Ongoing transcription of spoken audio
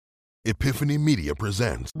Epiphany Media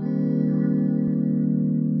presents.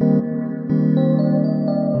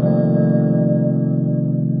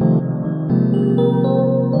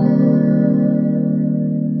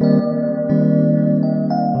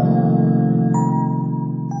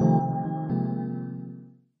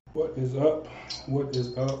 What is up? What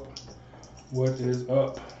is up? What is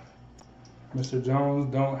up? Mr.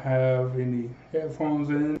 Jones don't have any headphones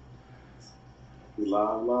in.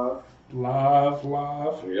 Live. Live.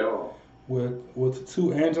 With two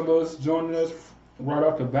Angelas joining us right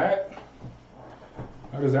off the bat.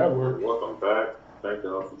 How does that work? Welcome back. Thank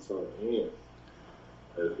y'all for tuning in.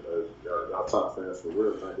 As y'all top fans for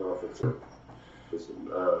real, thank y'all for tuning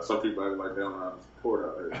in. Some people act like they don't have support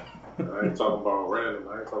out here. I ain't talking about random.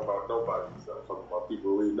 I ain't talking about nobody. I'm talking about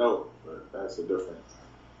people we know. But that's a different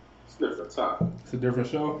topic. It's a different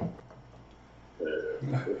show.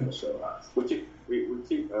 Yeah, different show. We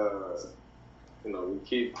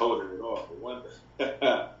keep holding it off. But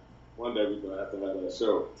one day we're gonna have to have that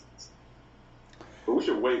show. But we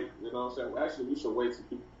should wait. You know what I'm saying? Actually, we should wait till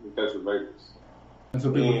people catch the Vegas. And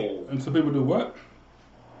so people do what?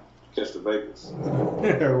 Catch the Vegas.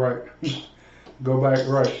 Yeah, right. Go back,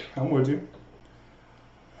 right. I'm with you.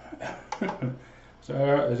 So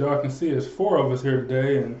as y'all can see, there's four of us here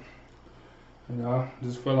today, and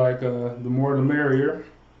just feel like the more the merrier.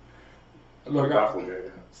 Look,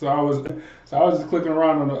 so I was just clicking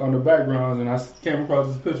around on the backgrounds, and I came across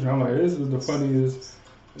this picture. I'm like, this is the funniest.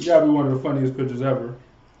 It gotta be one of the funniest pictures ever.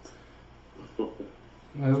 And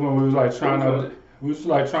that's when we was like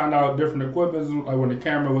trying out different equipment, like when the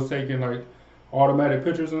camera was taking like automatic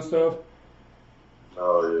pictures and stuff.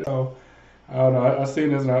 Oh yeah. So I don't know. I seen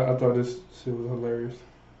this and I thought this shit was hilarious.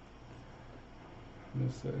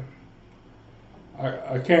 Let's see.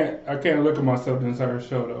 I can't look at myself the entire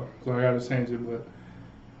show though, so I gotta change it. But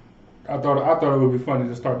I thought it would be funny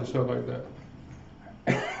to start the show like that.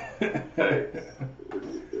 Hey,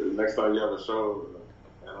 next time you have a show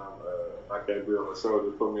and I can't be on the show,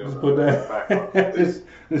 just put me on the background.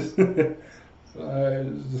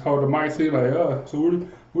 Just hold the mic, see like, so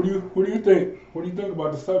what do you think? What do you think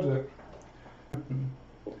about the subject?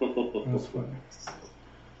 That's funny.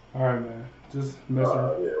 All right, man. Just messing.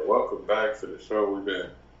 Yeah, welcome back to the show. We've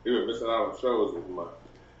been missing out on shows this month.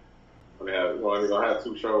 We only gonna have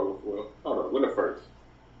two shows. Well, hold on, when the first?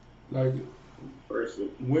 Like first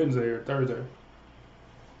Wednesday or Thursday.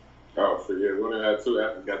 Oh, so yeah, we only had two.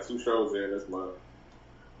 Got two shows in this month.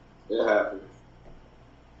 It happens.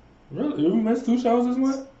 Really? We missed two shows this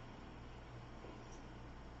month?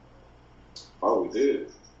 Oh, we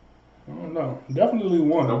did. I don't know. Definitely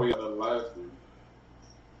one. No, we had done last week.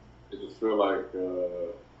 It just feel like we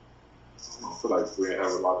didn't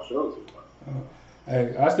have a lot of shows this month.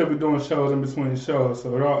 Hey, I still be doing shows in between shows,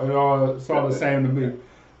 so it's all the same to me.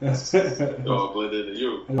 It all blended into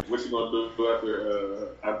you. What you gonna do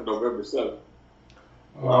after November 7th?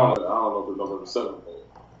 I don't know if it's November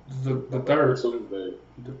 7th. The third. Tuesday.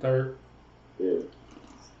 The third. Yeah.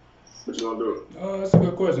 What you gonna do? That's a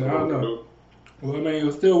good question. I don't know. Well, I mean,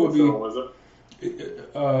 it still would be.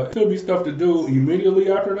 Still be stuff to do immediately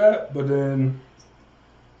after that, but then,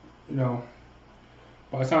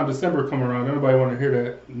 by the time December come around, nobody want to hear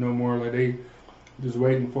that no more. Like they just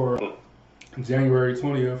waiting for January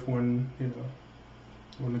 20th when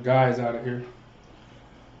the guy's out of here.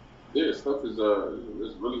 Yeah, stuff is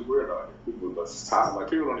it's really weird out here. People are tired. Like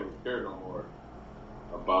people don't even care no more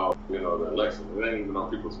about the election. It ain't even on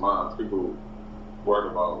people's minds. People worried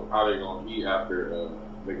about how they gonna eat after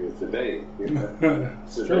today.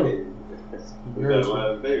 True. That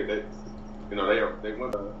last day, they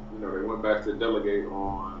went back to delegate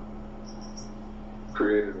on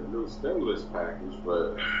creating a new stimulus package,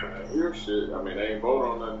 but your shit. I mean, they ain't vote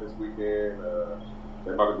on nothing this weekend.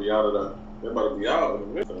 They about to be out of the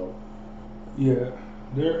middle. Yeah,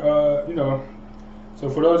 they're So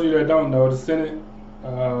for those of you that don't know, the Senate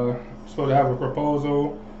supposed to have a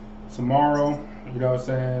proposal tomorrow. You know what I'm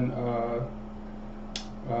saying?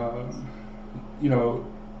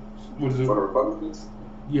 What is it? For the Republicans?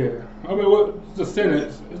 Yeah, I mean, it's the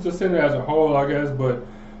Senate. It's the Senate as a whole, I guess. But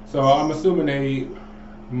so I'm assuming they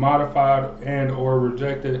modified and or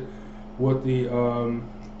rejected what the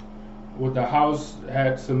House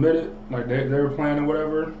had submitted, like they were planning,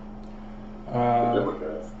 whatever. The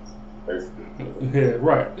Democrats, basically. Yeah,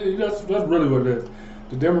 right. That's really what it is.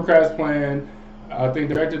 The Democrats' plan. I think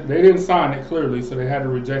they didn't sign it clearly, so they had to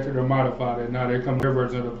reject it or modify it. Now they're coming to their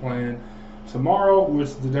version of the plan tomorrow,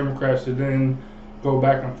 which the Democrats should then go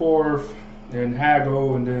back and forth and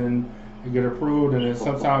haggle, and then it get approved, and then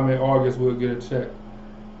sometime in August we'll get a check.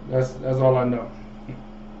 That's all I know.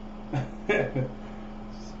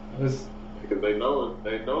 It's because they know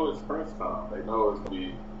it's crunch time. They know it's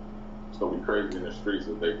gonna be crazy in the streets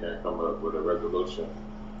if they can't come up with a resolution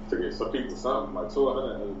to get some people something like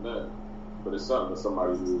 200 ain't nothing, but it's something to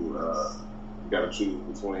somebody who got to choose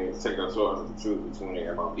between take up 200 to choose between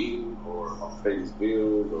am I eating or am I pay these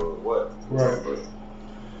bills or what. right.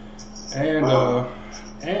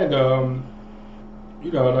 And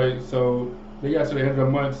you know, like, so they got to the end of the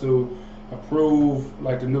month to approve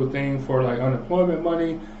like the new thing for like unemployment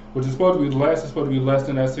money, which is supposed to be less. It's supposed to be less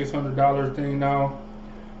than that $600 thing now.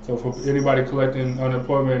 So for anybody collecting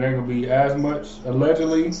unemployment, it ain't gonna be as much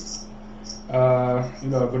allegedly. You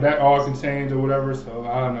know, but that all can change or whatever. So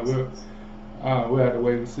I don't know. We'll have to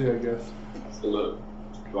wait and see, I guess. Look,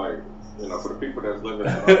 like, you know, for the people that's living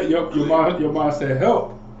in your mom said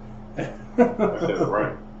help. That's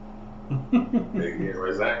right. Yeah,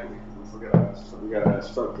 exactly. We gotta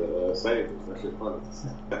ask Chuck to save us. That shit funny.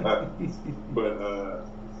 But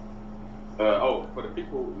for the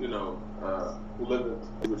people, you know, who live in,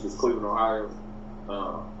 which is Cleveland, Ohio,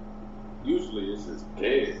 usually it's just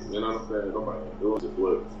dead. You know what I'm saying? Nobody doing it. Just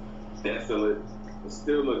look desolate. It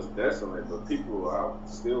still looks desolate, but people are out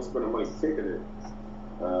still spending money kicking it.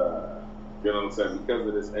 You know what I'm saying? Because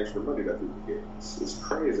of this extra money that people get. It's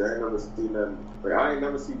crazy. I ain't never seen nothing. Like, I ain't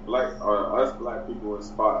never seen us black people in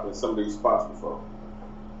some of these spots before.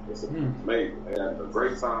 It's amazing. They had a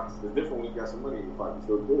great time. It's different when you got some money in your pocket. It's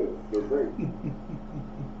still good. It's still great.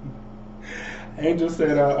 Angel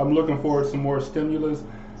said, I'm looking forward to some more stimulus.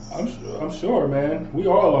 I'm sure, man. We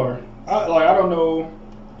all are. I don't know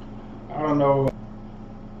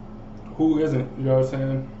who isn't, you know what I'm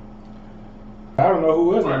saying? I don't know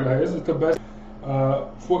who isn't. Like, this is the best.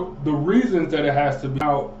 For the reasons that it has to be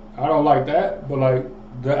out, I don't like that, but like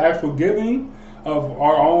the actual giving of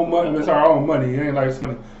our own money, it's our own money, it ain't like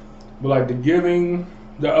money. But like the giving,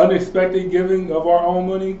 the unexpected giving of our own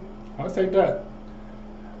money, I'll take that.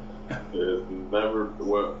 It's never,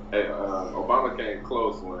 well, Obama came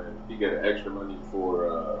close when he got extra money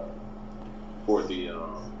for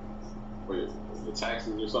the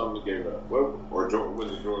taxes or something. He gave up. Or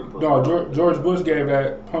was it George Bush? No, George Bush gave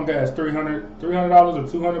that punk ass $300 or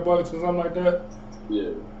 $200 or something like that. Yeah.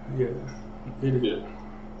 Yeah. It is. Yeah.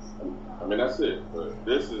 I mean, that's it. But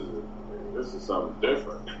this is something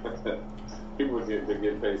different. People have been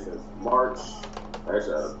getting paid since March.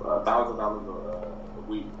 Actually, $1,000 a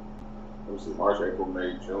week. Let me see, March, April,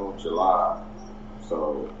 May, June, July.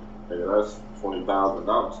 So, that's $20,000.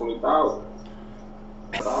 $20,000.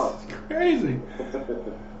 That's crazy.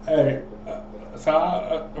 Hey, so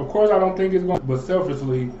of course I don't think it's going. But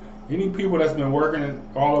selfishly, any people that's been working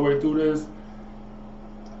all the way through this,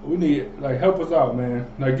 we need help us out, man.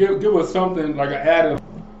 Like give us something like an added.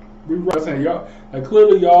 We saying y'all, like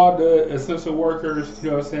clearly y'all the essential workers. You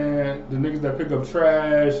know what I'm saying? The niggas that pick up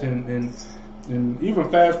trash and even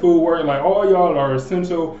fast food work. Like all y'all are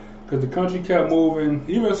essential because the country kept moving,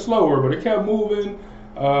 even slower, but it kept moving.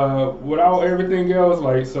 Without everything else,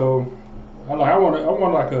 like so, I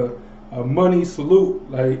want like a money salute,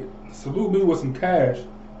 like salute me with some cash.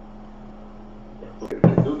 They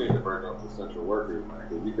do need to bring up essential workers, man,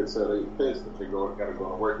 because you can sell they pissed if they gotta go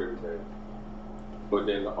to work every day. But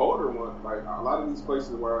then the older one, like a lot of these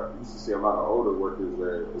places where I used to see a lot of older workers,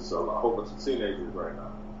 there it's a whole bunch of teenagers right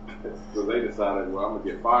now. So they decided, well, I'm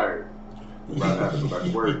gonna get fired rather have to go back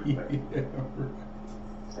to work, and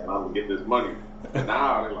I'm gonna get this money. And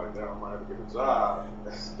now they're like, I might have to get a job,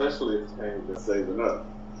 especially if they ain't been saving up.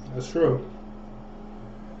 That's true.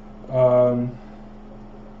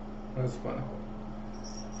 That's funny.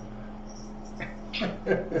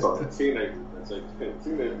 So teenagers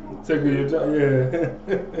take your job, yeah.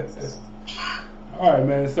 All right,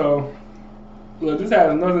 man. So, look, this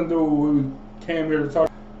has nothing to do with what we came here to talk.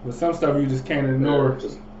 But some stuff you just can't ignore.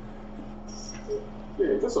 Just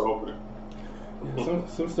an opening. Yeah,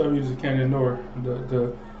 some stuff you just can't ignore.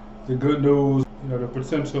 The good news, you know, the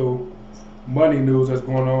potential money news that's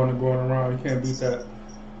going on and going around. You can't beat that.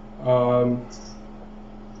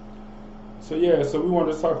 So we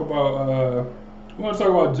want to talk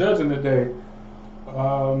about judging today.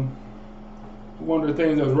 One of the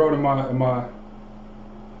things that was wrote in my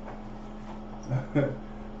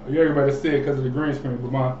you everybody see it because of the green screen,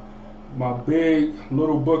 but my big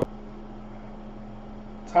little book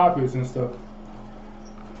topics and stuff.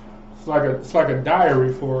 It's like a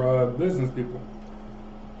diary for business people.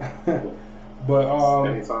 But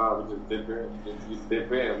anytime we just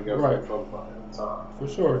dip in, we got right. to talk about it anytime. For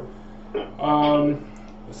sure.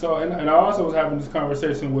 So and I also was having this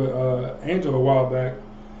conversation with Angel a while back.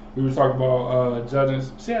 We were talking about judging.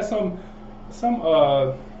 She had some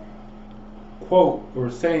quote or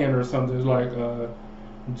saying or something. It's like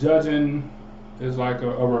judging is like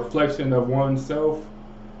a reflection of oneself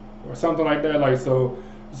or something like that. Like so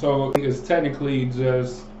it's technically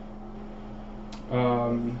just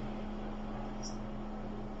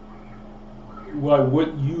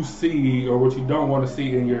what you see or what you don't want to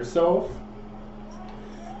see in yourself.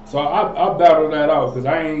 So I battled that out because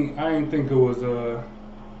I ain't think it was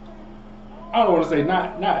I don't want to say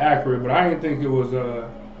not accurate, but I didn't think it was I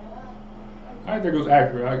didn't think it was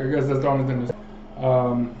accurate. I guess that's the only thing.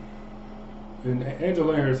 And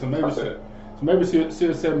Angela in here, so maybe she'll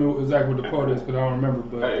tell me exactly what the quote is because I don't remember.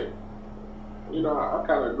 But hey, you know, I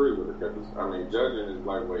kind of agree with it because I mean, judging is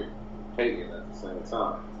lightweight hating at the same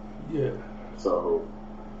time. Yeah. So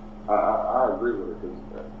I agree with it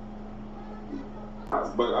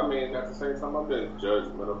but I mean, at the same time, I've been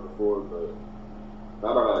judgmental before, but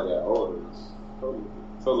now that I got older, it's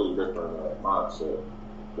totally different mindset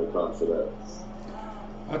when it comes to that.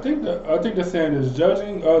 I think the saying is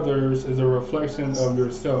judging others is a reflection of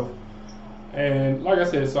yourself, and like I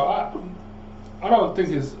said, so I don't think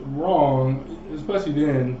it's wrong, especially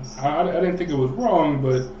then. I didn't think it was wrong,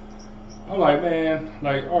 but I'm like, man,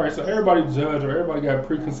 like, all right, so everybody judge or everybody got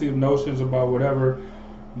preconceived notions about whatever,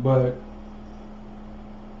 but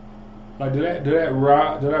like, did that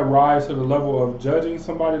rise to the level of judging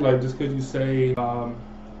somebody? Like, just because you say, I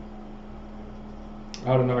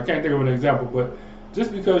don't know, I can't think of an example, but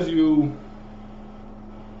just because you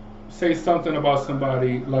say something about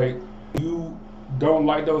somebody, like, you don't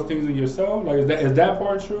like those things in yourself, like, is that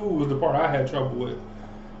part true? Was the part I had trouble with?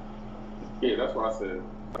 Yeah, that's why I said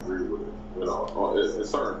I agree with it. You know, it's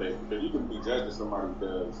certain things because you can be judging somebody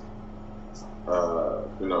because,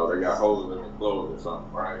 you know, they got holes in their clothes or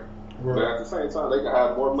something, right? Right. But at the same time, they can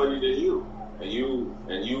have more money than you, and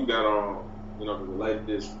you got on, you know, the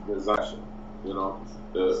latest design, you know,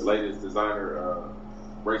 the latest designer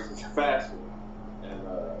racist fashion, and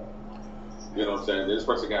you know what I'm saying. This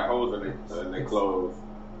person got holes in their clothes,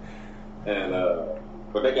 and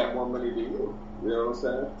but they got more money than you. You know what I'm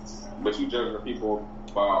saying? But you judging the people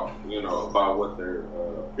about what their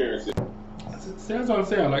appearance is. See, that's what I'm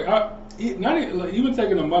saying. Like, even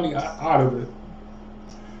taking the money out of it,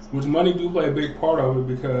 which money do play a big part of it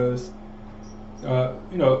because,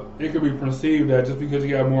 you know, it could be perceived that just because you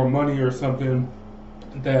got more money or something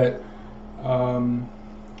that,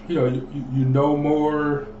 you know, you know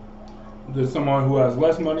more than someone who has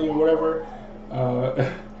less money or whatever.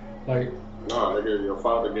 Like, no, your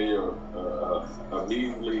father gave you a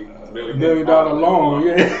measly $1 million loan.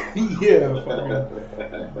 Yeah, yeah.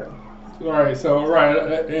 All right, so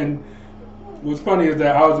and what's funny is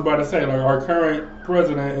that I was about to say, like, our current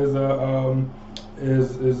president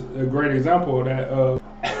is a great example of that, of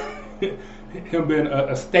him being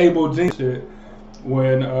a stable genius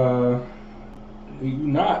when you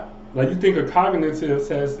not, like, you think a cognitive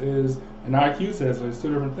test is an IQ test, it's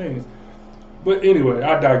two different things. But anyway,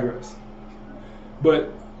 I digress.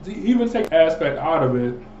 But to even take the aspect out of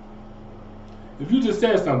it, if you just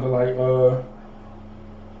said something like,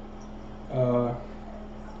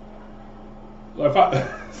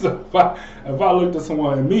 if I looked at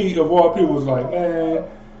someone and me of all people was like,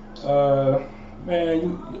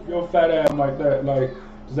 man, you're fat ass like that. Like,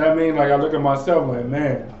 does that mean like I look at myself like,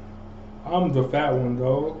 man, I'm the fat one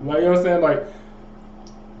though? Like, you know what I'm saying?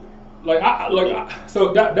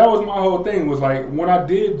 So that was my whole thing was like when I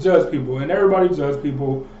did judge people and everybody judged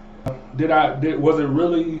people, was it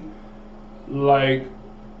really like,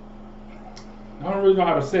 I don't really know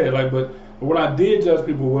how to say it, like, but when I did judge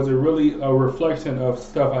people, was it really a reflection of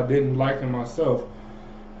stuff I didn't like in myself?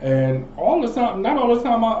 And all the time, not all the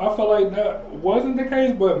time, I felt like that wasn't the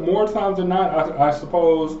case, but more times than not, I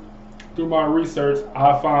suppose through my research,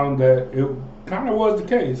 I found that it kind of was the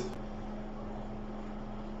case.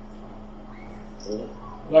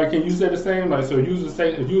 Like, can you say the same? Like, so if you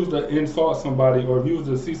was to insult somebody, or if you was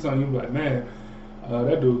to see something, you'd be like, man,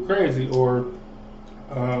 that dude crazy, or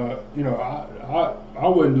you know, I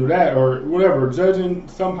wouldn't do that, or whatever. Judging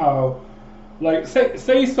somehow, like,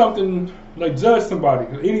 say something, like, judge somebody,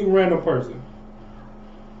 any random person.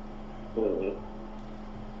 Mm-hmm.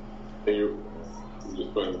 And you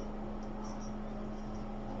just putting.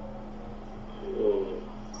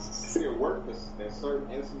 See, it works in certain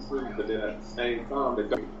instances, but then at the same time,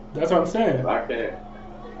 that's what I'm saying. I can't.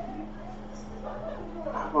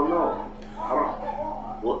 I don't know.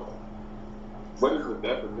 What is the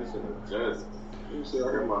definition of judging? Let me see. I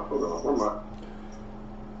got my. Hold on.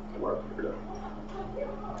 I might figure it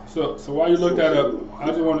out. So while you look that up, I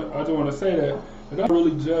just want to say that I don't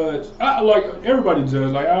really judge. Like, everybody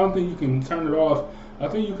judge. Like, I don't think you can turn it off. I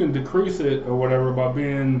think you can decrease it or whatever by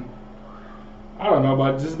being. I don't know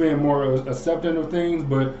about just being more accepting of things,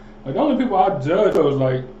 but like the only people I judge was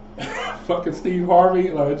like fucking Steve Harvey.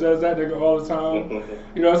 Like I judge that nigga all the time.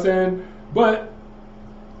 You know what I'm saying? But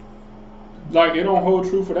like it don't hold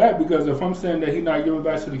true for that because if I'm saying that he's not giving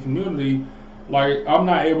back to the community, like I'm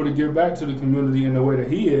not able to give back to the community in the way that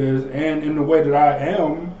he is, and in the way that I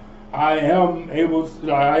am able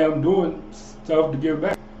to, I am doing stuff to give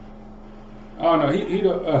back. I don't know. He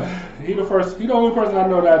the only person I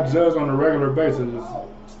know that I judge on a regular basis is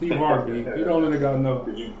Steve Harvey. He the only nigga I know.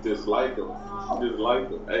 You dislike him. You dislike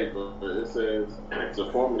him. Hey, but it says it's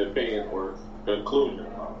a formative opinion or conclusion,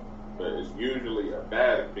 but it's usually a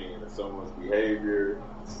bad opinion of someone's behavior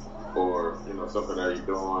or something that you're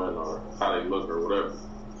doing or how they look or whatever.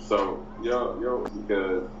 So yo,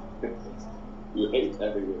 because you hate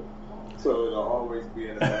that nigga, so it'll always be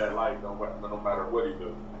in a bad light, no matter what he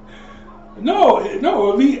do. No,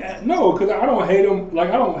 because I don't hate him.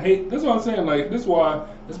 Like I don't hate. That's what I'm saying. Like this is why,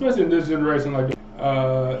 especially in this generation, like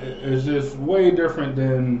it's just way different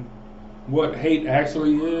than what hate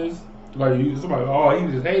actually is. Like somebody, oh, he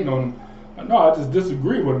just hating on him. No, I just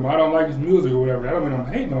disagree with him. I don't like his music or whatever. I don't mean I'm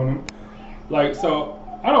hating on him. Like so,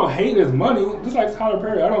 I don't hate his money. Just like Tyler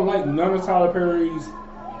Perry, I don't like none of Tyler Perry's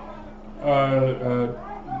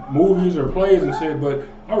movies or plays and shit, but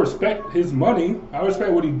I respect his money. I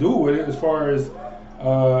respect what he do with it as far as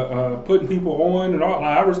putting people on and all.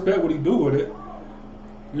 Like, I respect what he do with it.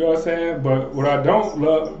 You know what I'm saying? But what I don't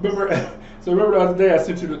love, remember the other day I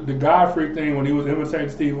sent you the Godfrey thing when he was imitating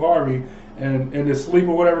Steve Harvey and in his sleep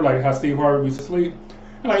or whatever, like how Steve Harvey used to sleep.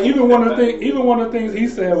 And like even one of the things he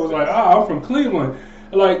said was like, I'm from Cleveland.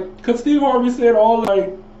 Like, cause Steve Harvey said all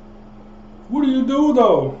like, what do you do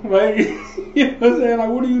though? Like, you know what I'm saying? Like,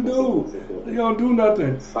 what do you do? You don't do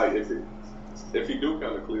nothing. Like, if he do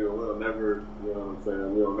come to Cleveland, we'll never, you know what I'm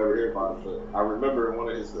saying? We'll never hear about it. But I remember in one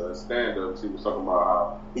of his stand-ups, he was talking about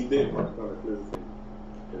how he did want to come to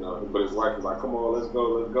Cleveland, but his wife was like, "Come on, let's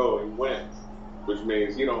go." And he went, which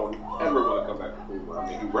means you don't ever want to come back to Cleveland. I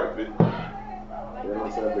mean, he repped it. You know what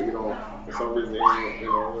I'm saying? But you don't, for some reason, you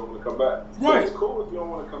don't want to come back. Right. So it's cool if you don't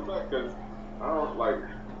want to come back because I don't like.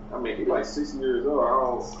 I mean, he's like 60 years old. I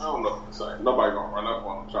don't know. Like, nobody gonna run up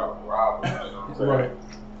on him trying to rob him. You know what I'm saying? Right.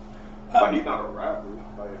 Like he's not a rapper.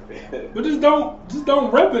 Like, but just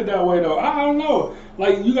don't rep it that way though. I don't know.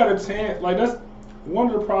 Like you got a chance. Like that's one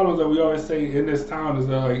of the problems that we always say in this town is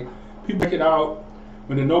that like people make it out,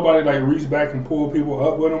 but then nobody like reach back and pull people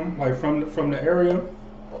up with them like from the area.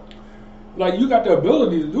 Like you got the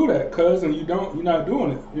ability to do that, and you're not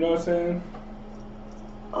doing it. You know what I'm saying?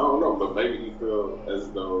 I don't know, but maybe he feel as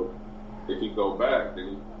though if he go back, then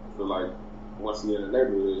he feel like once he in the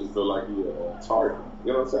neighborhood, he feel like he a target.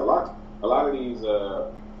 You know what I'm saying? A lot of these,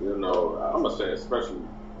 I'm gonna say especially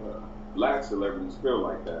black celebrities feel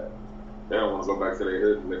like that. They don't want to go back to their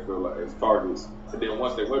hood and they feel like it's targets. And then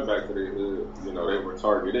once they went back to their hood, they were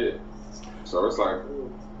targeted. So it's like.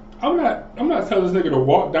 I'm not telling this nigga to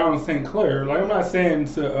walk down St. Clair. Like I'm not saying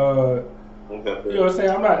to you know what I'm saying?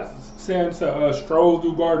 I'm not saying to stroll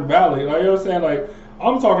through Garden Valley. Like you know what I'm saying? Like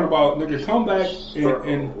I'm talking about nigga come back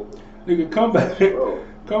and nigga come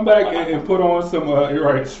back and put on some you're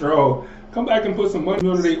right, stroll. Come back and put some money in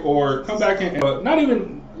the community or come back and not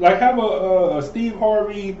even like have a Steve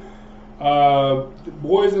Harvey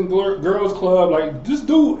Boys and Girls Club, like just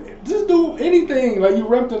do anything. Like you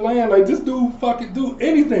rep the land, like just do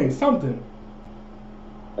anything, something.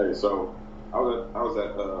 Hey, so I was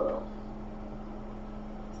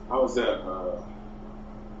at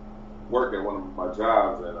work at one of my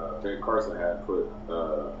jobs, and Ben Carson had put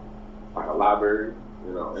like a library,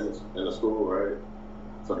 in the school, right?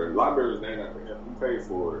 So the library was named after him. He paid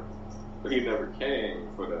for it, but he never came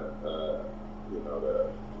for the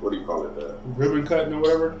what do you call it? The ribbon cutting or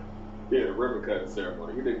whatever? Yeah, the ribbon cutting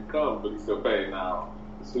ceremony. He didn't come, but he still paid. Now,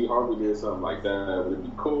 if Steve Harvey did something like that, would it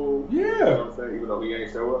be cool? Yeah. You know what I'm saying? Even though he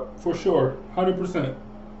ain't show up? For sure. 100%.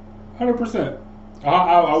 100%.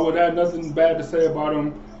 I would have nothing bad to say about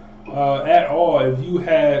him at all if you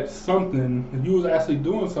had something, if you was actually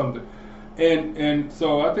doing something. And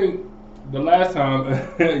so I think the last time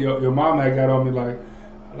your mom had got on me like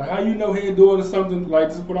how you know he ain't doing something like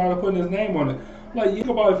just without putting his name on it. Like, you think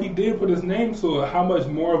about if he did put his name to it, how much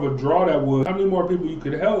more of a draw that would. How many more people you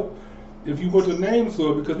could help if you put your name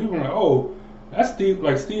to it? Because people are like, oh, that's Steve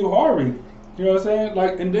Harvey. You know what I'm saying?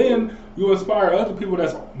 Like, and then you inspire other people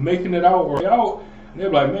that's making it out or out, and they're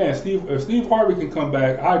like, man, if Steve Harvey can come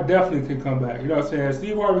back, I definitely can come back. You know what I'm saying? If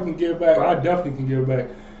Steve Harvey can give back, I definitely can give back.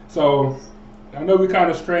 So, I know we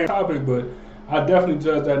kind of strange topic, but I definitely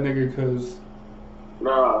judge that nigga because.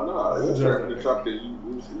 No, it's the truck that you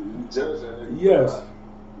judge that nigga. Yes.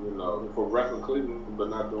 you know, for repping Cleveland, but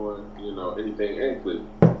not doing, you know, anything in Cleveland.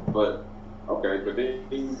 But okay, but then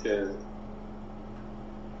you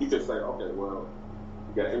could say, okay, well,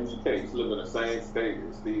 you got MGK. He's living in the same state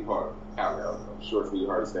as Steve Harvey. Cali, I'm sure Steve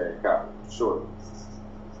Harvey staying in Cali. Sure.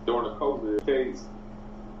 During the COVID case,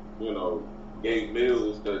 you know, gave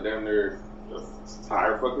Mills to damn near the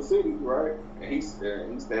entire fucking city, right? And he stayed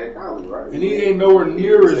in Cali, right? And he ain't nowhere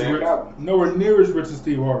near as rich as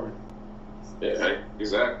Steve Harvey. Yeah,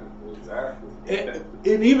 exactly. And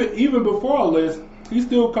even before all this, he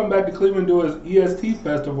still come back to Cleveland to do his EST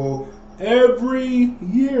festival every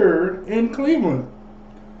year in Cleveland.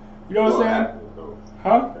 You know what I'm saying?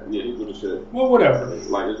 Huh? Yeah, he do the shit. Well, whatever.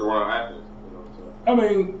 Like it's around Athens, you know what I'm saying?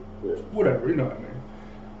 I mean, yeah. Whatever, you know what I mean.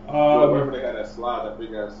 Wherever they had that slide, that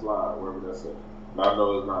big ass slide, wherever that's at. I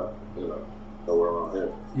know it's not, you know, nowhere around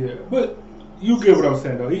here. Yeah, but you get what I'm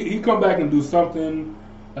saying though. He come back and do something.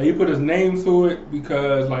 Like he put his name to it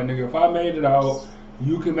because, like, nigga, if I made it out,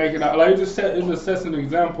 you can make it out. Like it just sets an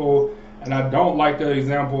example, and I don't like the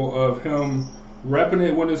example of him repping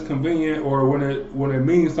it when it's convenient or when it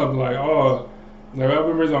means something like, oh. Like I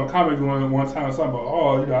remember on Comic one time something about,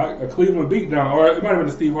 oh, you know, a Cleveland beatdown, or it might have been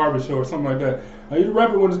the Steve Harvey show or something like that. Like, you rap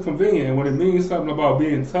it when it's convenient, when it means something about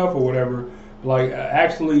being tough or whatever, like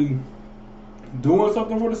actually doing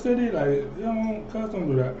something for the city, like, you know, cuz don't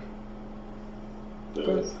do that.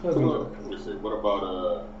 Cuz don't do that. Let me see. What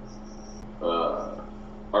about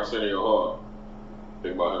Arsenio Hall?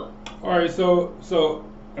 Think about him. All right, so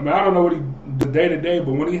I mean, I don't know what he did day to day,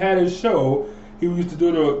 but when he had his show, he used to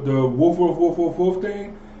do the woof woof woof woof woof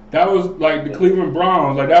thing. That was like the Cleveland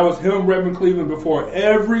Browns. Like that was him repping Cleveland before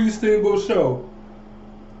every single show.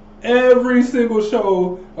 Every single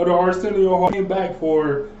show of the Arsenio Hall came back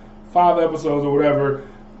for 5 episodes or whatever.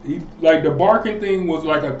 He, like the barking thing was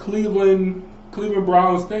like a Cleveland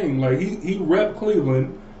Browns thing. Like he repped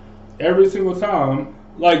Cleveland every single time.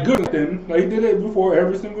 Like good thing. Like he did it before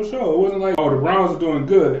every single show. It wasn't like, oh, the Browns are doing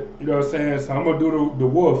good. You know what I'm saying? So I'm gonna do the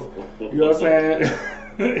wolf. You know what I'm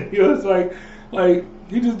saying? You know, it's like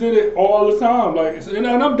he just did it all the time. Like, and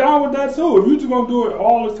I'm down with that too. If you just gonna do it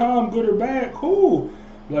all the time, good or bad, cool.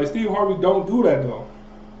 Like Steve Harvey don't do that though.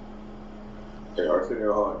 Hey,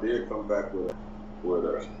 Arsenio Hall did come back with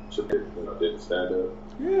Chappelle, you know, did stand up.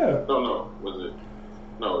 Yeah. No, was it?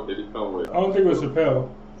 No, did he come with? I don't think it was Chappelle.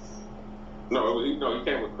 No, he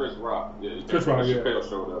came with Chris Rock. Yeah, Chris Rock. Yeah. Chappelle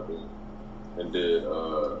showed up and did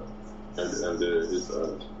his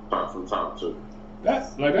time from time too.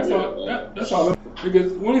 That's all.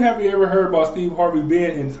 Because when have you ever heard about Steve Harvey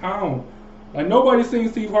being in town? Like nobody's seen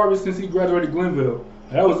Steve Harvey since he graduated Glenville.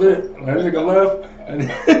 That was it. Like that nigga left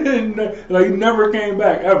and like he never came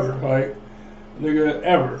back ever. Like nigga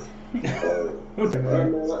ever. I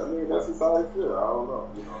mean, that's just how I feel. I don't know.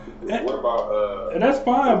 You know, what about and that's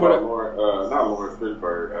fine, but not Lawrence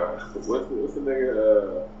Fishburne. What's the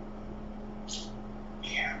nigga?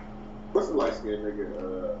 What's the light skinned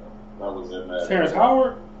nigga that was in that? Terrence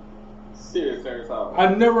Howard. Yeah, Terrence Howard.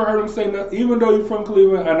 I never heard him say nothing, even though you're from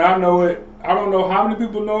Cleveland, and I know it. I don't know how many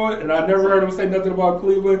people know it, and I never heard him say nothing about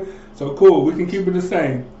Cleveland. So cool, we can keep it the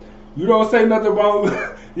same. You don't say nothing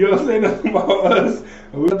about you don't say nothing about us,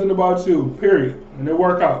 and we nothing about you. Period. And it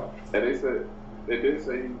work out. And they did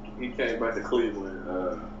say he came back to Cleveland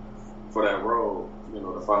for that role. You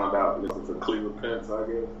know, to find out, listen to Cleveland Pimps, I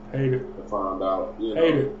guess. Hate it. To find out, you know,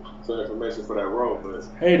 hate it. Some information for that role, but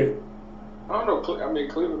hate it. I don't know. I mean,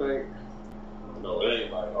 Cleveland ain't. No, it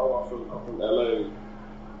ain't like, oh, I'm from LA.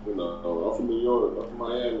 You know, I'm from New York. I'm from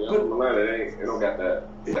Miami. I'm from Atlanta. It don't got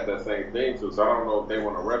that same thing to. So I don't know if they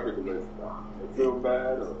want to rep it because they feel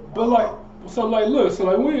bad. Or, but look,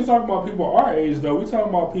 we ain't talking about people our age though. We talking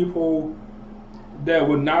about people that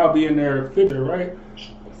would now be in their 50s, right?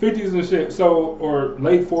 50s and shit. So or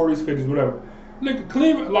late 40s, 50s, whatever. Like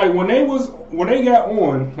Cleveland, like when they got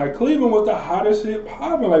on, like Cleveland was the hottest shit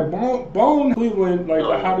popping. Like Bone Cleveland, like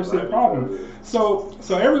the hottest shit popping. So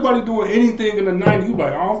everybody doing anything in the 90s, you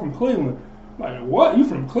like, oh, I'm from Cleveland. Like, what? You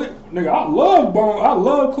from Cleveland? Nigga, I love Bone. I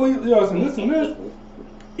love Cleveland. Yo, and listen to this.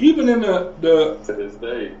 Even in the to this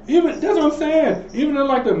day. Even that's what I'm saying. Even in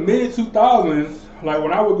like the mid 2000s, like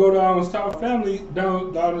when I would go down with South Family down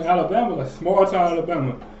in Alabama, like small town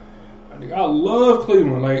Alabama. I love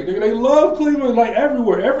Cleveland. Like they love Cleveland like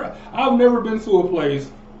everywhere. I've never been to a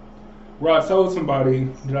place where I told somebody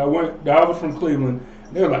that I was from Cleveland.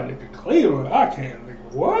 And they were like, nigga, Cleveland? I can't.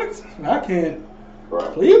 Nigga, what? I can't.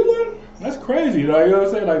 Right. Cleveland? That's crazy. Like, you know what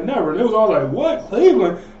I'm saying? Like never. They was all like, what?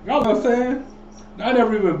 Cleveland? You know what I'm saying? I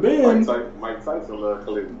never even been. Mike Tyson loved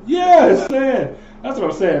Cleveland. Yeah, man. That's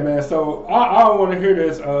what I'm saying, man. So I don't want to hear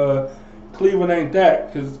this. Cleveland ain't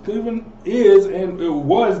that, because Cleveland is and it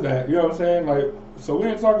was that. You know what I'm saying? Like, so we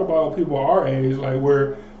ain't talking about people our age, like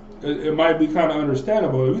where it might be kind of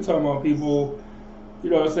understandable. We talking about people, you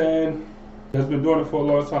know what I'm saying, that's been doing it for a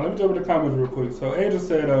long time. Let me jump into the comments real quick. So Angel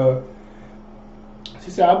said,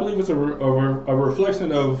 she said, I believe it's a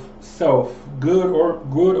reflection of self, good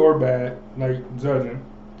or bad, like judging.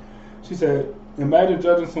 She said, imagine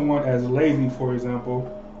judging someone as lazy, for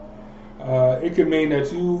example. It could mean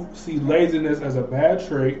that you see laziness as a bad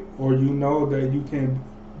trait, or you know that you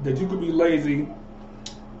could be lazy,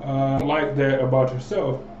 like that about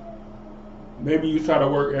yourself. Maybe you try to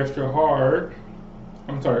work extra hard.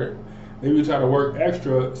 Maybe you try to work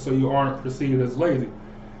extra so you aren't perceived as lazy.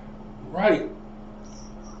 Right.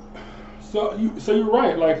 So you're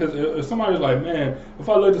right. Like, cause if somebody's like, man, if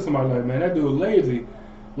I look at somebody like, man, that dude lazy.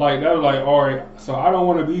 Like, that was like, all right, so I don't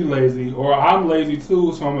want to be lazy, or I'm lazy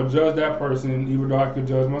too, so I'm going to judge that person even though I could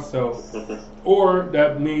judge myself. Or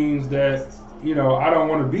that means that, you know, I don't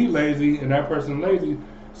want to be lazy and that person lazy.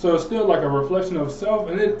 So it's still like a reflection of self,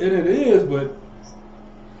 and it is, but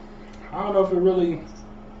I don't know if it really,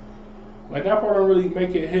 like, that part don't really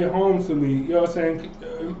make it hit home to me. You know what I'm saying?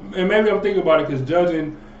 And maybe I'm thinking about it because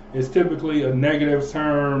judging is typically a negative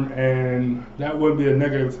term, and that would be a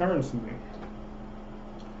negative term to me.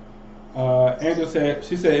 Angel said,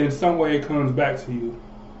 she said, in some way it comes back to you.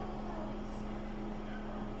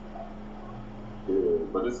 Yeah,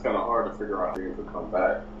 but it's kind of hard to figure out how to come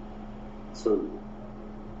back to.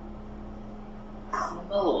 I don't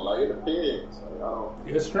know, like, it depends. Like, I don't.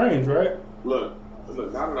 It's strange, right? Look, now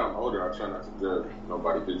that I'm older, I try not to judge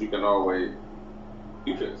nobody, because you can always,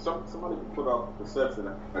 somebody can put out the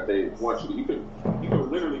perception that they want you to. You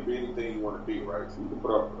can literally be anything you want to be, right? So you can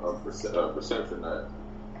put up a perception that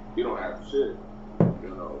you don't have shit, you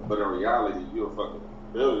know. But in reality, you're a fucking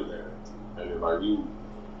billionaire, and you're like you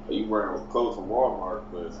wearing clothes from Walmart,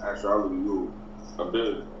 but in actuality, you're a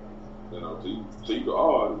billionaire. You know, so you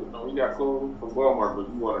go, you know, you got clothes from Walmart, but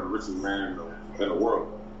you one of the richest men in the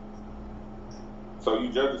world. So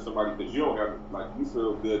you judging somebody because you don't got, like, you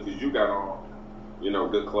feel good because you got on, you know,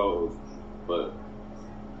 good clothes, but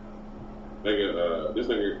this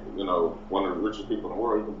nigga, you know, one of the richest people in the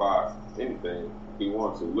world, he can buy anything he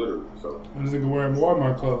wants to, literally. So this nigga wearing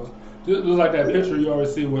Walmart clothes. Just like that picture you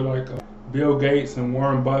always see with like Bill Gates and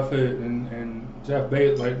Warren Buffett and Jeff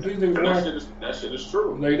Bezos. Like, these niggas wearing, that shit is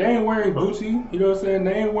true. Like, they ain't wearing Gucci. You know what I'm saying?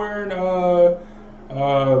 They ain't wearing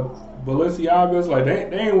Balenciagas. Like, they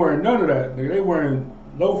ain't wearing none of that. They wearing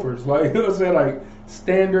loafers. Like, you know what I'm saying? Like,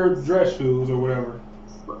 standard dress shoes or whatever.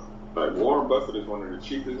 Like, Warren Buffett is one of the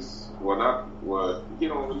cheapest. He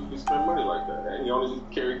don't really spend money like that. And he only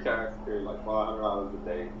carry like $500 a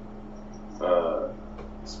day.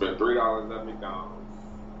 Spent $3 at McDonald's.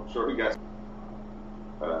 I'm sure he got.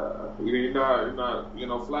 You're not, you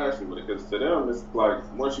know, flashy with it, because to them it's like,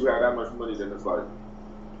 once you have that much money, then it's like,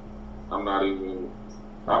 I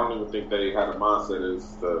don't even think they had a mindset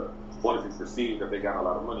as to want to be perceived that they got a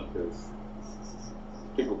lot of money, because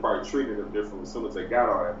people probably treated them differently as soon as they got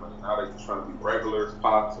all that money. Now they just trying to be regular as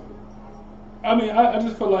possible. I mean, I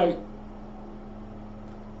just feel like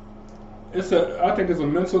I think it's a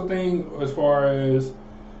mental thing as far as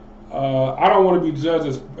I don't want to be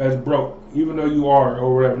judged as broke, even though you are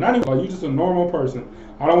or whatever. Not even like you're just a normal person.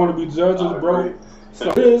 I don't want to be judged as broke.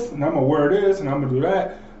 So this, and I'm gonna wear this, and I'm gonna do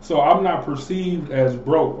that. So I'm not perceived as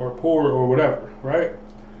broke or poor or whatever, right?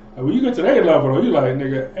 And when you get to that level, though, you like,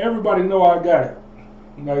 nigga, everybody know I got it.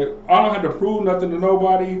 Like, I don't have to prove nothing to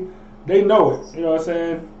nobody. They know it. You know what I'm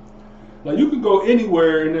saying? Like, you can go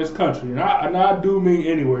anywhere in this country, and I do mean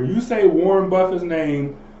anywhere. You say Warren Buffett's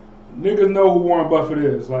name, niggas know who Warren Buffett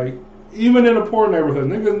is. Like, even in a poor neighborhood,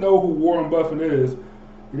 niggas know who Warren Buffett is.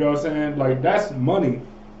 You know what I'm saying? Like, that's money.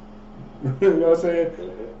 You know what I'm saying?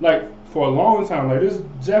 Like, for a long time. Like, this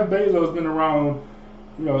Jeff Bezos has been around,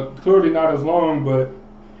 you know, clearly not as long, but,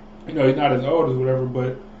 you know, he's not as old as whatever,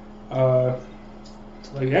 but,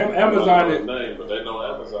 like, Amazon is, name, but they know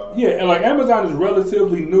Amazon. Yeah, and like Amazon is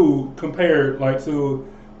relatively new compared like to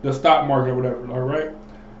the stock market or whatever, like, right?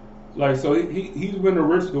 Like, so he's been the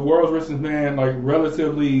world's richest man, like,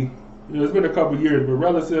 relatively, you know, it's been a couple years, but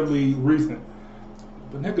relatively recent.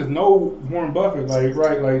 But niggas know Warren Buffett, like,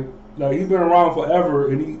 right? Like he's been around forever,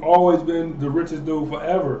 and he's always been the richest dude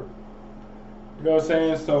forever. You know what I'm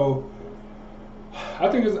saying? So I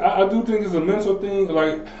do think it's a mental thing.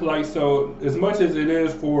 Like so, as much as it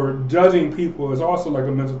is for judging people, it's also like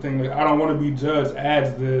a mental thing. Like, I don't want to be judged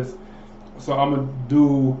as this, so I'm gonna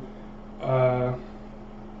do.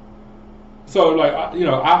 So, like, you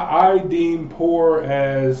know, I deem poor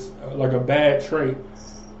as like a bad trait.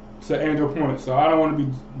 to Angel Point. So I don't want to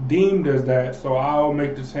be deemed as that. So I'll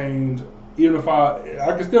make the change, even if I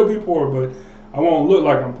can still be poor, but I won't look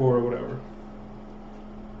like I'm poor or whatever.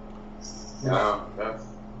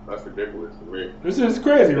 That's ridiculous to me. This is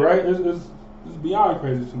crazy, right? It's beyond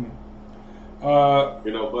crazy to me.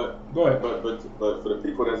 You know, but go ahead. But for the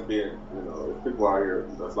people that's being, you know, if people out here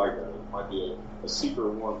that's like that, it might be a secret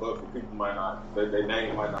one, but for people might not, their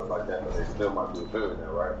name might not be like that, but they still might be a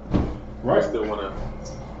billionaire, right? Right. They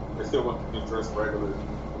still want to be dressed regular.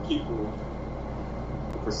 People,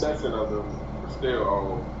 the perception of them are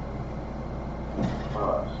still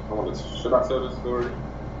should I tell this story?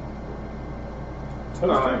 Tell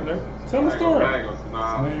the story. I ain't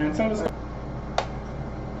gonna, man, tell the story.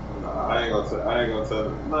 I ain't gonna tell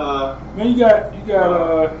it. Nah. Man, you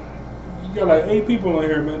got like 8 people on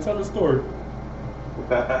here, man. Tell the story.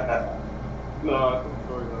 No, it's a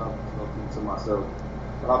story that I'm just gonna keep to myself.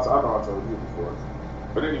 I know I told you before.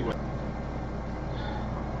 But anyway,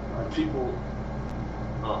 people.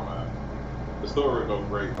 Oh man, the story will go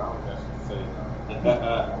great. I don't actually say that.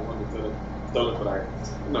 I wanted to tell it, but I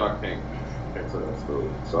can't tell that story.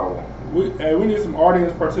 So I won't. We need some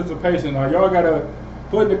audience participation. Now y'all gotta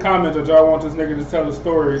put in the comments that y'all want this nigga to tell the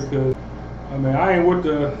story, because I mean I ain't with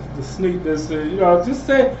the sneak this. You know, just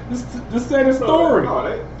say the story.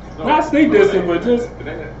 Not sneak this, but just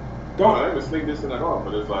don't. I ain't sneak this in at all.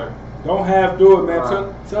 But it's like don't have do it, man.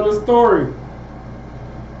 Tell the story.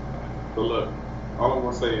 But look, all I'm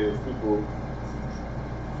gonna say is people.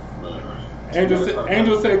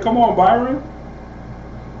 Angel said, "Come on, Byron."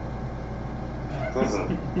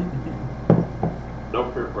 No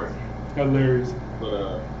peer pressure. Hilarious.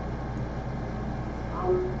 But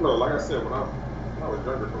no, like I said, when I was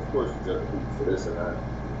younger, of course you judge people for this and that.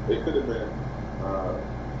 It could have been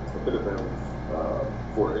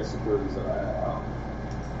for insecurities that I had.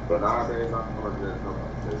 But nowadays, I'm gonna judge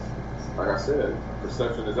nobody. Because, like I said,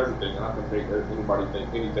 perception is everything, and I can make anybody think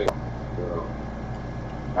anything. You know,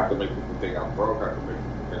 I can make people think I'm broke. I can make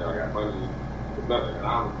people think I got money. It's nothing, and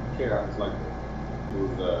I don't care. I just like to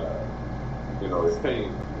use, you know, it's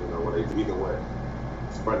pain. You know, when they either way,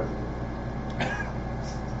 spread it.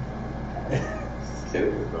 It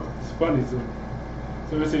is though. It's funny too.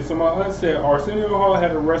 So let's see. So my aunt said Arsenio Hall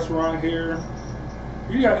had a restaurant here.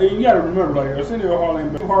 You got to remember, like Arsenio Hall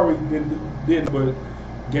ain't Harvey did but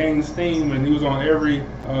gained steam, and he was on every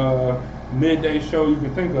midday show you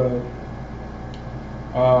can think of.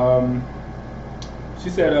 She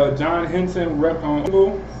said John Henson repped on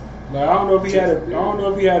Google. Like I don't know if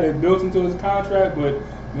he had it built into his contract, but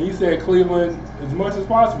when he said Cleveland as much as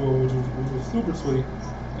possible, which was super sweet.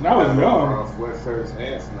 And I was young. Sweatshirts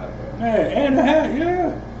and snapbacks. Man, and the hat,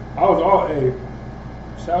 yeah. I was all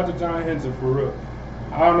shout out to John Henson for real.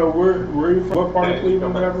 I don't know where you from, what part of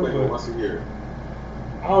Cleveland, whatever, but once a year.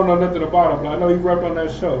 I don't know nothing about him, but I know he repped on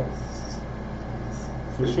that show.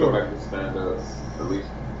 For sure. Go back to stand up at least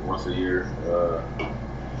once a year.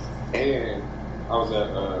 And I was at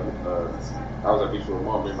Beachwood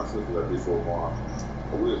Mall. Me and my sister was at Beachwood Mall.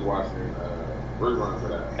 And we was watching reruns of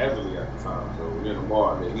that heavily at the time. So we in the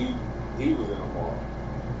mall, and then he was in the mall.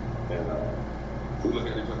 And we look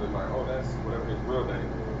at each other like, oh, that's whatever his real name is.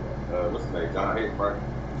 What's his name? John Hayden, right?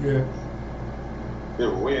 Yeah. Yeah,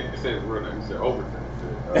 but we didn't say his real name. We said Overton.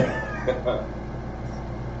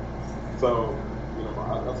 So, you know,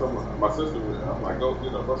 I told my sister, I'm like, go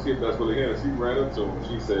see if that's really him. She ran up to him.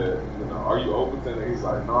 She said, you know, are you Overton? And he's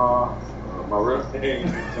like, nah, my real name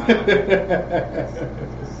is John Hayden.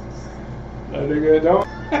 That nigga don't.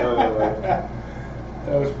 That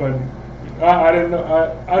was funny. I didn't know.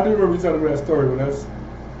 I do remember you telling me that story, but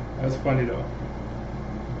that's funny though.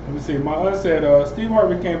 Let me see. My aunt said Steve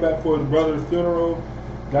Harvey came back for his brother's funeral.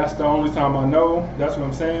 That's the only time I know. That's what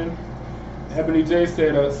I'm saying. Ebony J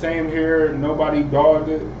said same here. Nobody dogged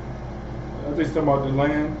it. I think it's talking about the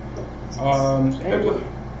land.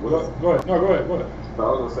 Go ahead. No, go ahead. What? So I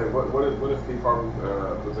was gonna say, what if Steve Harvey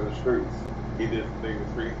was in the streets? He did things in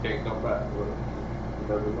the streets, can't come back. You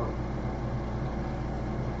never know.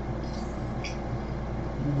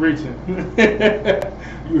 You reaching.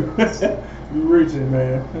 you reaching,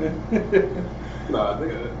 man. Nah, the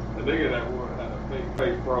nigga that wore had a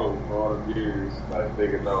fake pro for all the years, like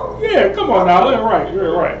nigga no. Yeah, come on now,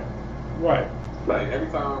 you're right. Like every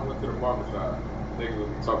time I went to the barbershop, niggas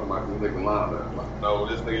would be talking about this nigga lineup. Like, no,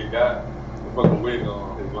 this nigga got the fucking wig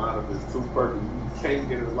on. His lineup is too perfect. You can't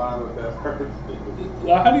get his lineup that perfect.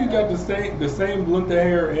 Like, how do you got the same length of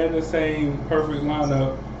hair and the same perfect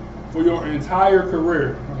lineup for your entire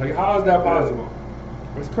career? Like, how is that possible?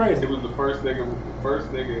 It's crazy. It was the first nigga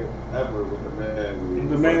ever with the man wig.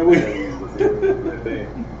 The man wig.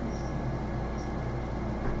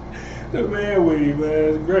 The man weed, man,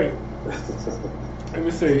 it's great. Let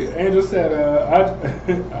me see. Angel said,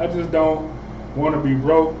 I just don't want to be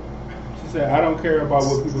broke. She said, I don't care about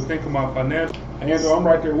what people think of my financial. Angel, I'm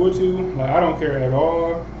right there with you. Like, I don't care at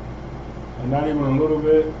all. Not even a little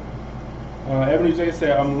bit. Ebony J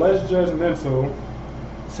said, I'm less judgmental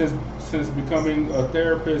since becoming a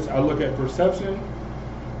therapist. I look at perception.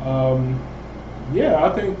 Yeah, I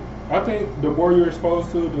think the more you're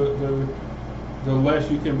exposed to, the less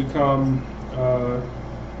you can become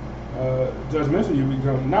judgmental. You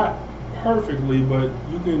become not perfectly, but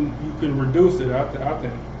you can reduce it. I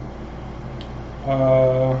think.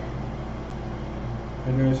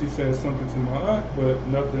 And then she said something to my aunt, but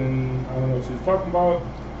nothing. I don't know what she was talking about.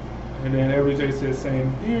 And then Ebony J said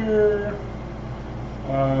same here.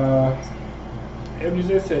 Ebony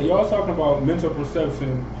J said y'all talking about mental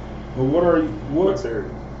perception, but what? Material.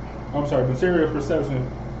 I'm sorry, material perception.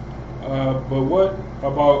 But what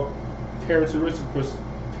about characteristic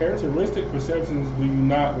perceptions do you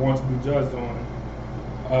not want to be judged on?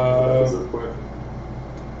 That's a good question.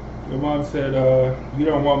 Your mom said you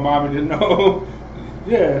don't want mommy to know.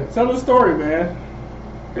 Yeah, tell the story, man.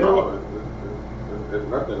 No, it's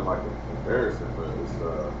nothing like embarrassing, but it's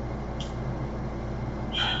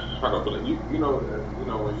how do I put it? You know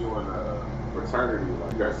when you in a fraternity,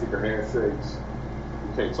 like you got secret handshakes.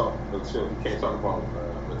 You can't talk. You can't talk about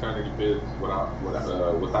fraternity bids with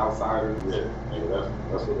outsiders. Yeah,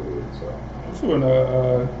 that's what it is. So. What you in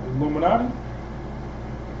Illuminati?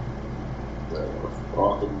 Yeah,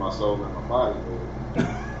 all through my soul and my body.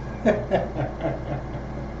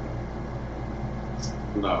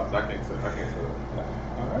 No, I can't say that.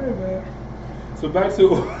 All right, man. So back to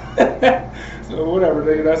so whatever,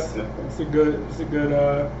 nigga. That's a good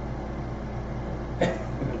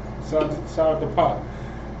shout out to Pop.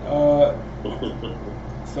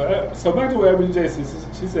 So back to what Ebony J said.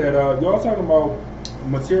 She said y'all talking about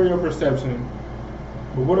material perception,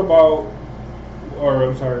 but what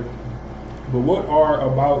are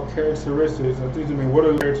about characteristics? I think you mean what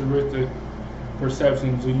are characteristic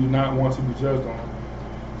perceptions do you not want to be judged on?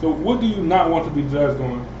 So what do you not want to be judged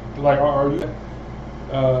on? Like, are you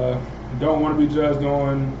don't want to be judged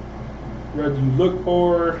on whether you look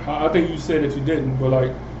poor? I think you said that you didn't, but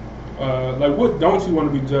like what don't you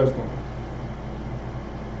want to be judged on?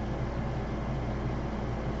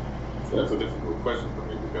 So that's a difficult question for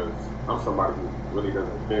me because I'm somebody who really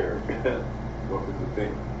doesn't care what people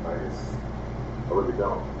think. Like, I really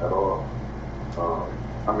don't at all.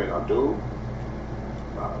 I mean, I do.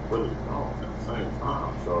 I really don't at the same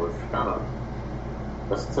time. So it's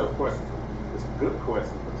that's a tough question for me. It's a good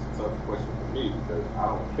question, but it's a tough question for me because I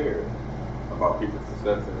don't care about people's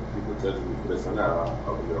perception, people judging me for this and that. I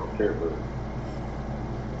really don't care, but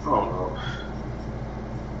I don't know.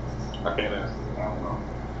 I can't answer it. I don't know.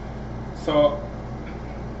 So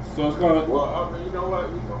it's gonna. Well, I mean, you know what?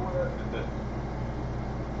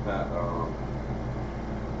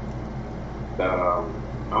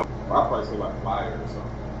 I'll probably say like liar or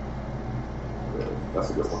something. Yeah, that's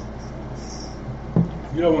a good one.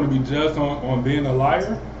 You don't want to be judged on being a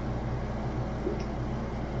liar?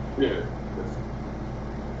 Yeah.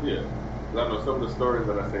 Yeah. I know some of the stories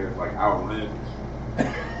that I say is like outlandish.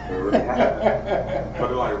 They really happen.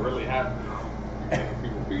 But it like really happened.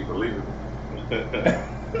 People be believing it.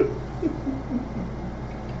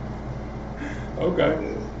 Okay.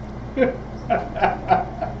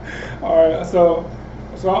 All right. So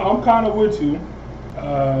I'm kind of with you.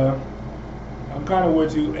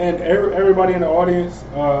 And everybody in the audience,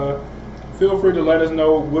 feel free to let us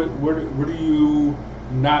know what do you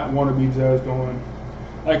not want to be judged on.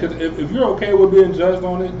 Like, 'cause if you're okay with being judged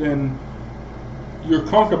on it, then you're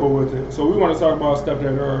comfortable with it. So we want to talk about stuff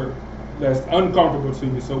that's uncomfortable to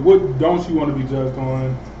you. So what don't you want to be judged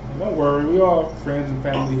on? Don't worry, we all friends and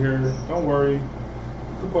family here. Don't worry, you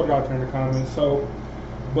can put it out there in the comments. So,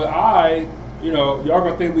 but y'all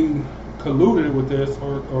gonna think we colluded with this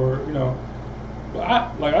or but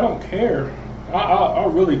I don't care. I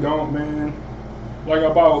really don't, man. Like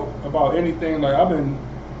about anything. Like, I've been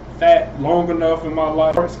fat long enough in my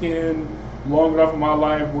life, dark skin long enough in my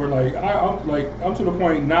life where like I'm to the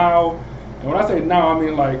point now, and when I say now I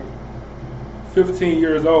mean like 15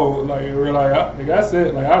 years old. Like, we're like that's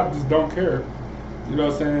it. Like, I just don't care. You know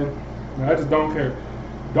what I'm saying? I just don't care.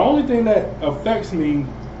 The only thing that affects me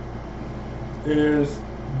is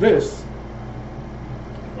this.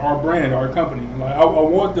 Our brand, our company. Like, I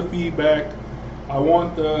want the feedback, I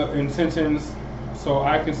want the intentions, so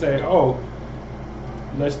I can say, oh,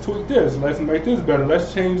 let's tweak this, let's make this better,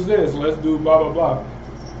 let's change this, let's do blah blah blah.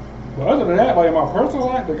 But other than that, like in my personal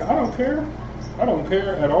life, like, I don't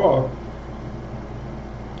care at all.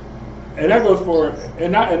 and that goes for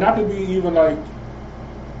and not to be even like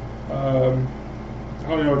I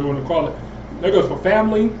don't know what you want to call it. That goes for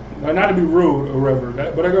family, not to be rude or whatever.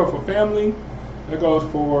 But that goes for family. That goes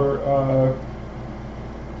for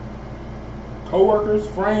coworkers,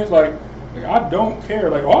 friends. Like I don't care.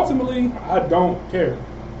 Like ultimately, I don't care.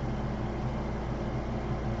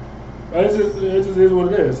 It just is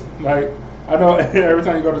what it is. Like I know every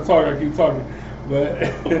time you go to talk, I keep talking, but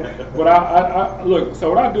but I look. So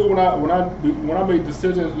what I do when I make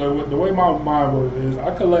decisions, the way my mind works is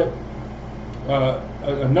I collect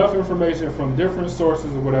enough information from different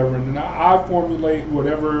sources or whatever, and then I formulate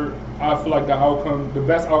whatever I feel like the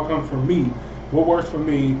best outcome for me, what works for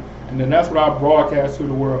me, and then that's what I broadcast to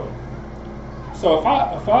the world. So if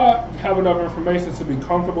I have enough information to be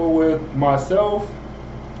comfortable with myself,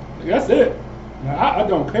 that's it. I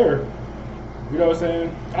don't care. You know what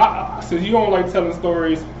I'm saying? Since you don't like telling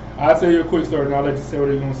stories, I'll tell you a quick story and I'll let you say what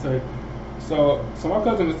you're gonna say. So my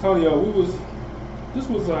cousin Antonio,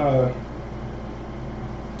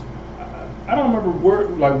 I don't remember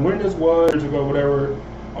when this was, years ago, whatever.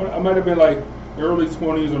 I might have been like early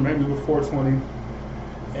 20s or maybe before 20.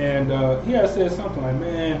 And he had said something like,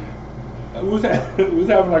 man, we was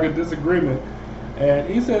having like a disagreement. And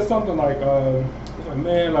he said something like, he's like,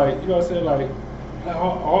 man, like, you know what I'm saying, like I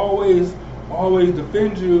always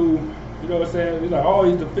defend you, you know what I'm saying? He's like, I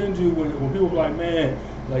always defend you when people be like, man,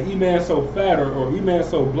 like E-Man so fat or E-Man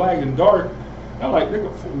so black and dark. I'm like,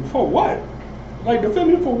 nigga, for what? Like, defend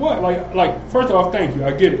me for what? Like, first off, thank you.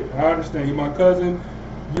 I get it. I understand. You're my cousin.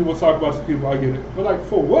 You will talk about some people. I get it. But, like,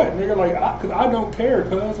 for what, nigga? Like, because I don't care,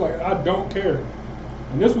 cuz. Like, I don't care.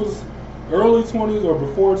 And this was early 20s or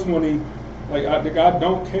before 20. Like, I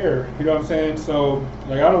don't care. You know what I'm saying? So,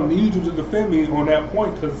 like, I don't need you to defend me on that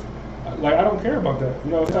point because, like, I don't care about that. You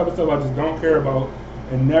know, the type of stuff I just don't care about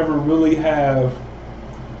and never really have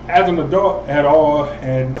as an adult at all.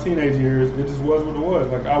 And teenage years, it just was what it was.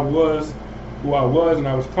 Like, I was who I was, and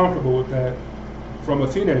I was comfortable with that from a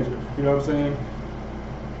teenager. You know what I'm saying?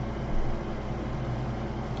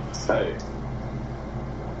 Hey,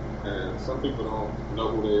 and some people don't know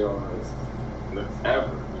who they are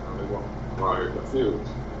ever. You know, they won't out here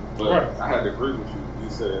confused. But right. I had to agree with you. You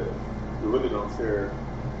said you really don't care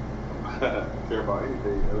about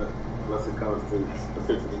anything unless it comes to the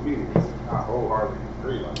physical media. I wholeheartedly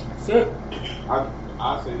agree. Like, that's it.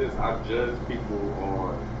 I say this. I judge people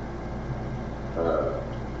on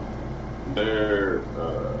their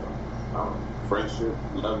friendship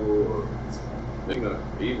level or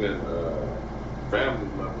even family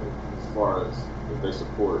level as far as if they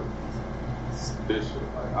support this shit.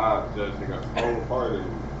 Like I judge niggas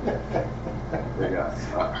wholeheartedly.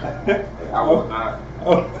 I will not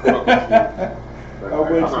fuck with you. Like,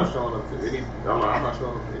 I'm not showing up to any. I'm not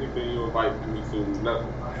showing up to anything you invite me to.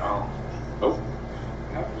 Nothing. Like I don't. Nope.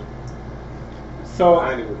 So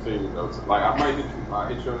I ain't even tell you no. Like I might hit you. I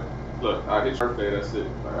hit your birthday. That's it.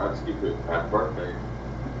 Like I just keep it happy birthday,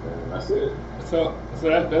 and that's it. So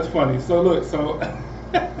that's funny. So look. So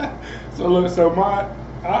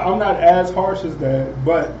I'm not as harsh as that,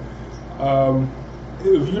 but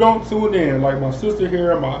if you don't tune in, like my sister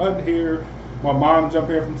here, my aunt here, my mom jump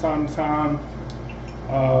in from time to time.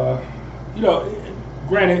 You know,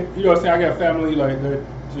 granted, you know what I'm saying, I got family like they're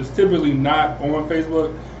just typically not on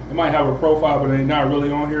Facebook. They might have a profile, but they're not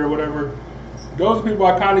really on here or whatever. Those are people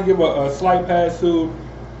I kind of give a slight pass to.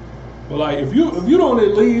 But like, if you don't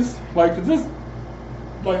at least like, 'cause this,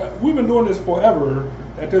 like we've been doing this forever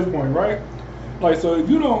at this point, right? Like, so if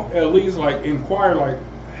you don't at least like inquire, like,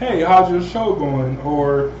 hey, how's your show going?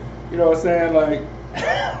 Or, you know what I'm saying, like,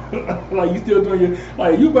 like you still doing your,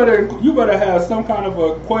 like you better have some kind of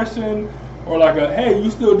a question or like a, hey,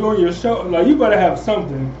 you still doing your show? Like you better have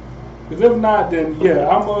something. Because if not, then yeah,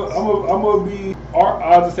 I'm gonna be.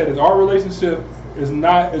 I'll just say this: our relationship is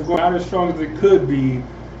not as strong as it could be.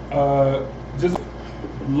 Just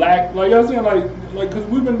like you know what I'm saying, like because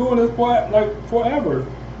we've been doing this for like forever.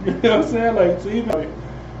 You know what I'm saying? Like so even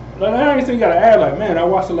like I ain't saying you gotta add like, man, I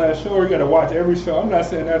watched the last show. Or you gotta watch every show. I'm not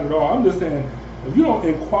saying that at all. I'm just saying if you don't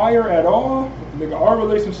inquire at all, nigga, our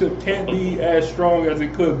relationship can't be as strong as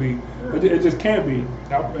it could be. It just can't be.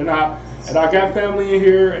 And I got family in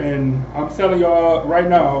here, and I'm telling y'all right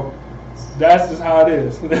now, that's just how it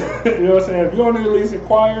is. You know what I'm saying? If you don't at least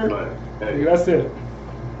inquire, hey, that's it.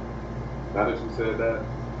 Now that you said that,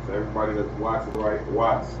 so everybody that's watching, right,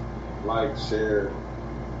 watch, like, share,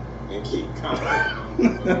 and keep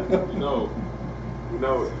commenting. you know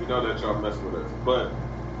that y'all mess with us. But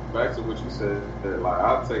back to what you said, that like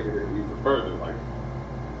I'll take it even further. Like,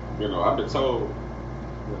 you know, I've been told,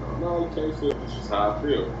 you know, no, you can't feel. It's just how I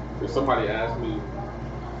feel. If somebody asks me,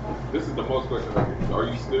 this is the most question I get. Are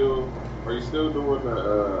you still doing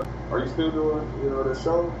the the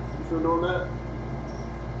show? You still doing that?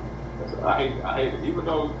 I hate it. Even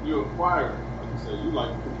though you inquire, like you said, you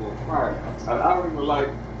like people inquire. I don't even like.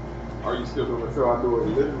 Are you still doing the show? I do it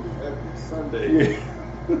literally every Sunday. Yeah.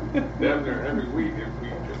 Damn near every week. If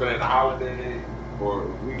it's a holiday or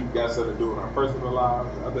if we got something to do in our personal lives.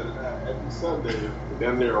 Other than that, every Sunday,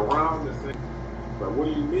 damn near around the same. But what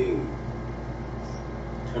do you mean?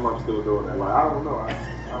 Am I still doing that? Like I don't know. I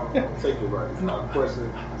don't take it right. It's not a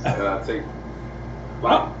question that I take.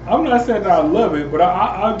 I'm not saying that I love it, but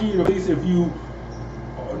I'll give you at least if you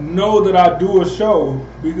know that I do a show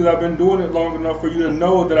because I've been doing it long enough for you to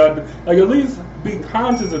know that I do, like at least be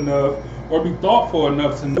conscious enough or be thoughtful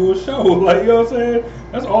enough to do a show. Like, you know what I'm saying?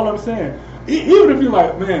 That's all I'm saying. Even if you're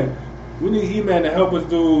like, man, we need E-Man to help us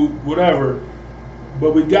do whatever,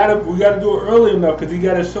 but we gotta do it early enough because he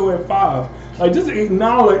got a show at 5. Like, just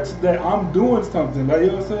acknowledge that I'm doing something. Like, you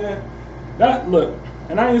know what I'm saying? Look,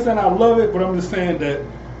 and I ain't saying I love it, but I'm just saying that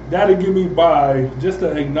that'll get me by just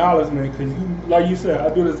the acknowledgement because like you said, I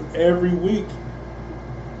do this every week.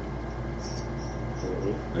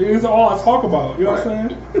 It's all I talk about. You know what I'm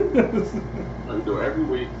saying? You do it every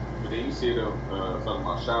week, but then you see them talking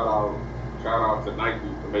about shout out to Nike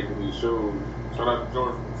for making these shoes. Shout out to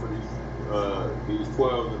Jordan for these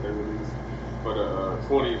 12s that they released for the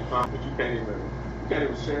 20th time. But you can't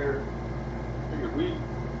even share.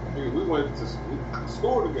 We went to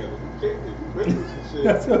school together. We kicked it. We went through some shit.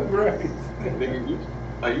 That's so great. Nigga, you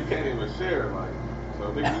can't even share. Like,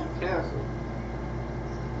 so nigga, you cancel.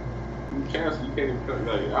 You can't even come.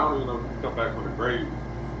 Like, I don't even know if you can come back from the grave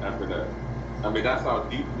after that. I mean, that's how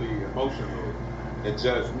deeply emotional and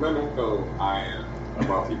judgmental I am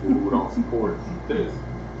about people who don't support this.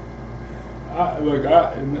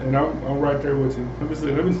 I'm right there with you.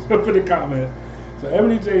 Let me jump in the comment. So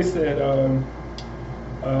Ebony J said,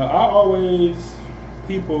 I always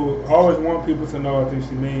want people to know, I think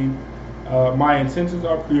she means, my intentions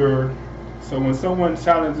are pure. So when someone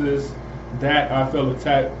challenges that, I feel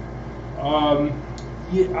attacked.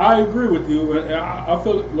 Yeah, I agree with you. And I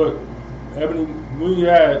feel, look, Ebony, we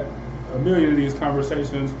had a million of these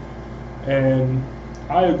conversations, and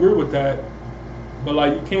I agree with that. But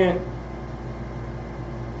like, you can't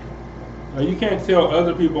tell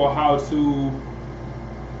other people how to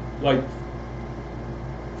like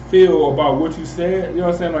feel about what you said. You know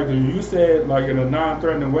what I'm saying? Like, if you said like in a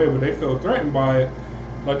non-threatening way, but they feel threatened by it,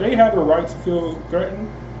 like they have the right to feel threatened.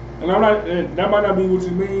 And that might not be what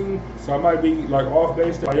you mean, so I might be like off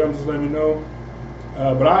base. Like, y'all just let me know.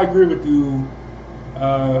 But I agree with you.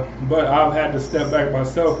 But I've had to step back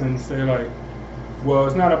myself and say like, well,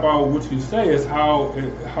 it's not about what you say; it's how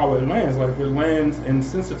it lands. Like, if it lands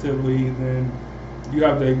insensitively, then you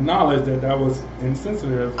have to acknowledge that was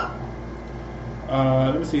insensitive.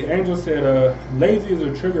 Let me see. Angel said, "Lazy is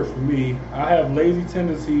a trigger for me. I have lazy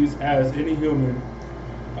tendencies as any human."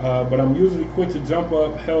 But I'm usually quick to jump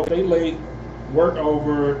up, help, stay late, work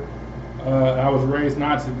over. I was raised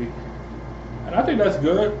not to be, and I think that's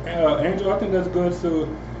good, Angel. I think that's good to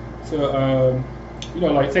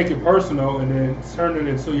like take it personal and then turn it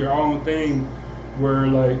into your own thing, where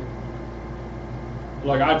like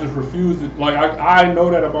I just refuse it. Like I know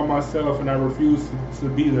that about myself, and I refuse to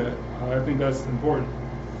be that. I think that's important.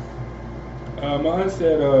 My aunt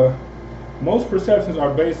said, most perceptions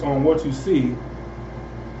are based on what you see.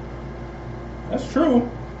 That's true.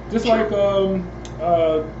 Just like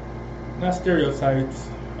not stereotypes.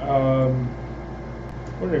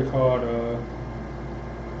 What are they called?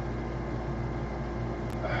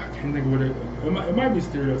 I can't think of what it might be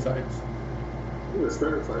stereotypes. Yeah,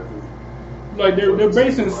 stereotypes. Like they're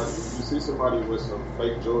based in. You see somebody with some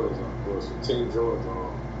fake Jordans on or some Team Jordans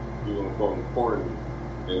on, you're gonna call them corny,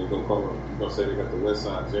 and you're gonna say they got the West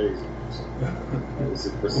Side J's on. It's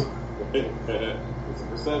a perception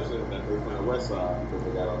that they're from the West Side because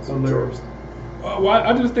they got on Team Jordans. Well,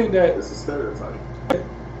 I just think that it's a stereotype.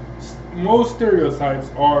 Most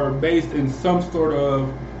stereotypes are based in some sort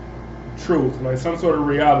of truth, like some sort of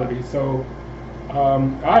reality. So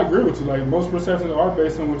I agree with you. Like, most perceptions are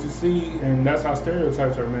based on what you see, and that's how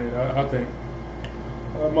stereotypes are made, I think.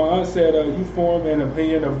 My aunt said, you form an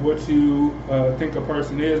opinion of what you think a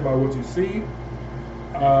person is by what you see.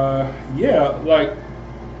 Yeah, like,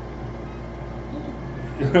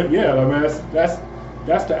 yeah, I mean,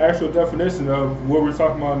 that's the actual definition of what we're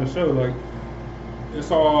talking about on the show. Like,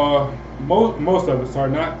 it's all, most of it,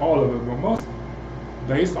 sorry, not all of it, but most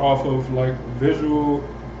based off of like visual,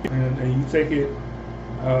 and you take it,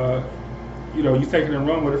 you take it and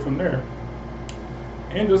run with it from there.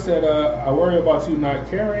 Angel said, I worry about you not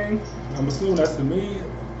caring. I'm assuming that's to me.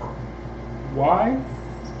 why?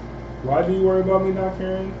 Why do you worry about me not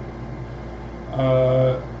caring?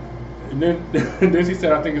 And then and then she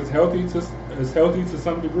said, I think it's healthy to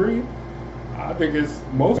some degree. I think it's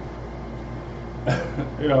most.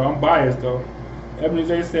 I'm biased though. Ebony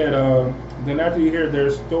J said, then after you hear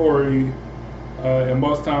their story, and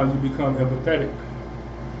most times you become empathetic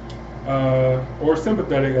or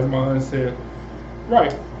sympathetic, as my aunt said.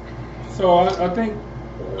 Right. So I think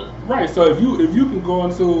right. So if you can go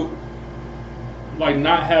into like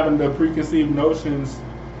not having the preconceived notions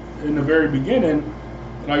in the very beginning,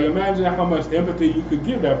 like imagine how much empathy you could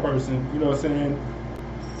give that person. You know what I'm saying?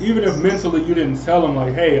 Even if mentally you didn't tell them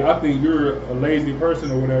like, hey, I think you're a lazy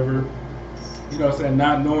person or whatever. You know what I'm saying?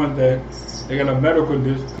 Not knowing that they got a medical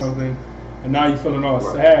condition or something, and now you're feeling all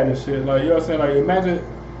sad and shit. Like, you know what I'm saying? Like, imagine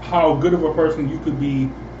how good of a person you could be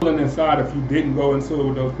feeling inside if you didn't go into it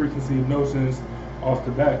with those preconceived notions off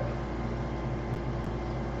the bat.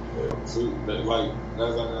 Yeah, see, like,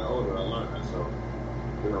 as I got older, I learned that. So,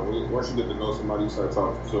 once you get to know somebody, you start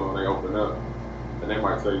talking to them, they open up, and they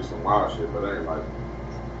might tell you some wild shit, but they ain't like,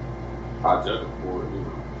 I judge them for it,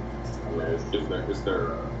 I mean, it's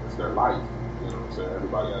their life. You know what I'm saying?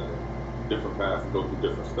 Everybody has a different path and go through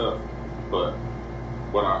different stuff. But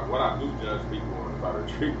what I do judge people on is how to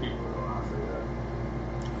treat people. I say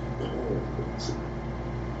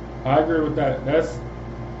that. I agree with that. That's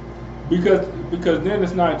because then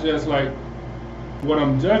it's not just like what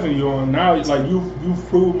I'm judging you on. Now it's like you've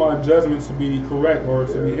proved my judgment to be correct or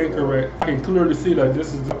to be incorrect. I can clearly see that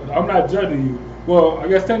I'm not judging you. Well, I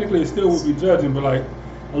guess technically it still would be judging, but like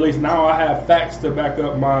at least now I have facts to back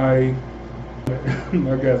up my. I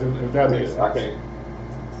guess if that makes sense. I can't.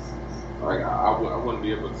 Like I wouldn't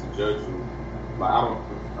be able to judge you. Like I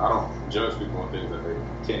don't judge people on things that they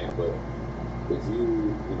can't. But if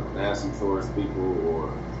you nasty towards people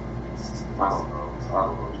or I don't know,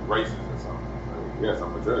 racist or something. Like, yes,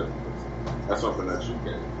 I'm a judge. That's something that you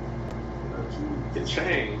can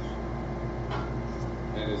change,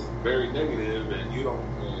 and it's very negative, and you don't.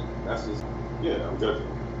 And that's just I'm judging.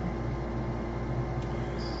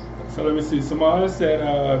 So let me see. Samara said,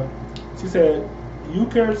 she said, you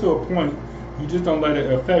care to a point, you just don't let it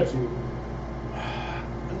affect you.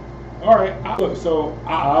 All right. Look, so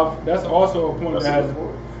that's also a point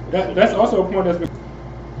that's also a point that's been,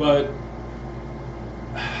 but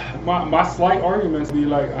my slight arguments be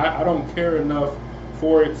like, I don't care enough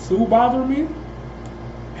for it to bother me.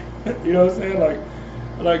 You know what I'm saying?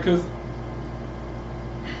 Like, cause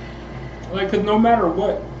no matter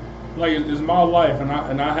what, like it's my life,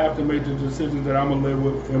 and I have to make the decisions that I'm gonna live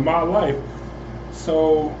with in my life.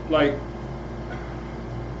 So like,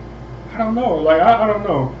 I don't know. Like I don't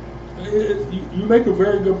know. You make a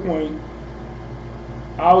very good point.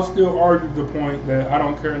 I'll still argue the point that I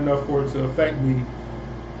don't care enough for it to affect me.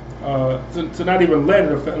 To not even let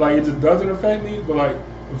it affect. Like it just doesn't affect me. But like,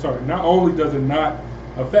 I'm sorry. Not only does it not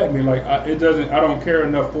affect me, like it doesn't. I don't care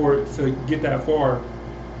enough for it to get that far.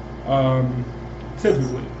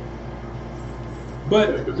 Typically.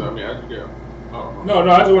 But no,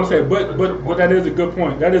 I just want to say, but that is a good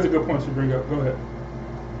point. That is a good point to bring up. Go ahead.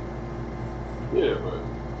 Yeah, but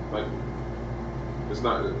like, it's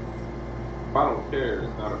not. If I don't care,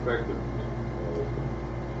 it's not effective.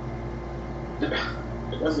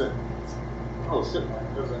 It doesn't. Oh shit, man,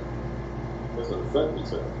 it doesn't affect me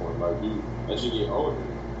to that point. Like as you get older,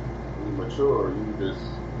 when you mature, you just,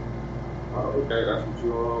 okay, that's what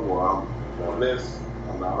you're on. Well, I'm on this.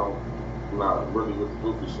 I'm not really with the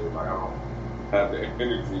goofy shit. Like I don't have the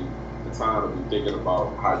energy, the time to be thinking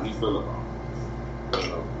about how you feel about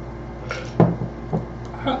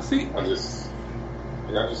it. See, I just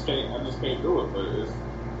can't do it. But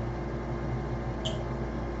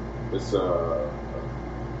it's a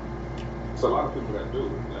lot of people that do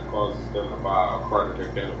it. That causes them to buy a car that they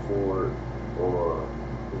can't afford, or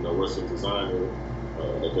wear some designer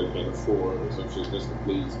that they can't afford, or some shit just to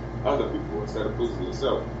please other people instead of pleasing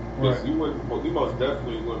yourself. Because you most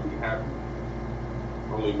definitely wouldn't be happy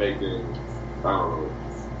only making, I don't know,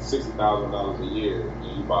 $60,000 a year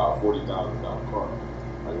and you buy a $40,000 car.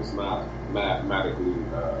 Like it's not mathematically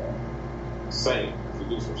sane to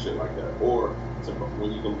do some shit like that. Or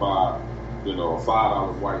when you can buy, a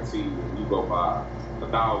 $5 white tee and you go buy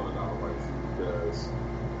 $1,000 white tee because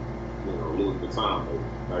Louis Vuitton.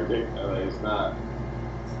 Like it's not.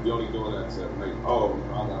 You're only doing that to make, I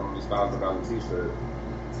got on this $1,000 t-shirt.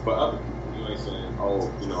 For other people, you ain't saying, I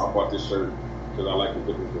bought this shirt because I like it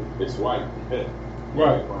because it's white. Right. You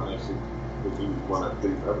ain't buying that shit because you want to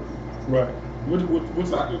please other people. Right.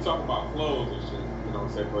 What's I can talk about clothes and shit, you know what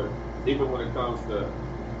I'm saying? But even when it comes to,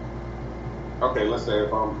 okay, let's say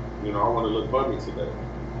if I'm, I want to look bummy today.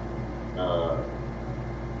 You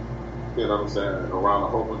know what I'm saying? Around a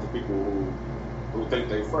whole bunch of people who think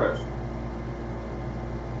they fresh.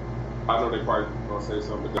 I know they probably gonna say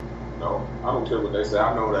something, but no, I don't care what they say.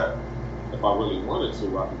 I know that if I really wanted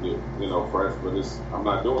to, I could get, fresh, but I'm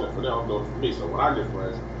not doing it for them, I'm doing it for me. So when I get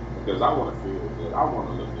fresh, because I want to feel good, I want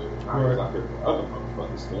to look good, not because I care what other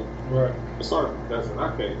motherfuckers think. Right. It's sort of confessing, I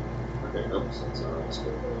can't help it sometimes.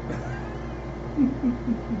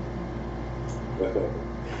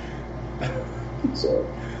 So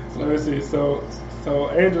let's see. So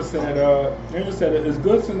Angel said it's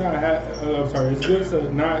good to not have. It's good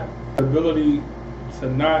to not ability to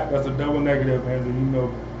not. That's a double negative, Angel. You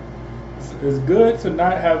know. It's good to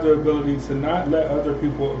not have the ability to not let other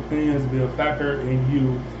people's opinions be a factor in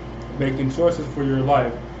you making choices for your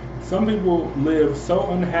life. Some people live so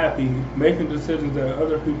unhappy making decisions that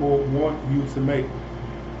other people want you to make.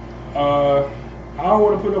 I don't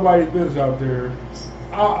want to put nobody's business out there.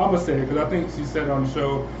 I'm gonna say it because I think she said on the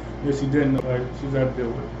show that she didn't she's had to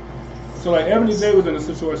deal with it. So Ebony J was in a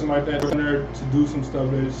situation like that, in there to do some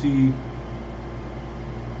stuff that she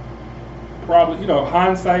probably,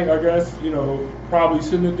 hindsight, I guess, probably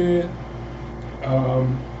shouldn't have did.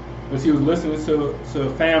 But she was listening to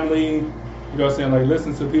family,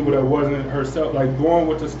 listening to people that wasn't herself, going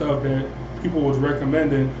with the stuff that people was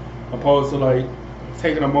recommending, opposed to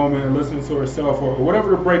taking a moment and listening to herself or whatever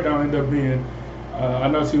the breakdown ended up being. I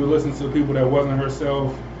know she was listening to people that wasn't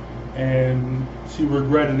herself, and she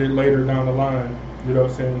regretted it later down the line. You know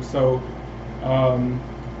what I'm saying? So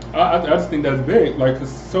I just think that's big.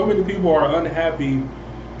 Because so many people are unhappy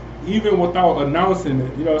even without announcing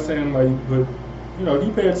it. You know what I'm saying? But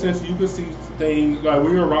you pay attention, you can see things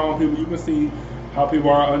when you're around people, you can see how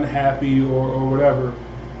people are unhappy or whatever,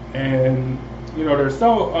 and they're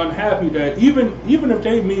so unhappy that even if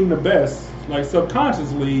they mean the best,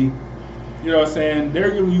 subconsciously. You know what I'm saying? They're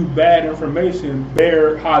giving you bad information,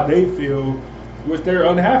 bear how they feel, which they're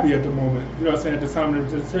unhappy at the moment. You know what I'm saying? At the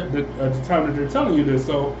time that they're telling you this.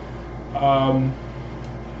 So,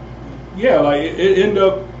 it end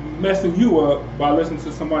up messing you up by listening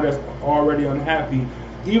to somebody that's already unhappy,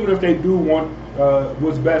 even if they do want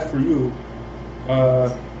what's best for you.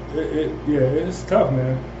 It's tough,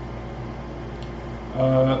 man.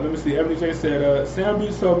 Let me see. Ebony J said, Sam B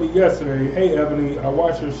told me yesterday, "Hey Ebony, I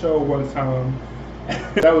watched your show one time.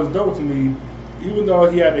 That was dope to me, even though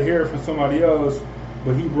he had to hear it from somebody else,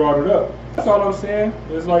 but he brought it up." That's all I'm saying.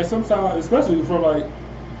 It's sometimes, especially for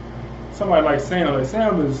somebody like Sam.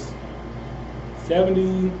 Sam is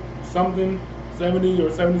 70 something, 70 or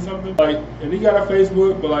 70 something. And he got a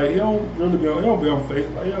Facebook, but he don't really be on. He don't be on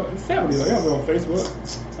Facebook. He's 70. He don't be on Facebook.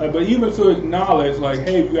 But even to acknowledge,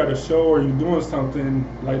 hey, you got a show or you're doing something,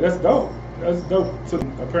 that's dope. That's dope.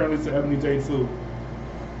 Apparently to Ebony J too.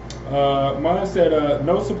 Mine said,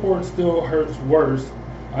 no support still hurts worse.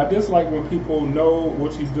 I dislike when people know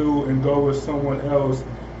what you do and go with someone else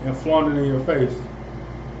and flaunt it in your face.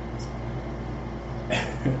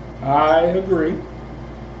 I agree.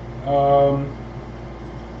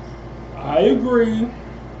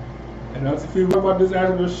 And that's if you know about this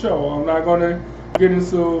after the show. I'm not gonna get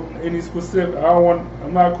into any specific.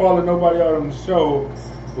 I'm not calling nobody out on the show,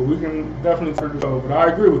 but we can definitely turn it over. But I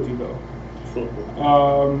agree with you though.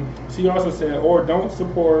 She also said, or don't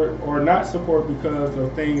support or not support because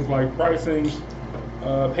of things like pricing,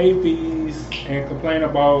 pay fees, and complain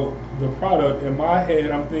about the product. In my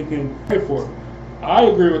head, I'm thinking, pay for it. I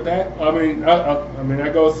agree with that. I mean,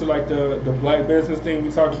 that goes to the black business thing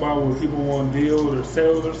we talked about, where people want deals or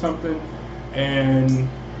sales or something, and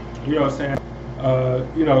you know what I'm saying.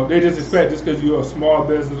 They just expect just because you're a small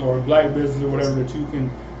business or a black business or whatever that you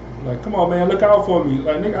can, come on, man, look out for me.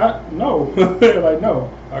 Nigga, no,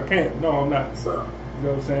 no, I can't. No, I'm not. So, you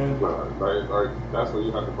know what I'm saying? Right. That's what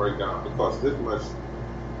you have to break down. It costs this much.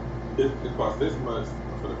 It costs this much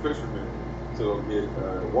for the fisherman to get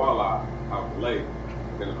walleye out the lake,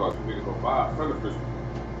 then it costs me to go buy it from the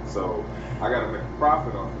fisherman. So I got to make a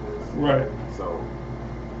profit off of this. Right. So,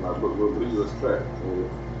 what do you expect?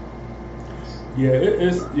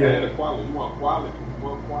 And the quality. You want quality.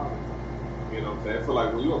 You know what I'm saying? So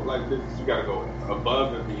when you're a black business, you got to go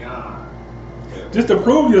above and beyond. Just to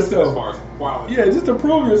prove yourself. As far as quality. Yeah, just to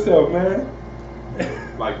prove yourself, man.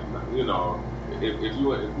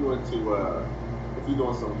 If you're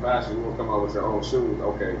doing some fashion, you want to come out with your own shoes.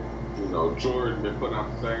 Okay, Jordan been putting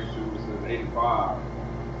out the same shoes since '85,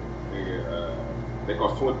 and they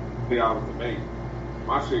cost $20 to make.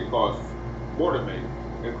 My shit costs more to make.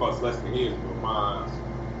 It costs less than his, but mine's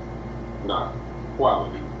not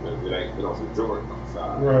quality. It don't say Jordan on the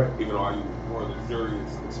side. Right. Even though I use more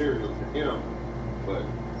luxurious materials than him, but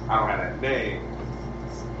I don't have that name.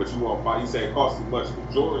 but you won't buy. You say it costs too much. The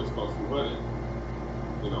Jordans cost 200.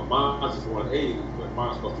 You know, mine's just 180, but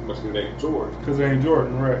mine's cost too much because it ain't Jordan. Because it ain't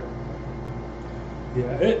Jordan, right?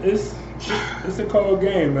 Yeah, it's a cold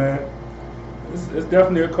game, man. It's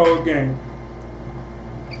definitely a cold game.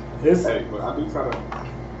 Hey, but I do try to.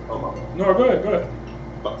 Oh my God. No, go ahead.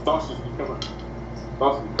 Thoughts just be coming,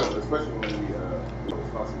 especially when we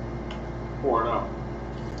thoughts pouring out.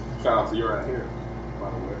 Shout out to you right here, by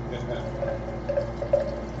the way.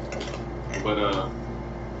 But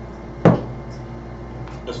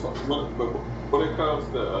as far, when it comes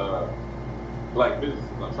to black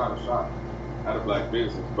businesses, I try to shop at a black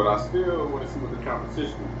business, but I still want to see what the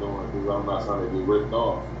competition is doing because I'm not trying to get ripped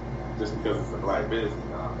off just because it's a black business.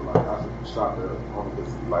 And I feel like I should shop there only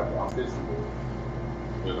because it's like the competition,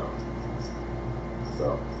 you know.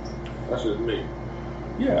 So that's just me.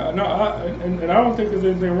 Yeah, no, and I don't think there's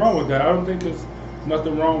anything wrong with that. I don't think there's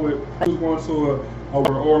nothing wrong with who's going to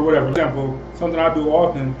or whatever. For example, something I do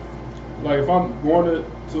often, like if I'm going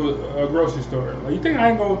to a grocery store, like you think I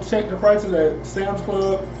ain't gonna check the prices at Sam's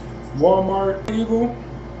Club, Walmart, Eagle?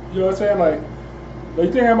 You know what I'm saying? Like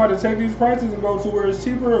you think I'm about to take these prices and go to where it's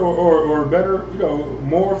cheaper or better, you know,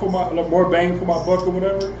 more bang for my buck or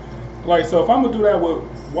whatever? Like, so if I'm gonna do that with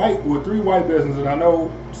 3 white businesses, I know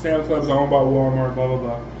Sam's Club is owned by Walmart, blah blah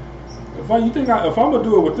blah. If I'm gonna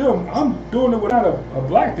do it with them, I'm doing it without a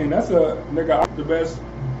black thing. That's the best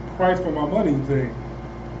price for my money thing.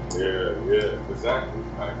 Yeah, exactly.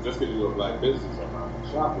 Like, just because you're a black business, I'm not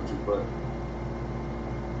gonna shop with you, but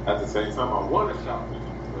at the same time, I want to shop with you.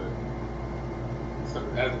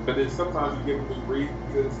 But then sometimes you give me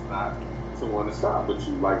reasons not to want to shop with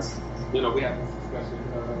you. Like, you know, we had this discussion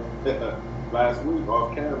last week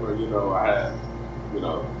off camera. You know, I had, you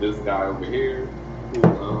know, this guy over here who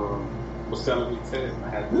was selling me 10. I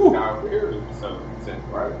had this guy over here who was selling me 10,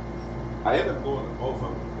 right? I ended up going to both of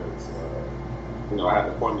them because, you know, I had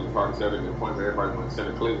the appointment in Park Saturday, the appointment everybody went to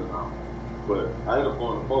Center Cleveland now. But I ended up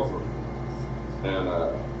going to both of them. And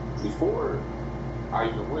before I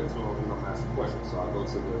even went to them, you know, I'm asking questions. So I go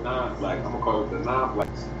to the non-black, I'm going to call it the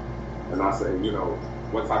non-blacks. And I say, you know,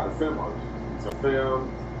 what type of film are you? It's a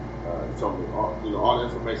film. You told me all the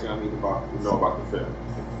information I need about the film.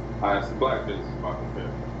 I asked the black business about the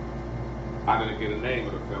film. I didn't get a name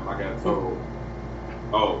of the film. I got told,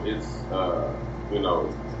 oh, it's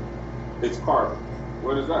it's Carbon.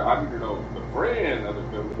 What is that? I need to know the brand of the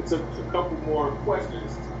film. It took a couple more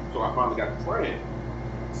questions, so I finally got the brand.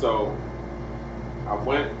 So I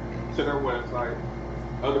went to their website,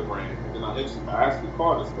 other brand, and then I actually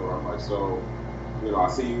called the store. I'm like, so, you know, I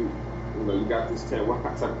see you know, you got this 10, what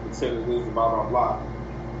type of content it is, blah, blah, blah.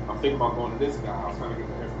 I'm thinking about going to this guy. I was trying to get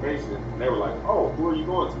the information, and they were like, oh, who are you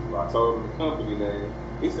going to? I told him the company name.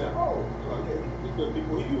 He said, oh, yeah, the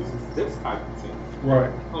people he uses this type of content.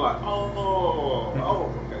 Right. I'm like,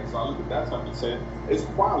 oh, okay. So I look at that type of content. It's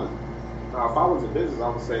quality. Now, if I was a business, I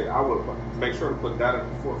would say I would make sure to put that at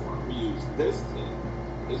the forefront. We use this thing.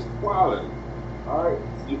 It's quality. All right.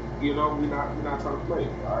 You know, we're not trying to play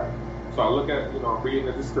it. All right. So I look at, you know, I'm reading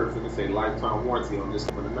the description. It say lifetime warranty on this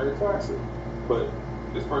from the manufacturer, but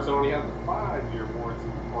this person only has a 5-year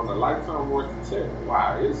warranty on the lifetime warranty tech.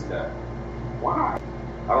 Why is that? Why?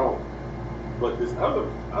 I don't. But this other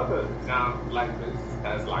non-black business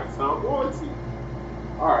has lifetime warranty.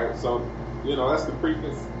 All right. So, you know, that's the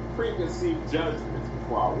preconceived judgments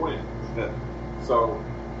before I went. So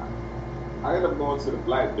I end up going to the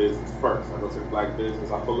black business first. I go to the black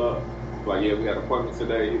business. I pull up. Like, yeah, we had an appointment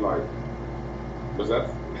today. He like, was that?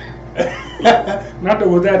 Not that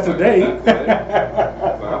was that today. So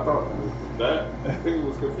I thought it was that. He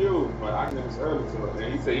was confused, but I finished early. So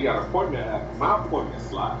and he said he got an appointment at my appointment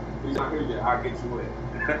slot. He's not here yet. I'll get you in.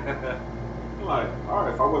 I'm like, all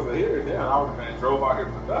right, if I wasn't here, then I would have drove out here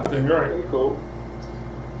for that. Right. Okay, cool.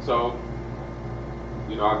 So,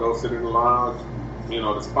 you know, I go sit in the lounge, you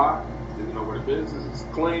know, the spot. You know where the business is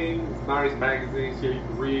clean, it's nice, magazines here you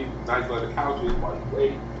can read, nice leather couches while you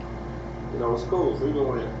wait. You know, it's cool. So you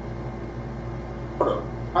go in. Hold up.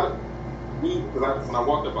 Because when I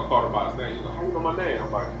walked up, I thought about his name. He's like, how you know my name?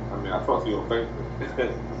 I'm like, I mean, I talked to you on Facebook. I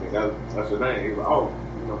mean, that's your name. He's like, oh,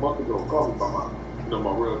 you know, most people don't call me by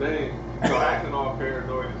my real name. You know, acting all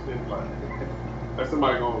paranoid and shit. Like, there's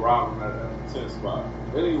somebody gonna rob him at a 10 spot.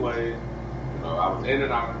 Anyway, you know, I was in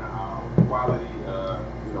and out of the house,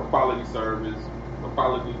 quality service,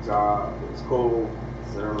 quality job. It was cool.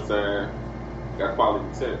 You know what I'm saying? Got quality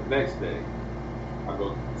tip. Next day, I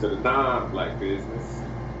go to the non-black business.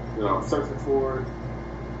 You know, I'm searching for it.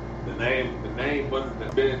 The name wasn't the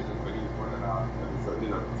business, but he was running out. And so, you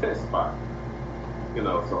know, the test spot. You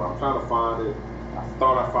know, so I'm trying to find it. I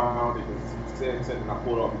thought I found it. He said something, and I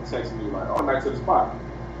pulled off. He texted me like, "Oh, I'm back to the spot."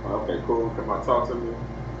 I'm like, okay, cool. Come on, talk to me.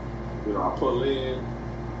 You know, I pull in.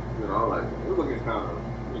 You know, I'm like, we're looking kind of,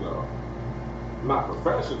 you know, not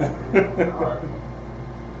professional. All right.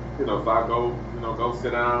 You know, if I go, you know, go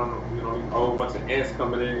sit down, you know, a whole bunch of ants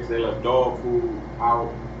coming in, they left dog food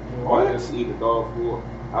out. All I just eat the dog food.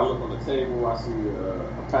 I look on the table, I see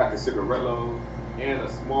a pack of cigarillos and a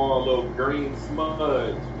small little green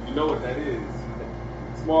smudge. You know what that is?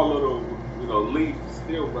 Small little, you know, leaf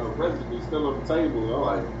still, residue still on the table. I'm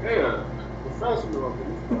like, damn, professional on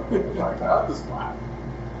this. Like the other spot.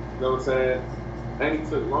 You know what I'm saying? And he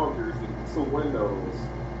took longer to get the 2 windows,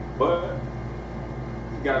 but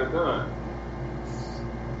he got it done.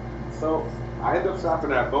 So I ended up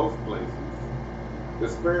shopping at both places. The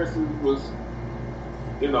experience was,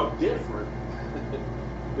 you know, different.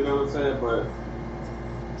 You know what I'm saying? But,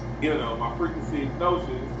 you know, my preconceived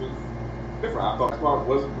notions was different. I thought Clark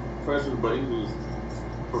wasn't professional, but he was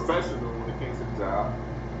professional when it came to the job.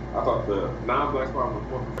 I thought the non-black spot was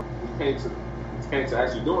more professional. When it came to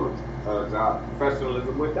actually doing the job,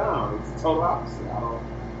 professionalism went down. It was the total opposite. I don't,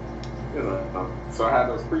 you know. So I had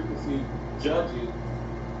those preconceived judging,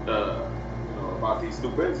 you know, about these two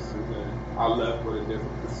businesses, and I left with a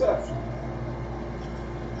different perception.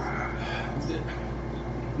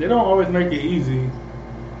 They don't always make it easy. You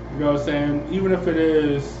know what I'm saying? Even if it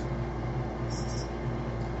is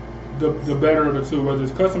the better of the two, whether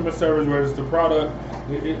it's customer service, whether it's the product,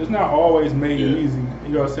 it's not always made easy. You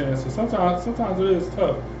know what I'm saying? So sometimes it is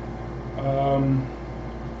tough.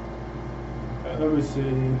 Let me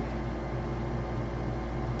see.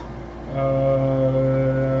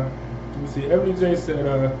 Ebony J said,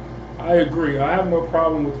 I agree. I have no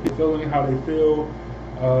problem with feeling how they feel.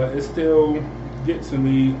 It still gets to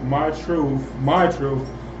me. My truth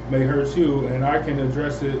may hurt you, and I can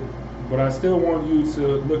address it, but I still want you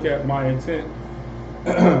to look at my intent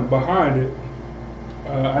behind it.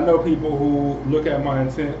 I know people who look at my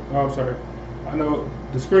intent. Oh, I'm sorry. I know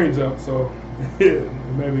the screen jumped, so it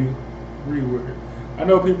made me reword it. I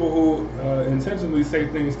know people who intentionally say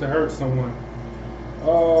things to hurt someone.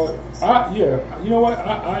 You know what?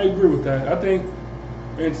 I agree with that. I think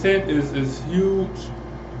intent is huge,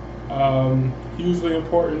 hugely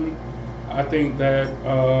important. I think that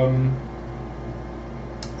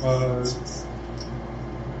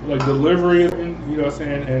like delivery, you know what I'm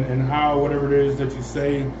saying, and how whatever it is that you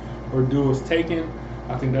say or do is taken.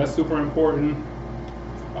 I think that's super important.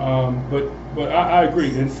 But I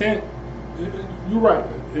agree. Intent, you're right.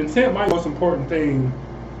 Intent might be the most important thing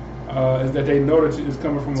is that they know that it's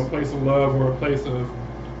coming from a place of love or a place of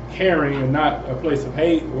caring and not a place of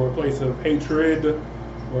hate or a place of hatred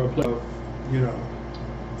or a place of, you know,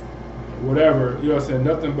 whatever. You know what I'm saying?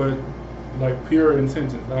 Nothing but like pure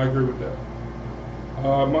intentions. I agree with that.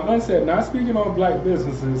 My aunt said, not speaking on black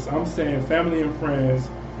businesses, I'm saying family and friends.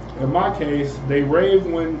 In my case, they rave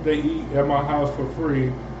when they eat at my house for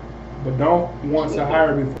free, but don't want to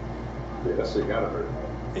hire me. Yeah, that shit gotta hurt.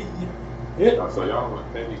 So y'all want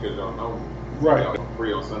to pay me because y'all know me. Right. Y'all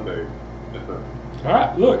free on Sunday. All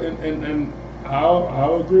right, look, and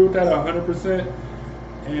I'll agree with that 100%.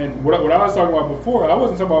 And what I was talking about before, I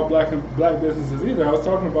wasn't talking about black businesses either. I was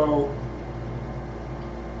talking about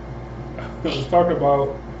I'm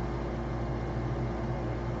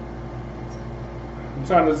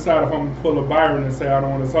trying to decide if I'm going to pull a Byron and say I don't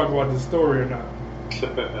want to talk about this story or not.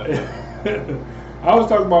 I was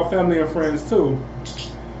talking about family and friends too.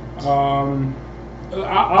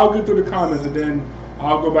 I'll get through the comments and then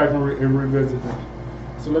I'll go back and revisit them.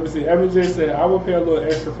 So let me see. Evan J said, I will pay a little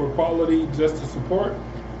extra for quality just to support.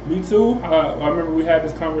 Me too. I remember we had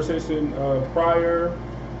this conversation prior,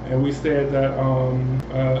 and we said that,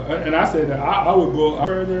 and I said that I would go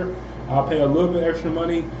further. I'll pay a little bit extra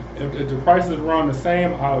money. If the prices are around the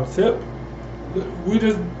same, I'll tip. Me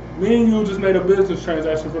and you just made a business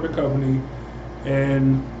transaction for the company,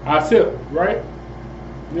 and I tip, right?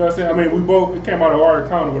 You know what I'm saying? I mean, it came out of our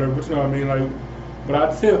account or whatever, but you know what I mean? Like, but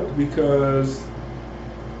I tipped because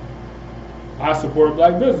I support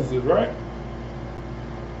black businesses, right?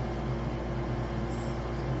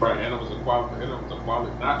 Right, and it was a quality.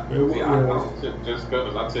 I don't tip just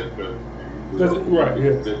because I tip because right,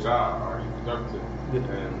 yeah. Good job, or you productive. Yeah.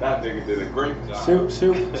 And that nigga did a great job.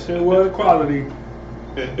 Shit was quality.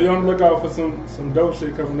 Be on the lookout for some dope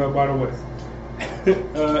shit coming up, by the way.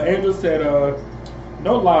 Angel said,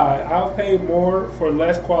 no lie, I'll pay more for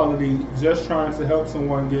less quality just trying to help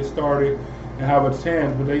someone get started and have a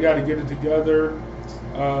chance, but they got to get it together.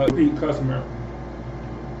 Repeat customer.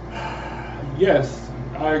 Yes,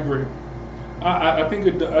 I agree. I think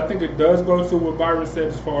it does go to what Byron said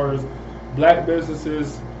as far as black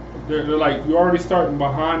businesses, they're like, you're already starting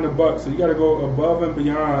behind the buck, so you got to go above and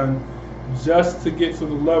beyond just to get to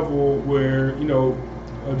the level where, you know,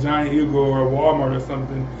 a Giant Eagle or a Walmart or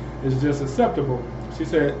something is just acceptable. She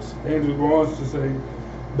said, Angel goes on to say,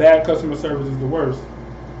 bad customer service is the worst.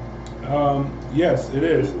 Yes, it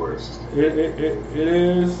is. It's worse. It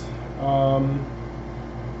is.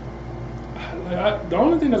 The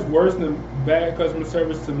only thing that's worse than bad customer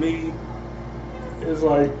service to me is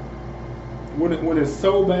like when it's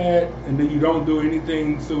so bad and then you don't do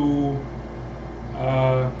anything to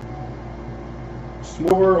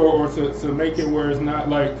smooth or to make it where it's not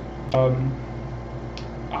like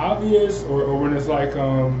obvious or when it's like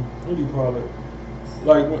what do you call it?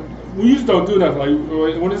 Like we just don't do nothing.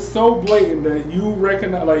 Like when it's so blatant that you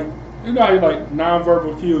recognize, like you know how you like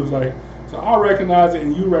nonverbal cues, like so I recognize it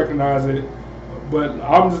and you recognize it, but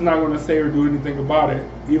I'm just not going to say or do anything about it,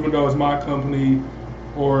 even though it's my company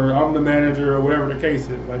or I'm the manager or whatever the case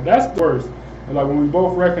is. Like that's the worst. And like when we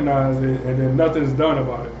both recognize it and then nothing's done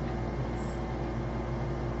about it.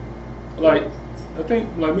 Like I think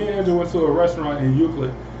like me and Andrew went to a restaurant in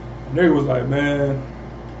Euclid, and they was like, man.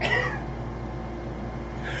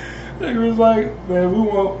 It was like, man, we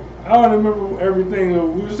want. I don't remember everything.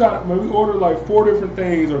 We ordered like 4 different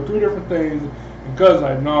things or 3 different things. And cuz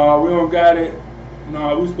like, no, we don't got it.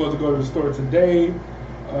 No, we supposed to go to the store today.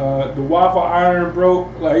 The waffle iron broke.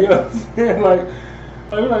 Like, you know what I'm saying? Like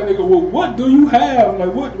nigga, well, what do you have?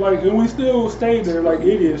 Like, what? Like, and we still stayed there like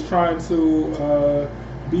idiots trying to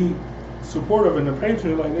be supportive and the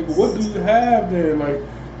patron. Like, nigga, what do you have then? Like,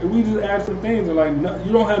 and we just asked for things and like, no,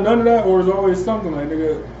 you don't have none of that, or it's always something like,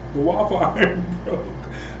 nigga. The waffle iron broke.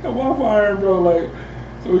 The waffle iron broke, like,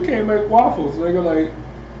 so we can't make waffles. Like,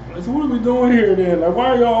 so what are we doing here then? Like, why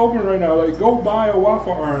are y'all open right now? Like, go buy a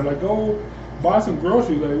waffle iron. Like, go buy some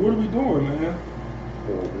groceries. Like, what are we doing, man?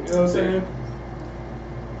 You know what I'm saying?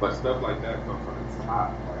 But stuff like that comes from the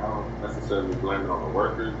top. Like, I don't necessarily blame it on the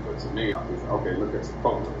workers, but to me, it's okay, look at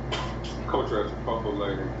Chipotle. Culture at Chipotle,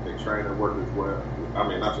 they train their workers well. I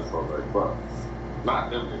mean, not Chipotle, but not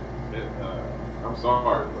them. I'm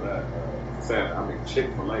sorry for that.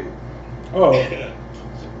 Chick-fil-A. Oh.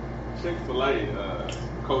 Chick-fil-A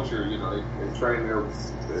culture, you know, they train their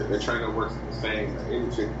workers the same. Any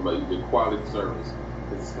Chick-fil-A, you get quality service.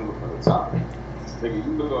 It's coming from the top. Nigga,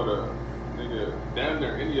 you go to down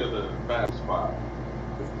there any other fast spot.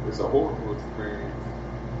 It's a horrible experience.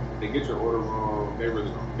 They get your order wrong. They really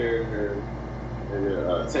don't care.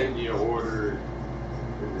 They take your order.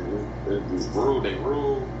 It's rude. They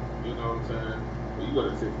rude. You know what I'm saying? When you go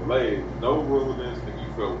to Chick-fil-A, no rudeness, and you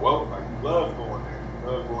feel welcome, like you love going there. You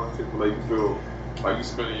love going to Chick-fil-A. You feel like you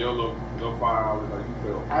spending your little $5, like you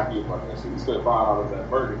feel happy about that shit. You spend $5 at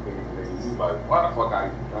Burger King, and then you like, why the fuck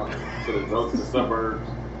I should have drove to the suburbs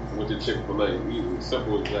and went to Chick-fil-A? It's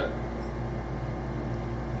simple as that.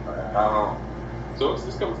 So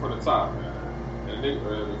it's coming from the top, man. And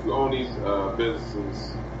if you own these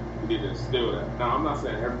businesses, you need to instill that. Now, I'm not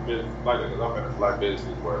saying every business like that, because I'm in a black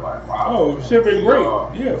business where, like, wow. Oh, shit been great.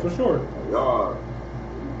 Yeah, for sure. Y'all,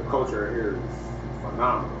 the culture here is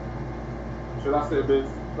phenomenal. Should I say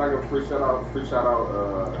business? Like a free shout out?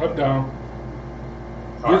 I'm down.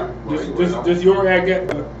 Right, just your ad get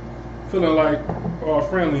feeling like all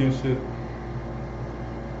friendly and shit.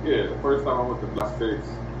 Yeah, the first time I went to Black States,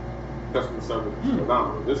 customer service was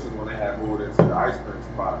phenomenal. This is when they had moved into the ice cream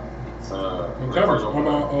spot.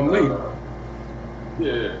 On Lee.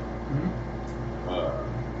 Yeah.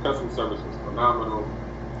 Customer service was phenomenal.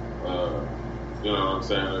 You know what I'm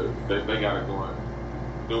saying? They got it going.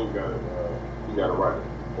 Dude got it. You got it right.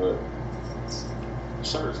 But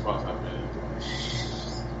certain spots I've been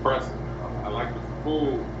it's impressive. I like the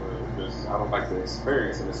food, but I don't like the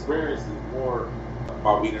experience. And the experience is more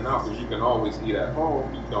about eating out, because you can always eat at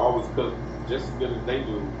home. You can always cook just as good as they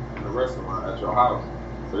do in the restaurant at your house.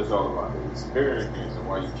 But it's all about the experience and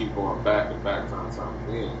why you keep going back and back time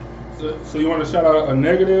again. So you want to shout out a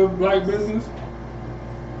negative black business?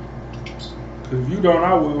 Because if you don't,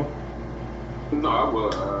 I will. No, I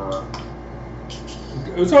will.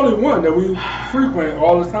 It's only one that we frequent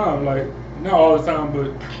all the time. Like, not all the time,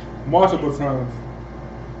 but multiple times.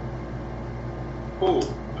 Cool.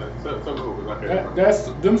 Tell me who, 'cause I can't That's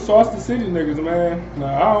them Sauce the City niggas, man.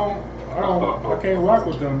 Nah, I can't rock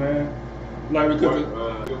with them, man. Like, because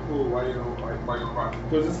why you don't rock?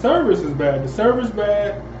 Because the service is bad. The service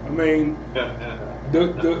bad. I mean, the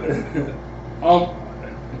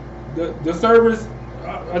service.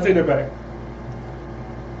 I take that back.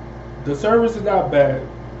 The service is not bad,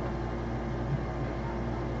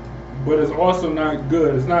 but it's also not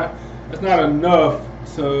good. It's not enough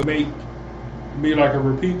to make be like a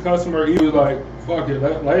repeat customer. He was like, fuck it,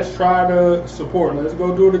 let's try to support. Let's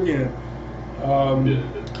go do it again.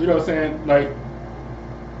 You know what I'm saying? Like,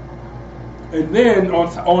 and then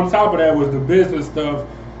on top of that was the business stuff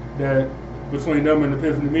that between them and the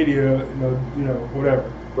Epiphany Media, you know, whatever.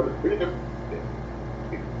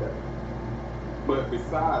 But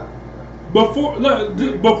besides before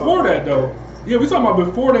that though, yeah, we talking about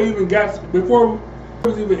before they even before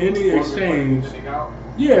there was even any exchange.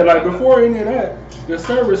 Yeah, like before any of that, the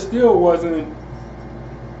service still wasn't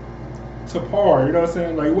to par. You know what I'm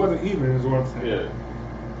saying? Like it wasn't even, is what I'm saying.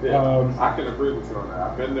 Yeah. I can agree with you on that.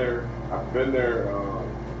 I've been there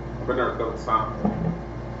a couple of times,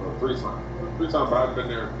 or 3 times. 3 times, but I've been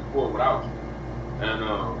there before without you. And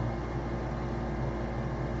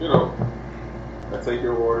you know, I take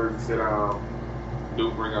your order, sit down,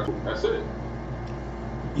 bring up. That's it.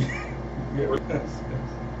 Yeah, that's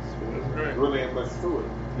right. Really ain't much to it.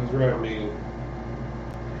 That's right. I mean,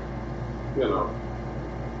 you know.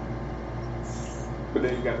 But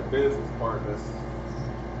then you got the business part that's,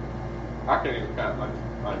 I can't even count,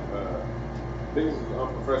 things is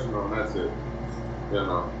unprofessional and that's it. You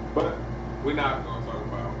know. But we're not going to talk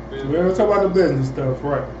about business. We're going to talk about the business stuff,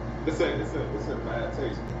 right. It's a bad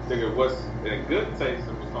taste. Nigga, what's in good taste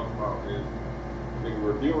that we're talking about is nigga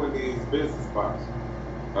reviewing these business spots.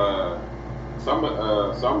 So I'm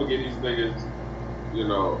gonna give these niggas, you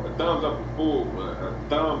know, a thumbs up for food, but a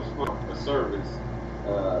thumbs up for service.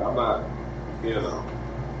 I'm not, you know.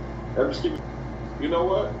 I'm just keep. You know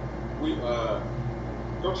what? We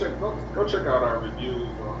go check out our reviews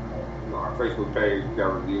on our Facebook page. We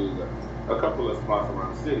got reviews a couple of spots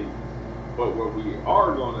around the city. But what we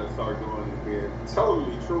are going to start doing is being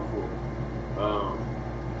totally truthful.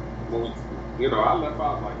 When we, I left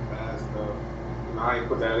out like bad stuff. I ain't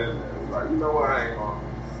put that in there. Like, you know what, I ain't gonna.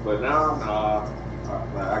 But now,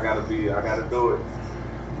 I gotta do it.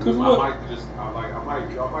 I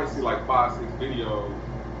might see like 5-6 videos,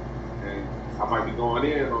 and I might be going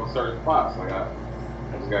in on certain spots. Like I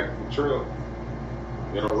just got to control.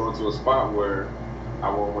 Going to a spot where I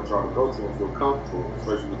won't want y'all to go to and feel comfortable,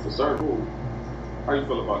 especially with the certain food. How you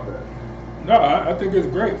feel about that? No, I think it's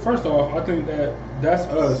great. First off, I think that's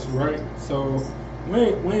us, right? So we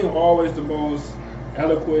ain't always the most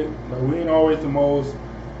eloquent. Like, we ain't always the most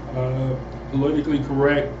politically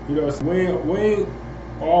correct. We ain't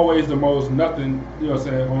always the most nothing. You know what I'm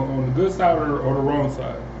saying, on the good side or the wrong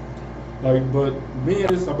side. Like, but being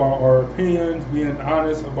honest about our opinions, being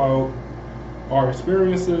honest about our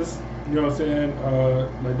experiences. You know what I'm saying?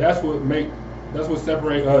 Like that's what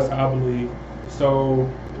separates us, I believe. So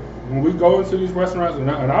when we go into these restaurants, and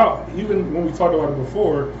I even when we talked about it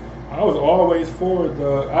before, I was always for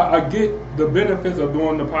I get the benefits of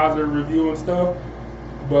doing the positive review and stuff,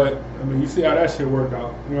 but I mean, you see how that shit worked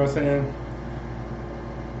out. You know what I'm saying?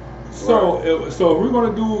 So, so if we're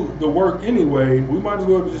gonna do the work anyway, we might as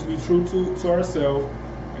well just be true to ourselves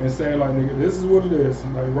and say like, nigga, this is what it is.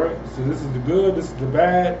 Like, right? So this is the good, this is the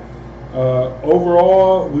bad.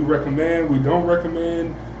 Overall, we recommend, we don't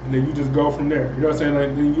recommend, and then you just go from there. You know what I'm saying?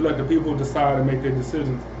 Like, then you let the people decide and make their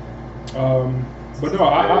decisions. But no,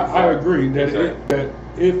 I agree that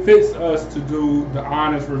it fits us to do the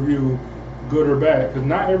honest review, good or bad. Because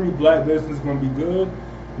not every black business is going to be good.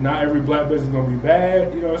 Not every black business is going to be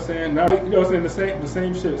bad. You know what I'm saying? The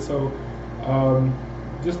same shit. So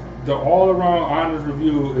just the all around honest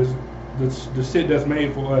review is the shit that's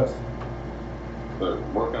made for us. Look,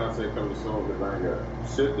 more content coming soon because I ain't got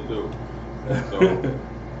shit to do. So,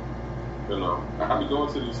 I be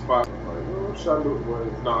going to these spots like, what should I do? We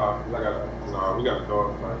gotta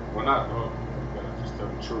go. Like, we're not going. We gotta just tell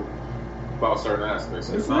the truth about certain aspects.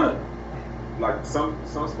 It's not like some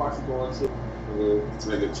spots you go into,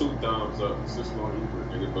 nigga, 2 thumbs up, it's just going to eat,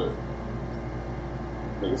 nigga. But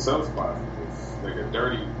nigga, some spots, it's nigga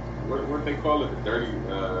dirty. What they call it? The dirty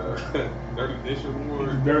dish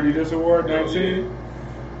award. Dirty dish award 19.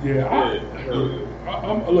 Yeah.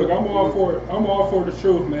 I'm all for it. I'm all for the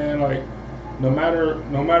truth, man. Like, no matter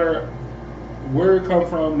where it come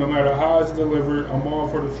from, no matter how it's delivered, I'm all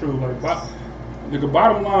for the truth. Like, nigga,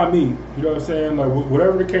 bottom line, me. You know what I'm saying? Like,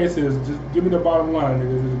 whatever the case is, just give me the bottom line.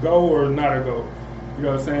 Nigga, is it a go or not a go? You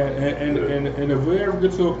know what I'm saying? And if we ever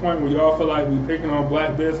get to a point where y'all feel like we picking on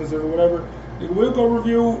black businesses or whatever, we'll go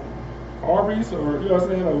review Arby's or, you know what I'm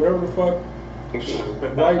saying, like whatever the fuck,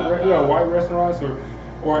 white restaurants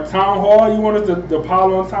or Town Hall. You want us to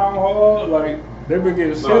pile on Town Hall? Like, they've been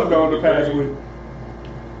getting shit on the past week. You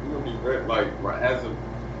gonna be ready, like as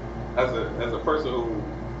a person who,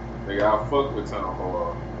 nigga, I fuck with Town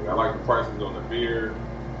Hall. Nigga, I like the prices on the beer.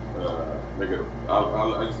 Nigga,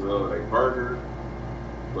 I used to love their burger.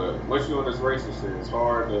 But once you're on this racing shit, it's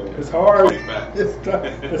hard to. It's hard. fight back. It's tough.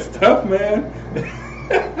 It's tough, man.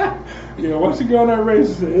 Yeah, once you go on that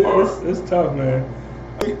race, it's tough, man.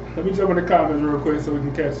 Let me jump in the comments real quick so we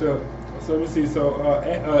can catch up. So let me see. So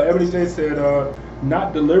Ebony J said,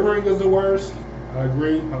 not delivering is the worst. I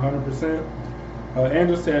agree, 100%.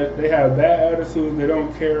 Andrew said they have bad attitudes. They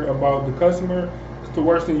don't care about the customer. It's the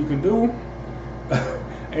worst thing you can do.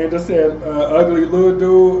 Andrew said, ugly little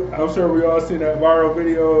dude. I'm sure we all seen that viral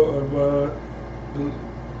video of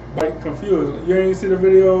like confused. You ain't see the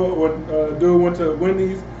video when dude went to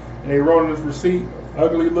Wendy's and they wrote on his receipt,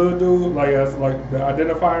 ugly little dude, like as like the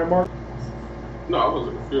identifying mark. No, I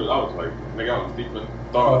wasn't confused. I was like, nigga, I was deep in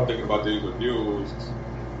thought, thinking about these reviews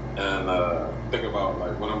and thinking about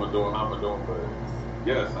like what I'm gonna do and how I'm gonna do it. But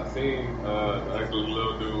yes, I seen the ugly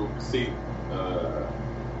little dude receipt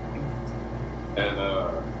and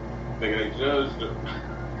nigga, they judged it.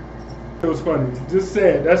 It was funny. Just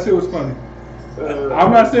said that shit was funny.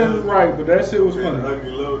 I'm not saying it's right, but that shit was funny.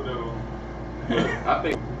 Ugly little dude. I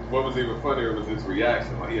think what was even funnier was his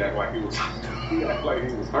reaction. Like he acted like he was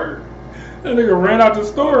hurt. That nigga ran out the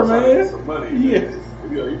store, man. To get some money. Yeah.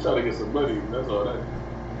 You know, you trying to get some money. That's all that.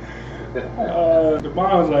 The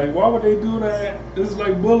mom was like, why would they do that? This is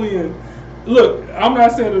like bullying. Look, I'm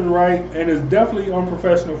not saying it's right, and it's definitely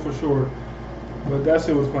unprofessional for sure. But that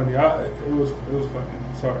shit was funny. It was funny.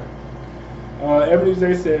 Sorry. Ebony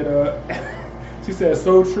J said, she said,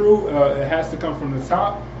 so true. It has to come from the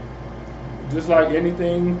top. Just like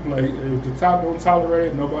anything, like if the top don't tolerate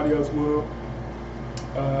it, nobody else will.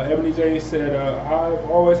 Ebony J said, I've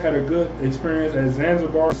always had a good experience at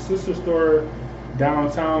Zanzibar sister store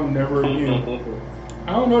downtown. Never again.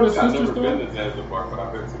 I don't know the sister store. I've never been to Zanzibar, but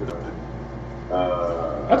I've been to the.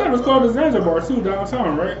 I thought it was called the Zanzibar too,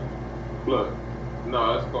 downtown, right? Look,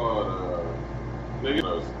 no, it's called. Nigga,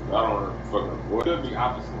 I don't fucking. Well, it could be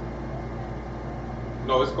opposite.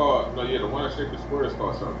 No, it's called. No, yeah, the one at Shaker Square is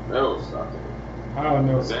called something else, I think. I don't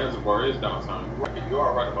know. Zanzibar is downtown. You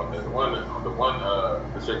are right about that. The one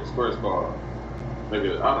at Shaker Square is called. Maybe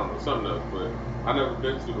I don't know something else, but I never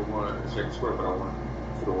been to the one at Shaker Square, but I went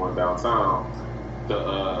to the one downtown.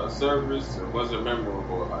 The service it wasn't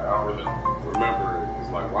memorable. Like I don't really remember it.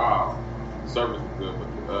 It's like wow, the service was good, but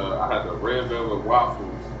I had the red velvet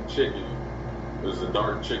waffles, chicken. It was a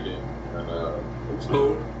dark chicken, and it was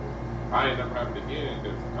cool. I ain't never had it again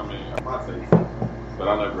because I mean at my taste, but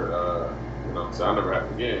I never, so I never had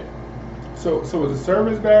it again. So was the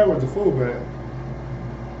service bad or was the food bad?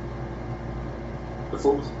 The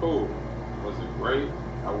food was cool. Was it great?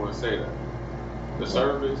 I wouldn't say that. The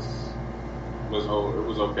service was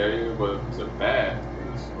okay, but it wasn't bad.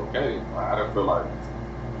 It was okay. I didn't feel like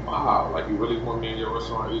wow, like you really want me in your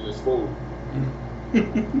restaurant eating this food.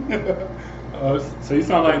 So you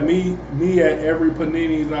sound like me at every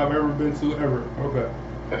Panini's I've ever been to ever. Okay,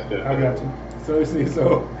 I got you. So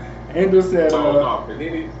Andrew said, no,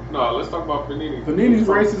 Panini. No, let's talk about Panini. Panini's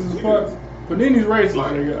racist as fuck. Panini's racist,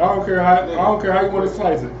 like, nigga. I don't care how you want to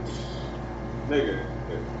slice it. Nigga,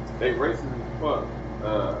 they racist as fuck.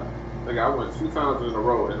 Nigga, I went 2 times in a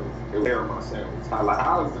row and it was hair on my sandwich.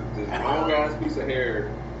 How is this long ass piece of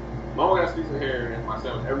hair in my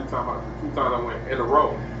sandwich every time 2 times I went in a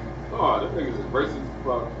row? Oh, them niggas is racist as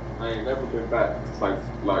fuck. I ain't never been back. Like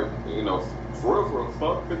for real,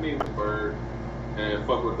 fuck Panini Bird and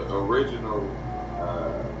fuck with the original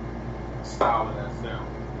style of that sandwich.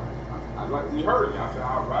 I like you heard me. I said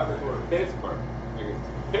I'd rather go to Pittsburgh. Nigga,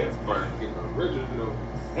 Pittsburgh get the original,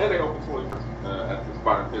 and they open 20 at the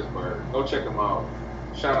spot in Pittsburgh. Go check them out.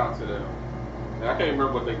 Shout out to them. And I can't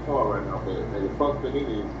remember what they call right now, but nigga, fuck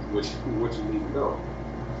Panini, what you need to know.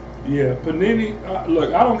 Yeah, Panini.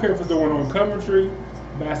 Look, I don't care if it's the one on Coventry,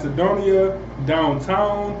 Macedonia,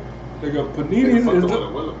 downtown. Nigga, Panini's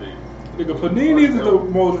is the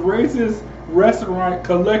most racist restaurant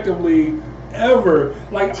collectively ever.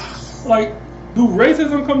 Like, do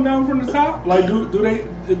racism come down from the top? Like, do they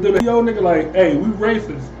yo nigga like, hey, we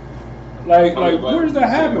racist? Like where does that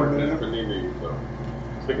happen, man?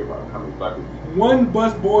 Think about it, how many black people. One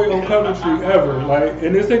bus boy on Coventry ever, like,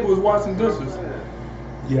 and this nigga was washing dishes.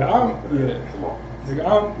 Yeah, nigga,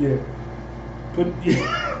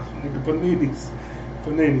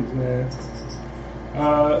 Panini's, man.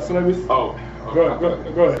 So let me. Oh, go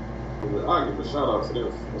ahead. I'll give a shout out to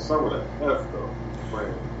this. Some of that F though.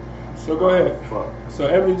 Man. So go ahead. So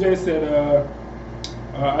Ebony J said,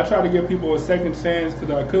 I tried to give people a second chance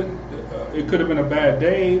because I couldn't. It could have been a bad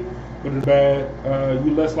day, but it's bad.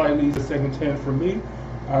 You less likely to second chance for me.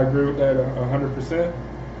 I agree with that 100%.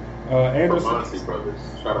 Anderson. Monty Brothers.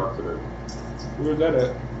 Shout out to them. Where's that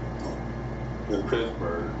at? In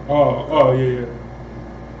Pittsburgh. Oh yeah.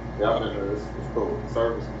 Yeah, I've been there. It's cool.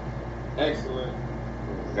 Service, excellent.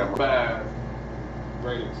 Got my fast,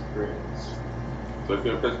 great experience. So if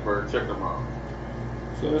you're in Pittsburgh, check them out.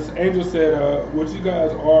 So as Angel said, what you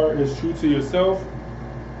guys are is true to yourself.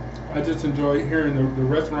 I just enjoyed hearing the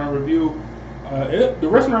restaurant review. The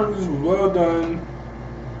restaurant review was well done,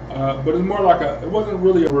 but it's more like it wasn't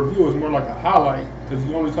really a review, it was more like a highlight, because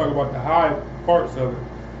you only talk about the high parts of it.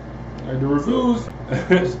 The reviews,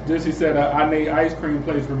 then she said, I need ice cream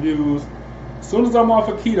place reviews. As soon as I'm off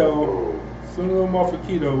of keto, we're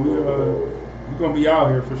going to be out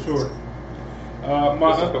here for sure.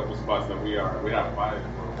 There's a couple spots that we have bias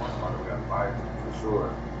for. One spot we have bias for sure.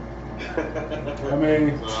 I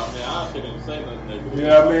mean, I shouldn't even say nothing negative.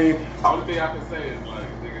 Yeah, I mean, the only thing I can say is like,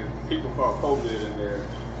 nigga, people caught COVID in there.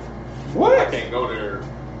 What? I can't go there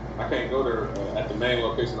at the main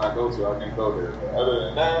location I go to. I can't go there. But other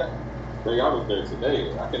than that, nigga, I was there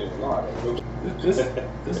today. I can't even lie.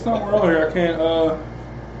 There's somewhere over here. I can't.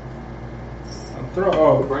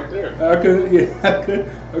 Right there. I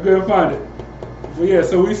couldn't find it. But yeah,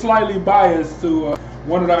 so we slightly biased to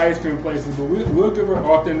one of the ice cream places, but we'll give her an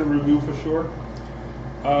authentic review for sure.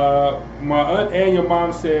 My aunt and your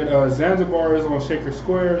mom said Zanzibar is on Shaker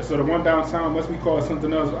Square, so the one downtown must be called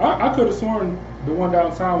something else. I could have sworn the one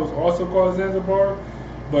downtown was also called Zanzibar,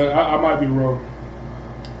 but I might be wrong.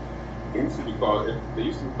 They used to be called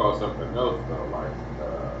something else though, like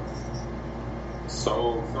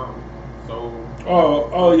Soul something. Soul.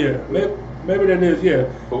 Oh yeah, maybe that is, yeah.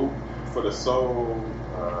 Food for the soul.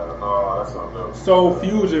 No, that's not else. Soul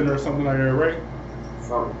Fusion or something like that, right?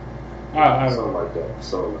 Something. Something like that.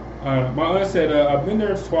 So. My aunt said I've been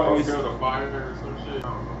there twice. Feel the fire or some shit. I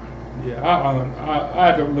don't know. Yeah, I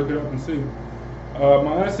had to look it up and see.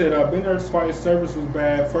 My aunt said I've been there twice. Service was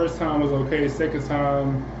bad. First time was okay. Second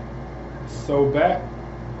time, so back.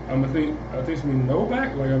 I think she means no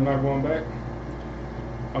back. Like I'm not going back.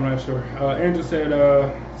 I'm not sure. Andrew said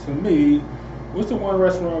to me, what's the one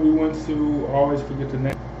restaurant we went to? I always forget the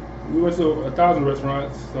name. We went to 1,000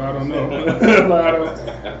 restaurants, so I don't know.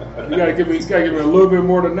 You gotta give me a little bit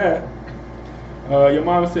more than that. Your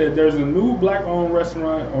mom said there's a new black-owned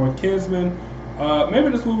restaurant on Kinsman. Maybe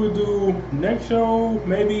that's what we'll do next show.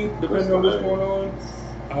 Maybe depending on what's going on.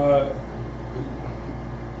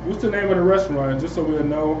 What's the name of the restaurant? Just so we'll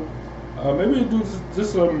know. Maybe we'll do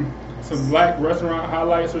just some black restaurant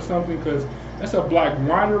highlights or something, because that's a black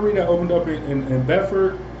winery that opened up in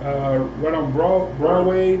Bedford, right on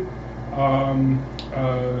Broadway.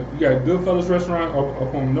 You got Goodfellas restaurant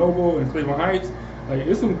up on Noble in Cleveland Heights. Like,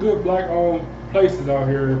 it's some good black-owned places out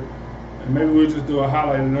here, and maybe we'll just do a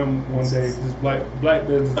highlight of them one day. Just black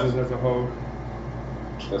businesses as a whole.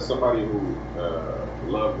 As somebody who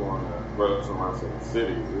loved going to restaurants in the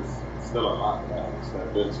city, it's still a lot that I haven't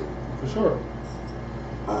stepped into. For sure.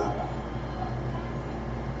 I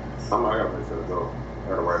gotta make sure to go. I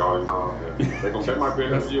gotta write all these down. They might be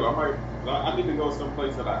an interview. I need to go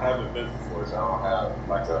someplace that I haven't been before, so I don't have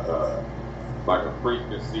like a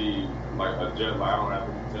preconceived, like I don't have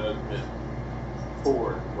any judgment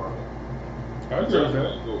for it. I agree with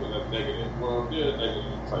that. That's negative. Well, yeah,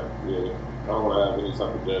 negative type. Yeah, I don't want to have any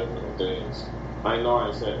type of judgment on things. I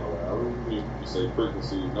ain't saying no way. I really used to say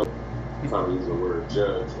preconceived. No, I'm trying to use the word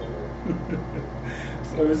judge. So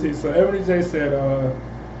let me see. So Ebony J said,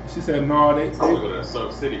 she said, no, they I'm gonna go to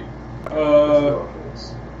Sub City.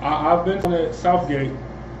 I've been to Southgate.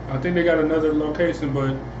 I think they got another location,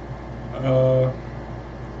 but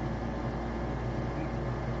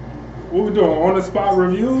what we doing? On the spot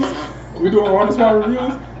reviews? We doing on the spot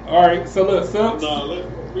reviews? All right. So look, let's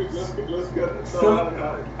get it.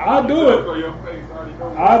 I'll do it.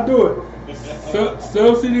 I'll do it.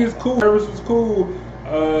 Sub City is cool. Service was cool.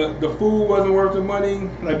 The food wasn't worth the money.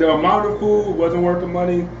 Like, the amount of food wasn't worth the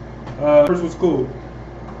money. Service was cool.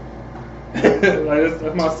 Like,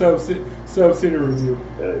 that's my Sub City review.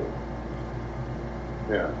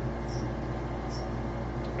 Yeah.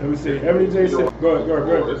 Let me see. Ebony J said, go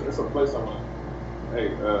ahead. It's a place I want. Hey,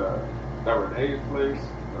 that Renee's place.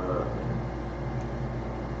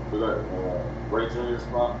 We got Ray Jr.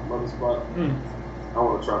 spot, mother spot. I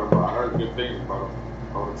want to try them out. I heard good things about them.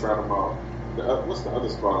 I want to try them out. What's the other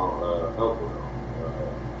spot on Elkwood?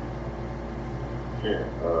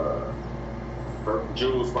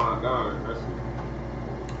 Jules Fine Dining.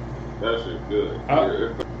 That shit good.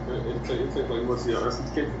 It takes like you want to see an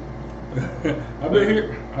Ursa's Kitchen. I've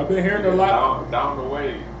been hearing a lot. Down the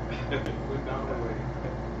way. Went down the way.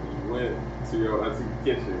 You went to your Ursa's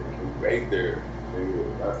Kitchen. You ate there.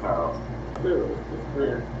 That's how I feel. It's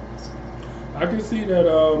weird. I can see that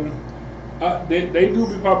they do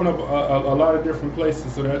be popping up a lot of different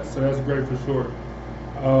places, so that's great for sure.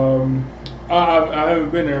 I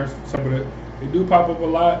haven't been there, so, but they do pop up a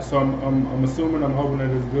lot. So I'm assuming, I'm hoping that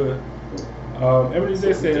it's good. Every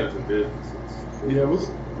day said, yeah, we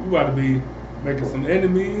about to be making some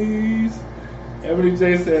enemies. Ebony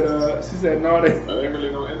J said, she said, no, they. Ain't really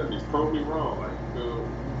no enemies. Prove me wrong. Like, you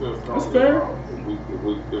feel That's fair. wrong.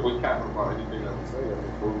 If we cap about anything that we say, I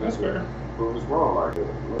mean, That's fair. Prove us wrong. Like,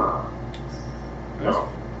 nah. That's, No.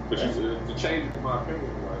 But to change my opinion,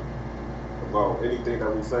 like, about anything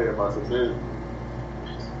that we say about your business,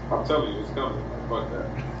 I'm telling you, it's coming. Like, fuck that.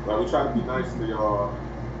 Like, we try to be nice to y'all,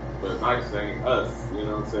 but nice ain't us. You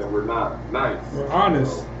know what I'm saying? We're not nice. We're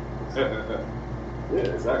honest. So, yeah,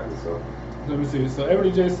 exactly. So. Let me see. So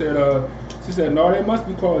Ebony J said, she said, no, they must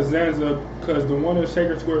be called Zanza because the one in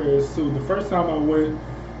Shaker Square is too. The first time I went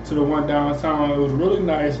to the one downtown, it was really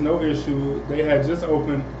nice, no issue. They had just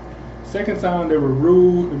opened. Second time, they were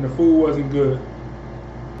rude and the food wasn't good.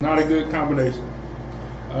 Not a good combination.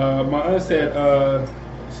 My aunt said,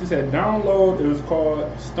 she said, download, it was called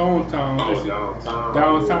Stone Town. Oh, downtown.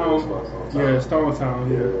 Downtown. Yeah, Stone Town,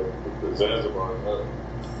 yeah. The Zanzibar.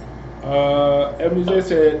 Ebony J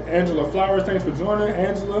said, Angela Flowers, thanks for joining.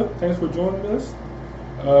 Angela, thanks for joining us.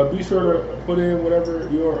 Be sure to put in whatever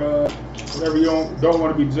you don't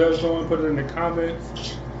want to be judged on. Put it in the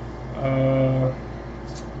comments. Let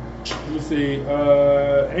me see.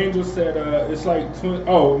 Angel said it's like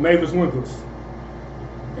Mavis Winkles,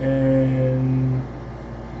 and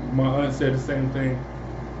my aunt said the same thing.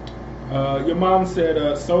 Your mom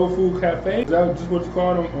said Soul Food Cafe. Is that just what you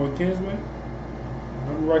called them on Kinsman?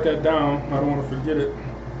 Let me write that down. I don't want to forget it.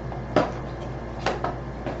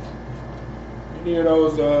 Any of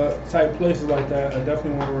those type places like that, I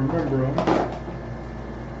definitely want to remember them.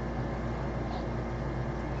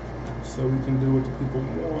 So we can do what the people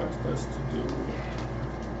want us to do.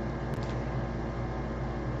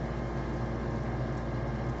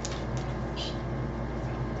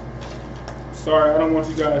 Sorry, I don't want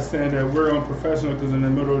you guys saying that we're unprofessional because in the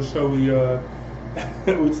middle of the show we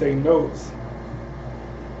we take notes.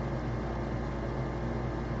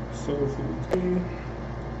 So if we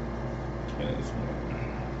okay, this one.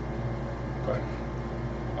 Okay.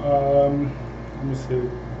 Let me see.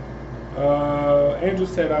 Angel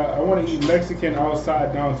said, I want to eat Mexican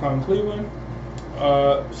outside downtown Cleveland.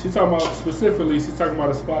 She's talking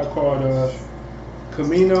about a spot called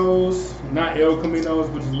Caminos, not El Caminos,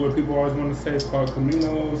 which is what people always want to say. It's called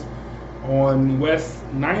Caminos on West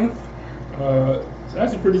 9th.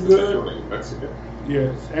 That's pretty good. Mexican?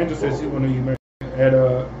 Yes. Angel said she want to eat Mexican at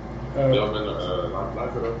y'all been to La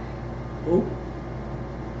Plaza? Who?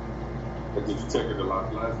 Did you take her to La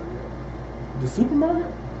Plaza yet? The supermarket?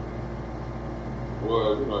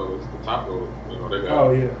 Well, it's the taco. They got.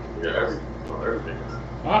 Oh yeah. Yeah, everything.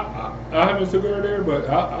 I haven't took her there, but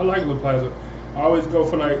I like La Plaza. I always go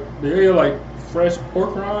for they have like fresh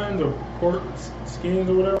pork rinds or pork skins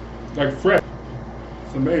or whatever. Like fresh.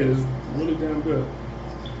 It's amazing. It's really damn good.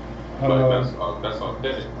 That's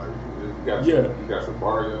authentic. Like you got some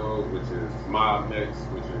barrio, which is mob mix,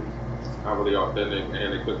 which is not really authentic,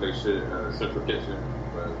 and they cook their shit in a central kitchen.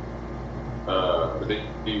 But then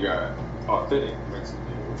you got authentic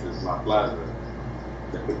Mexican, which is La Plaza.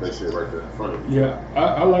 They cook their shit right there in front of you. Yeah,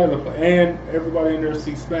 I like La Plaza, and everybody in there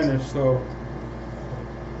speaks Spanish, so.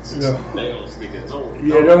 They don't speak it.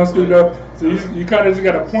 Yeah, they don't speak up. So you kind of just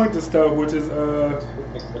got to point to stuff, which is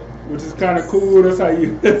kind of cool. That's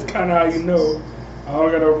kind of how you know. I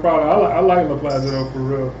don't got no problem. I like La Plaza though, for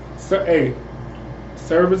real. So, hey,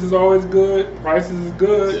 service is always good. Prices is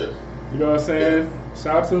good. Yeah. You know what I'm saying? Yeah.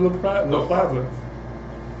 Shout out to La Plaza.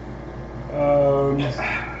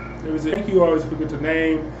 Thank you. Always forget the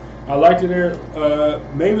name. I liked it there.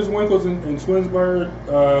 Mavis Winkles in Twinsburg.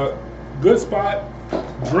 Good spot.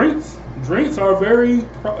 Drinks are very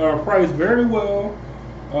priced very well.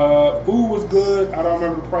 Food was good. I don't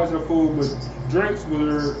remember the price of the food, but drinks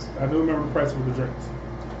were. I do remember the price of the drinks.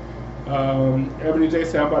 Ebony J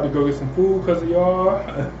said, "I'm about to go get some food because of y'all."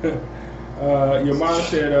 Your mom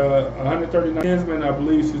said 139 Kinsman. I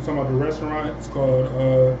believe she was talking about the restaurant. It's called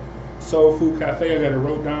Soul Food Cafe. I got it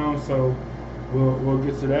wrote down, so we'll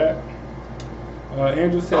get to that.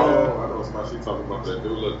 Andrew said, I know somebody she talking about that do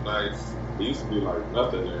look nice. It used to be like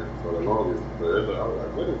nothing there for the longest, but I was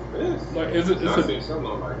like, what is this? Like, I seen something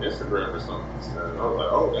on like Instagram or something, and I was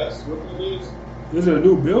like, oh, that's what it is. Is it a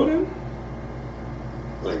new building?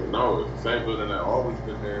 Like, no, it's the same building that always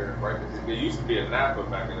been there. Right, there used to be a Napa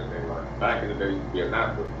back in the day. Like back in the day, used to be a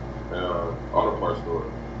Napa auto parts store.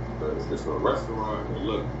 But it's a restaurant. It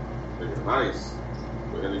look nice.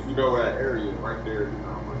 But then if you know that area right there,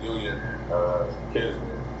 on Union and Kinsman,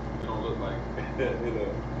 it don't look like it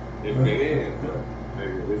fit in. But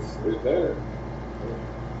it's there.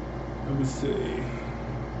 Let me see.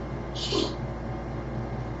 So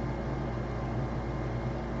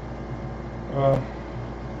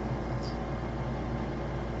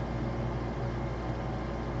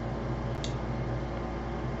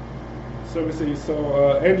let me see.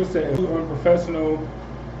 So Angel said, if you're unprofessional,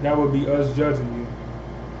 that would be us judging you.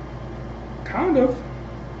 Kind of.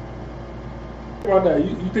 What about that?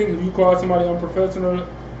 You think if you call somebody unprofessional?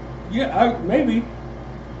 Yeah, maybe.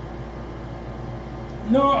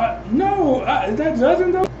 No, is that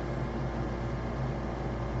judging though?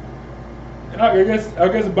 I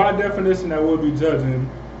guess by definition that would be judging.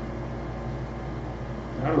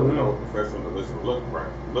 I don't know. Professionalism look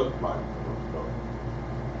like.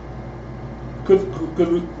 Cause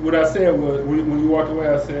what I said was when you walked away,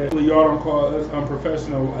 I said y'all don't call us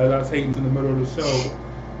unprofessional as I was hating in the middle of the show.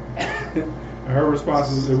 And her response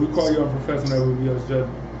was, if we call you unprofessional, that would be us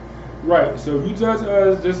judging. Right. So if you judge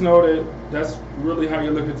us, just know that that's really how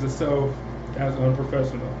you look at yourself as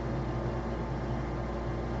unprofessional.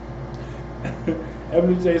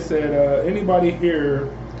 Ebony J said, anybody here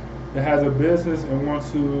that has a business and wants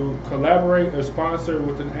to collaborate or sponsor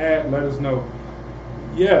with an ad, let us know.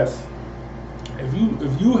 Yes. If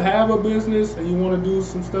you have a business and you want to do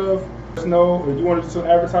some stuff, let us know. If you want to do some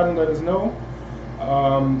advertising, let us know.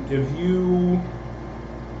 If you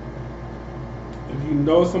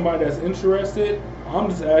know somebody that's interested, I'm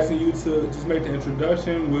just asking you to just make the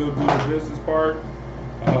introduction. We'll do the business part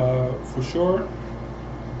for sure.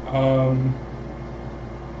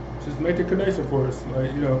 Just make the connection for us.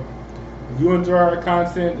 Like, if you enjoy our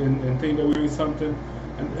content and think that we do something,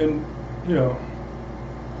 and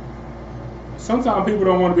sometimes people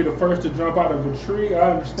don't want to be the first to jump out of a tree.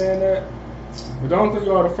 I understand that, but don't think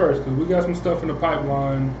y'all the first, because we got some stuff in the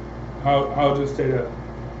pipeline. I'll just say that.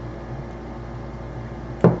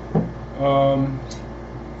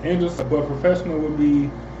 Angel said, but professional would be,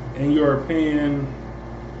 in your opinion,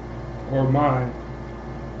 or mine?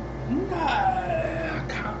 Nah,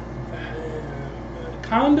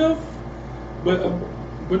 kind of, but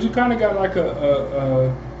you kind of got like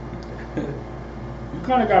a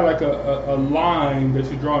line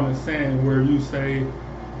that you draw in the sand where you say,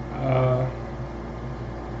 all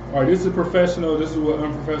right, this is professional, this is what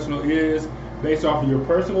unprofessional is, based off of your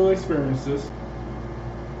personal experiences.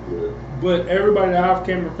 Yeah. But everybody that I've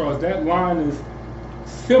came across, that line is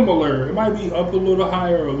similar. It might be up a little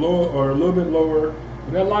higher or lower, or a little bit lower,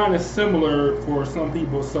 but that line is similar for some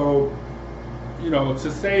people. So,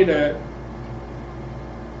 to say that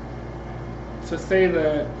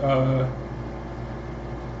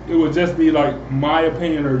it would just be like my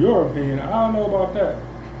opinion or your opinion, I don't know about that.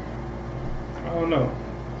 I don't know.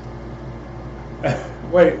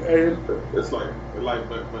 Wait, it's like,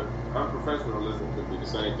 but unprofessionalism could be the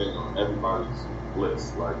same thing on everybody's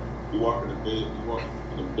list. Like you walk in the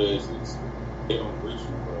business, they don't reach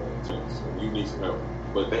you for tips, and you need some help,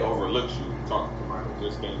 but they overlook you talking to somebody that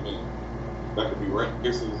just came in. That could be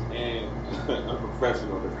racist and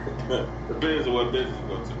unprofessional. Depends on what business you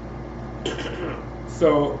go to.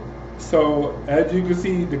 So as you can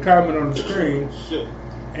see, the comment on the screen,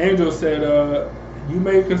 Angel said, you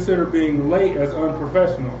may consider being late as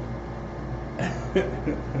unprofessional. So,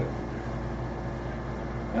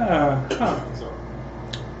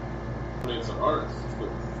 it's an art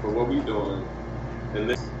for what we doing in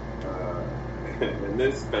this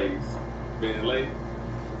space. Being late,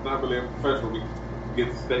 it's not really unprofessional. We get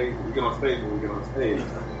on stage when we get on stage.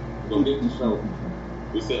 We're gonna get the show.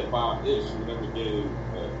 We said 5-ish. We never gave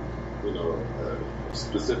a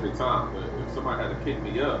specific time. But if somebody had to pick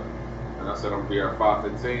me up, and I said I'm gonna be here at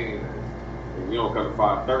 5:15, and you don't come at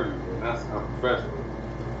 5:30, then that's unprofessional.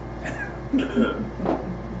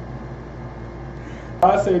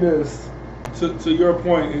 I say this to your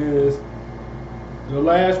point is the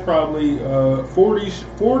last probably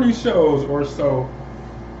 40 shows or so.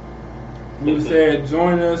 We said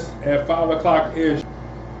join us at 5 o'clock ish.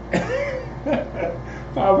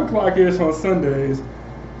 5 o'clock ish on Sundays.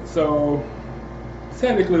 So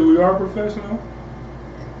technically we are professional.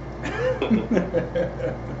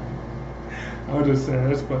 I'm just saying,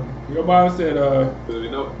 that's funny. Your mom said, Go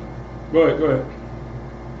ahead.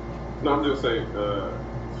 No, I'm just saying,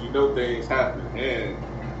 things happen, and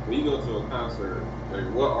when you go to a concert, like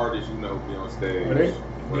what artists be on stage?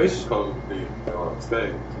 They supposed to be on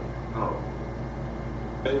stage. No,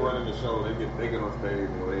 they running the show. They get on stage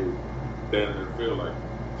when they stand in the field like.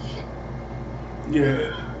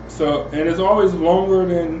 Yeah. So, and it's always longer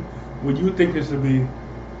than what you think it should be.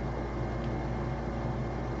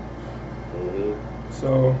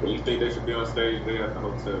 So when you think they should be on stage, they at the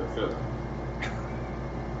hotel film.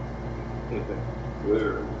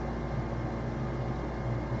 Literally.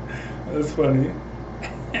 That's funny.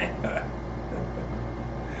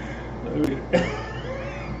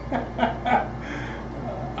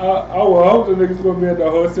 I will hope the niggas gonna be at the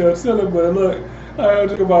hotel chilling, but look, I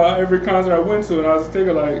think about every concert I went to, and I was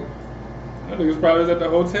thinking like, that niggas probably was at the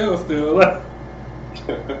hotel still. Like,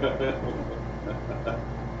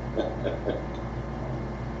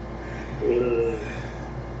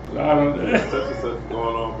 I don't know. Such and such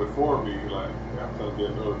going on before me, like I'm trying to get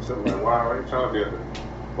another shit. Like, why are you trying to be at the?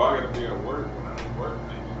 Why I gotta be at work when I'm working?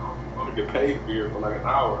 You know, I'm gonna get paid for here for like an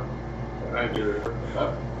hour, and I get there for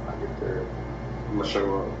nothing. I get there, I'm gonna show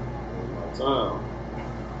up on my time.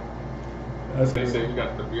 That's They crazy. say you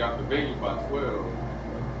got to be out the venue by 12.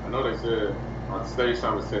 I know they said on stage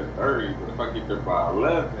time it said 30, but if I get there by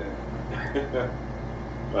 11,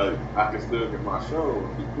 like I can still get my show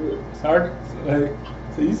and be good.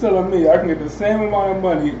 So you telling me I can get the same amount of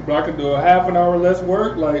money, but I can do a half an hour less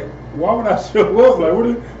work? Like, why would I show up? Like,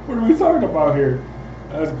 what are we talking about here?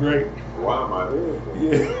 That's great. Why am I here?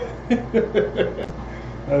 Yeah.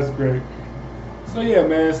 That's great. So yeah,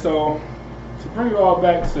 man, so to bring it all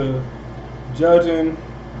back to judging,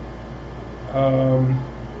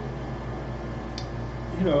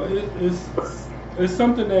 you know, it's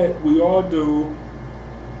something that we all do.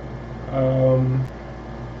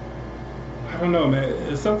 I don't know, man.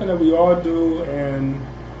 It's something that we all do, and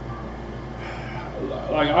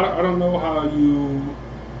like I don't know how you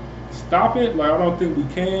stop it. Like I don't think we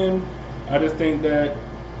can. I just think that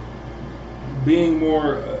being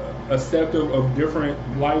more accepting of different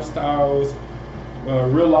lifestyles,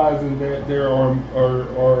 realizing that there are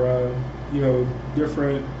you know,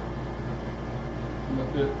 different.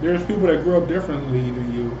 There's people that grew up differently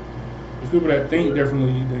than you. There's people that think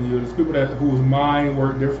differently than you. There's people whose mind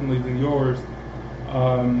work differently than yours.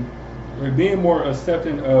 Like being more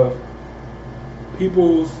accepting of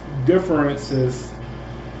people's differences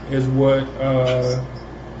is what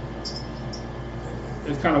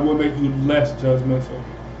is kind of what makes you less judgmental.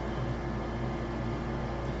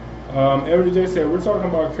 Every J said, we're talking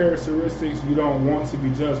about characteristics you don't want to be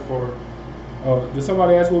judged for. Did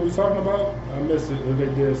somebody ask what we're talking about? I missed it. If they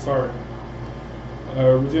did, sorry.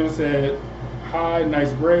 Regina said, hi,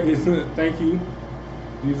 nice braids. Thank you.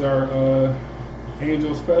 These are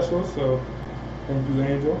Angel specials, so thank you,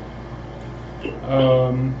 Angel.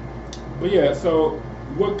 But yeah, so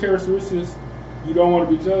what characteristics you don't want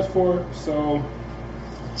to be judged for? So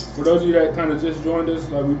for those of you that kind of just joined us,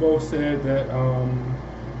 like we both said that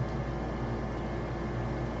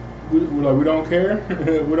we don't care.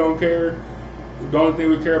 We don't care. The only thing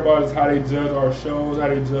we care about is how they judge our shows, how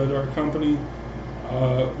they judge our company,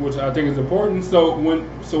 which I think is important. So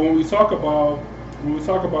when we talk about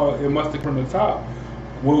it must have come from the top,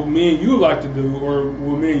 what me and you like to do, or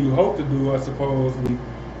what me and you hope to do, I suppose.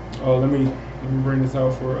 Let me bring this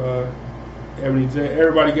out for Ebony J.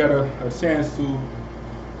 Everybody got a chance to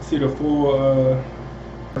see the full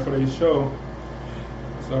for their show.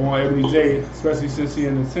 So I want Ebony J, especially since she's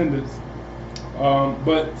in attendance.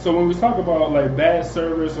 But so when we talk about like bad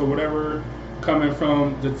service or whatever coming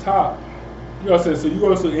from the top, you know what I'm saying? So you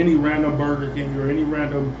go to any random Burger King or any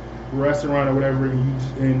random restaurant or whatever,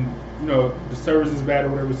 and you know the service is bad or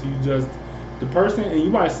whatever. So you just the person, and you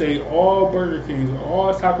might say all Burger Kings or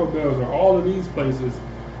all Taco Bells or all of these places,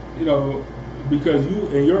 you know, because you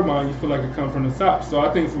in your mind you feel like it comes from the top. So I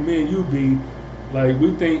think for me and you, B, like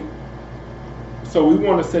we think. So we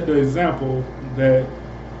want to set the example that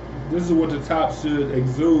this is what the top should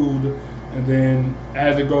exude, and then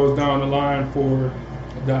as it goes down the line for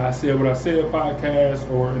the I Said What I Said podcast,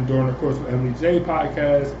 or during the course of Emily J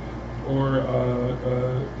podcast, or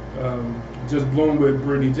Just Bloom with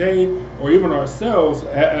Brittany J, or even ourselves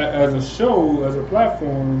as a show, as a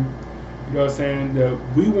platform, you know what I'm saying, that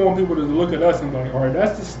we want people to look at us and be like, all right,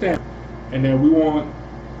 that's the stamp, and then we want,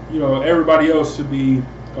 you know, everybody else should be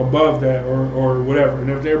above that or whatever. And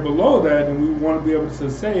if they're below that, then we want to be able to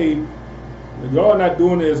say, y'all not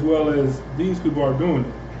doing it as well as these people are doing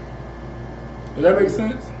it. Does that make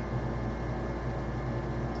sense?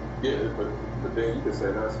 Yeah, but then you can say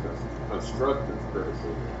that's constructive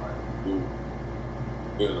criticism. Like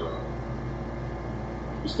you know,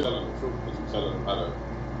 you're telling the truth, but you're telling them how to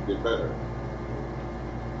get better.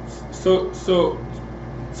 So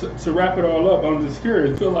to wrap it all up, I'm just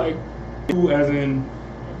curious. I feel like you, as in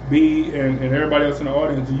B and everybody else in the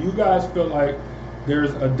audience, do you guys feel like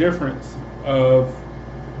there's a difference of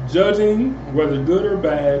judging, whether good or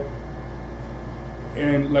bad,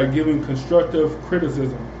 and like giving constructive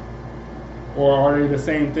criticism? Or are they the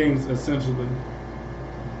same things essentially?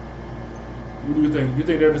 What do you think? You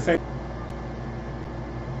think they're the same?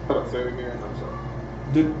 Say it again, I'm sorry.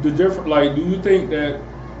 the different, like, do you think that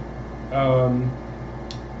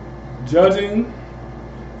judging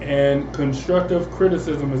and constructive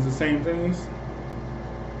criticism is the same things?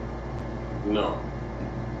 No.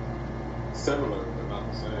 Similar, but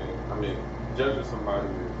not the same. I mean, judging somebody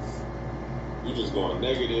is you just going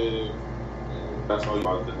negative, and that's all you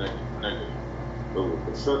about the negative. But with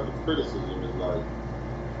constructive criticism is like,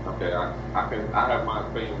 okay, I have my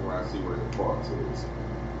opinion where I see where your fault is.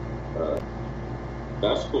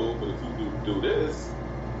 That's cool, but if you do this,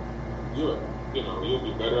 you'll be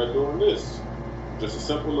better at doing this. Just a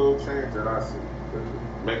simple little change that I see.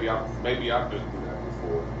 Maybe I've been through that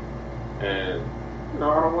before, and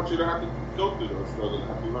I don't want you to have to go through those struggles,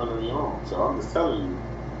 have to run on your own. So I'm just telling you,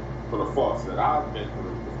 for the faults that I've been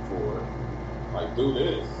through before, like, do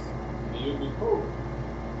this, and you'll be cool.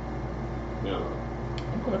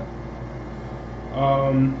 Okay.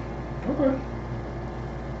 Okay.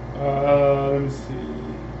 Let me see.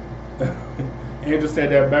 Andrew said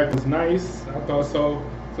that back was nice. I thought so.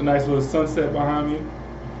 It's a nice little sunset behind me.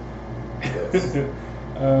 Yes. You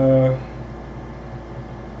got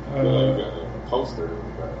a poster in the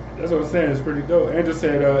back. That's what I'm saying. It's pretty dope. Andrew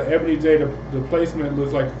said, Ebony J, the placement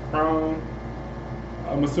looks like a crown.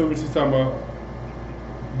 I'm assuming she's talking about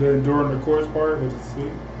the during the course part, which is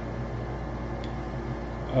sweet.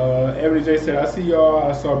 Ebony J said, I see y'all.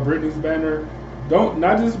 I saw Brittany's banner.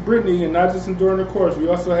 Not just Brittany and not just during the course. We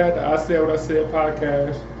also had the I Said What I Said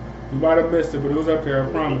podcast. You might have missed it, but it was up there, I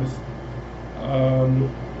promise.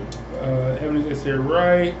 Ebony J said,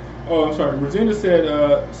 right. Oh, I'm sorry. Regina said,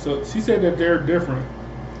 so she said that they're different.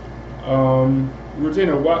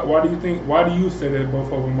 Regina, why do you say that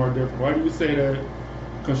both of them are different? Why do you say that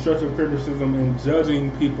constructive criticism and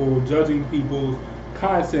judging people's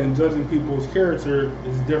content, judging people's character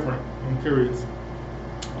is different? I'm curious.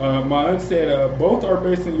 My aunt said both are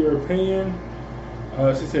based on your opinion.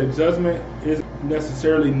 She said judgment isn't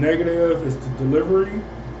necessarily negative, it's the delivery.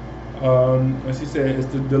 And she said it's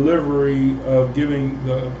the delivery of giving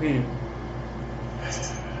the opinion.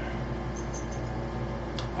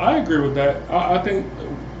 I agree with that. I think,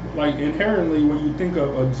 like, inherently when you think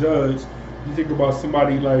of a judge, you think about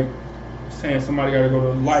somebody like saying somebody got to go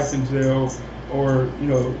to life in jail, or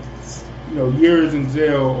years in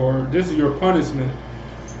jail, or this is your punishment.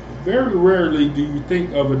 Very rarely do you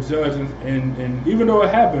think of a judge, and even though it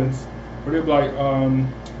happens, but they're like, I'm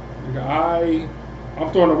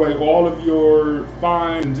throwing away all of your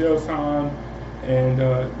fines and jail time, and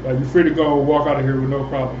like, you're free to go walk out of here with no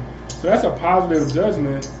problem. So that's a positive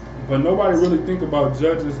judgment, but nobody really think about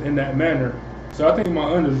judges in that manner. So I think my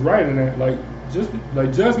aunt is right in that. Like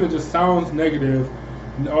judgment just sounds negative,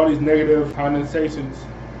 and all these negative connotations,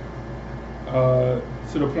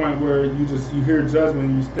 to the point where you hear judgment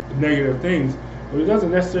and you think negative things, but it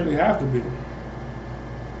doesn't necessarily have to be.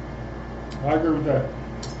 I agree with that.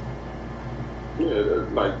 Yeah,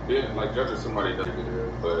 like judging somebody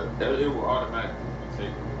negative, but it will automatically be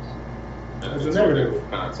taken as a negative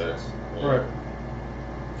context. Yeah. Right.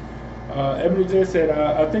 Ebony J said,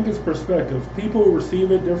 I think it's perspective. People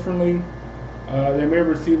receive it differently. They may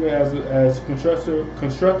receive it as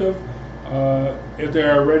constructive if they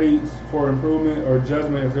are ready for improvement, or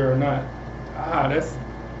judgment if they are not. That's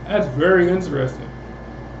very interesting.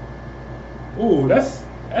 Ooh, that's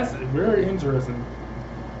very interesting.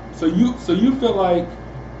 So you feel like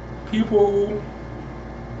people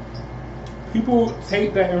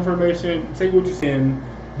take that information, take what you're saying,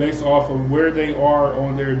 based off of where they are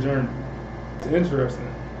on their journey. It's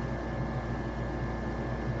interesting.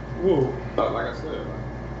 Ooh. Like I said,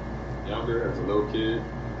 younger as a little kid,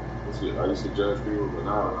 I used to judge people, but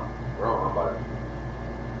now I'm grown. I'm like,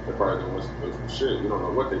 they probably don't listen to some shit. You don't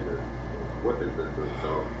know what they've been through.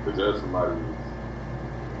 So to judge somebody,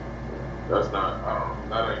 that's not.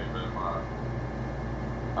 That ain't even my.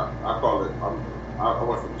 I call it. I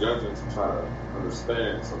went from judging to try to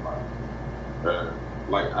understand somebody. And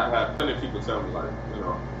like, I had plenty of people tell me, like,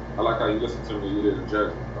 I like how you listen to me. You didn't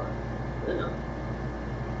judge me. Like, damn.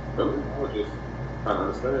 Really? I was just trying to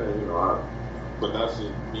understand. But that's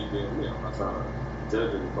just me being me. I'm not trying to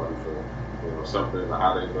judge anybody for something,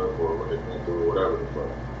 how they look or what they've been through or whatever.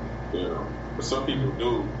 But some people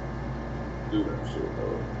do that shit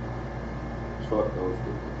though. Fuck those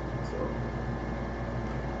people.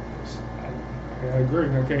 So I agree.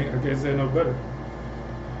 I can't say no better.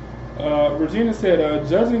 Regina said,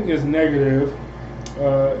 judging is negative,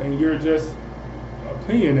 and you're just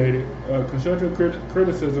opinionated. Constructive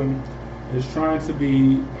criticism is trying to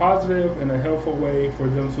be positive in a helpful way for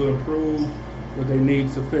them to improve what they need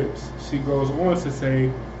to fix. She goes on to say,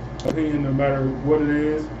 opinion, no matter what it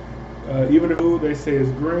is, Even if they say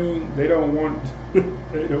it's green, they don't want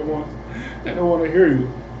they don't want to hear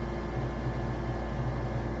you.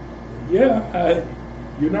 Yeah,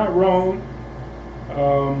 you're not wrong.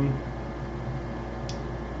 Um,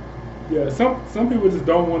 yeah, some people just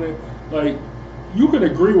don't want to, like, you can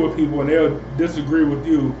agree with people and they'll disagree with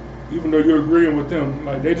you, even though you're agreeing with them.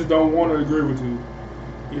 Like, they just don't want to agree with you.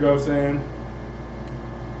 You know what I'm saying?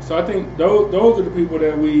 So I think those are the people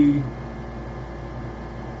that we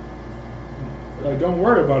like don't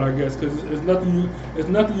worry about, I guess, because it's nothing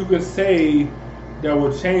you can say that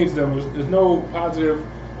will change them. There's no positive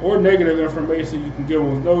or negative information you can give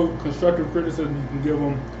them. There's no constructive criticism you can give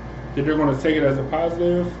them that they're going to take it as a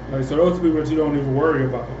positive. Like, so those people that you don't even worry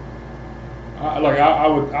about. I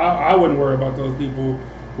wouldn't worry about those people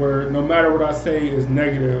where no matter what I say is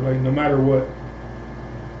negative, like no matter what.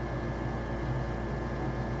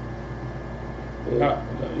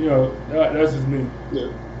 That's just me. Yeah.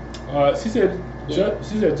 She said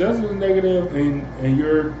judging is negative and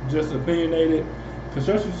you're just opinionated.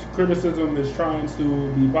 Constructive criticism is trying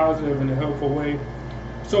to be positive in a helpful way.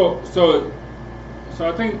 So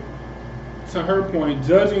I think to her point,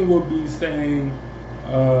 judging would be saying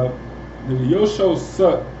your show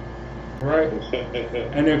sucked, right?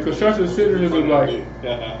 And then constructive criticism like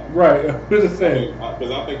right. What's it saying?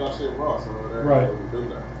 Because I think our shit raw, so right. Do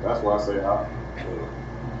that. That's why I say I.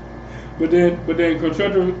 But then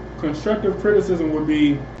constructive criticism would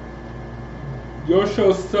be your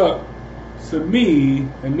show sucked to me,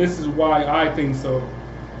 and this is why I think so.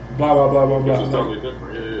 Blah blah blah blah blah. Which is totally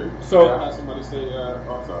different. Yeah. So I had somebody say,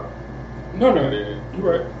 I'm sorry. No, you're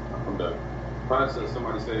right. I'm done. If I had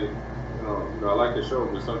somebody say, I like your show,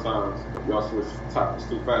 but sometimes y'all switch topics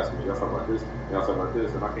too fast for me. Y'all talk about this, y'all talk about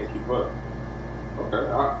this, and I can't keep up. Okay,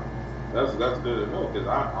 that's good to know, because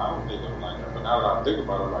I don't think of it like that. But now that I think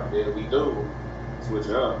about it, like, yeah, we do switch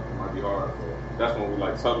it up. It might be hard. But that's when we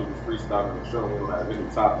like totally freestyling the show. We don't have any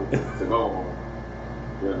topic to go on.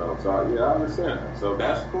 So I understand that. So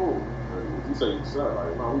that's cool. If you say you suck,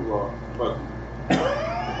 like, no, we all fuck you.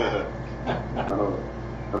 I know.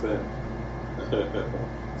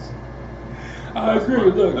 I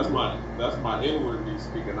agree. Look, that's my inward me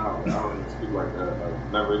speaking out. I don't even speak like that. Like,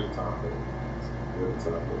 never any time.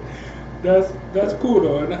 That's cool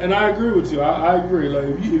though, and I agree with you. I agree.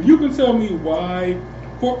 Like if you can tell me why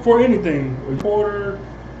for anything, a reporter,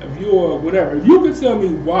 if you're whatever, if you can tell me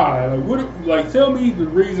why, like tell me the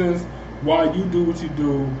reasons why you do what you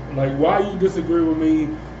do, like why you disagree with me,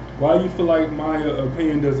 why you feel like my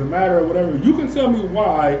opinion doesn't matter or whatever. You can tell me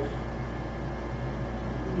why.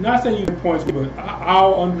 Not saying you get points, but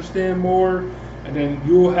I'll understand more, and then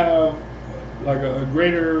you'll have like a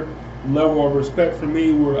greater level of respect for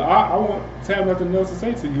me where I won't have nothing else to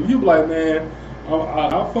say to you. You be like, man,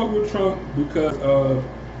 I'll fuck with Trump because of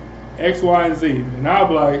X, Y, and Z. And I'll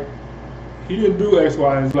be like, he didn't do X,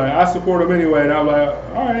 Y, and Z. Like, I support him anyway. And I'm like,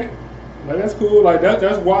 all right, like that's cool. Like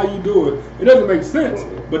that's why you do it. It doesn't make sense,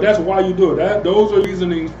 but that's why you do it. Those are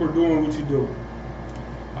reasonings for doing what you do.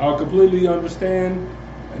 I'll completely understand,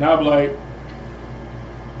 and I'll be like,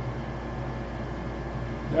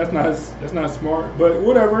 that's not smart, but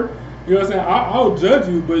whatever. You know what I'm saying? I'll judge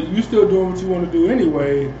you, but you still doing what you want to do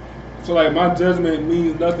anyway. So like my judgment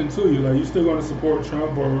means nothing to you. Like you're still going to support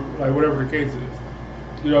Trump or like whatever the case is.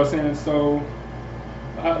 You know what I'm saying? So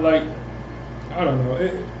I don't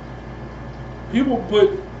know. People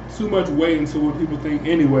put too much weight into what people think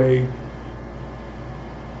anyway.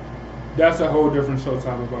 That's a whole different show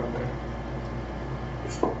topic, by the way.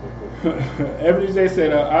 Every day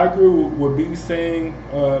said, I agree with what B's saying.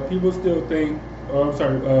 People still think, I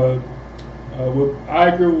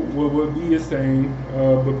agree with what B is saying,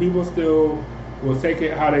 but people still will take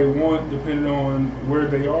it how they want depending on where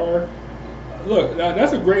they are. Look,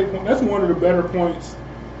 that's a great point. That's one of the better points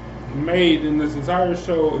made in this entire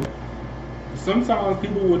show. Sometimes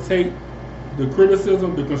people will take the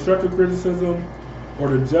criticism, the constructive criticism, or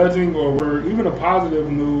the judging, or even the positive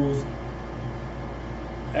news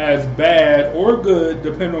as bad or good,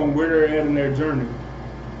 depending on where they're at in their journey.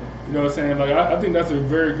 You know what I'm saying? Like, I think that's a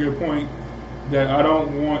very good point that I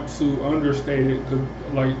don't want to understate it. Cause,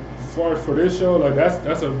 like, as far as for this show, like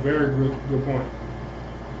that's a very good point.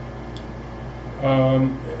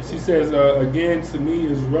 She says, again, to me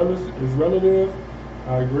is relative.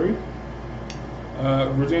 I agree.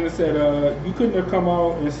 Regina said, you couldn't have come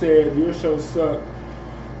out and said your show sucked.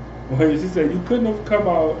 Well, she said, you couldn't have come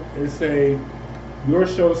out and say your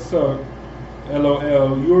show sucked.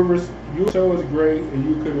 LOL. Your show is great and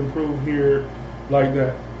you could improve here like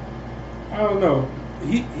that. I don't know.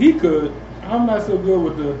 He could. I'm not so good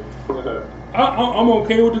with the. I'm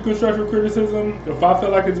okay with the constructive criticism if I feel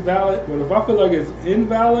like it's valid, but if I feel like it's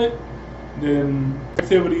invalid, then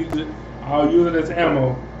activity, I'll use it as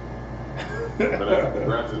ammo. But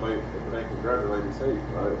they congratulate his hate,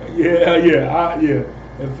 right? Yeah.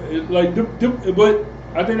 But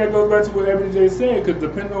I think that goes back to what Ebony J said, because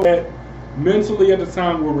depending on that mentally at the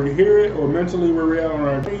time where we hear it, or mentally where we're at on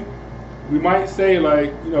our day, we might say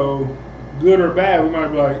like, good or bad. We might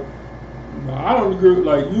be like, no, I don't agree.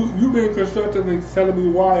 Like you being constructive and telling me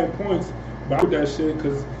why and points, but I do that shit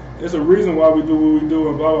because there's a reason why we do what we do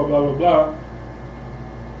and blah blah blah blah blah,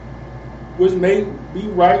 which may be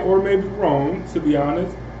right or may be wrong, to be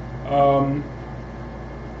honest. I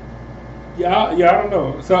don't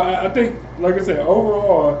know. So I think, like I said,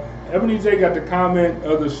 overall, Ebony J got the comment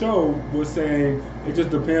of the show was saying it just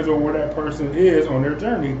depends on where that person is on their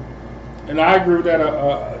journey, and I agree with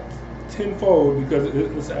that tenfold because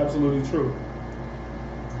it's absolutely true.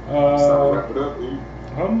 So wrap it up, E.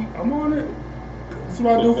 I'm on it. That's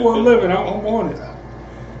what I do for a living. I'm on it.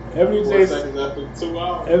 Ebony J. 4 seconds after 2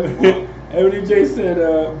 hours. Ebony J said,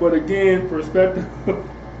 but again, perspective.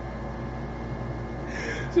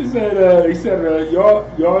 She said, he said,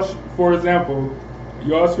 y'all, for example,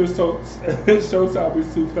 y'all switch show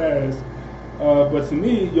topics too fast. But to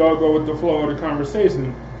me, y'all go with the flow of the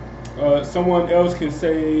conversation. Someone else can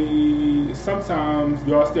say sometimes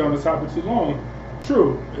y'all stay on the topic too long.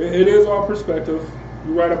 True, it is all perspective.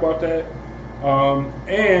 You're right about that.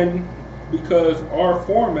 And because our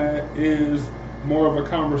format is more of a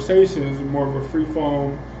conversation, is more of a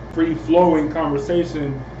free-flowing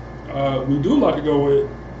conversation, we do like to go with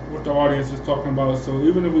what the audience is talking about. So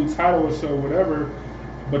even if we title a show whatever,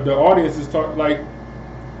 but the audience is talking, like,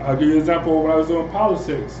 I'll give you an example when I was doing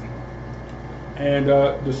politics. And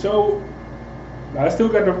the show, I still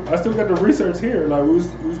got the research here. Like we was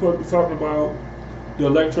supposed to be talking about the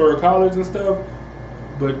Electoral College and stuff,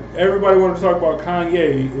 but everybody wanted to talk about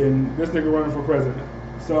Kanye and this nigga running for president.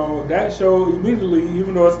 So that show immediately,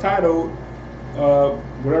 even though it's titled,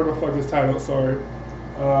 whatever the fuck it's titled, sorry,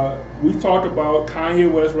 we talked about Kanye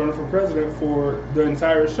West running for president for the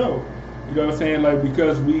entire show. You know what I'm saying? Like,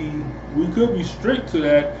 because we could be strict to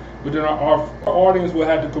that, but then our audience will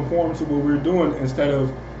have to conform to what we're doing instead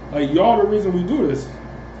of, like, y'all the reason we do this.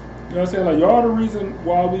 You know what I'm saying? Like, y'all the reason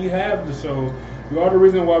why we have the shows. Y'all the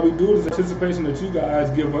reason why we do this. Anticipation that you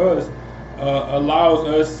guys give us allows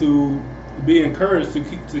us to be encouraged to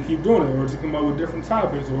keep doing it, or to come up with different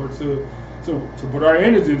topics, or to put our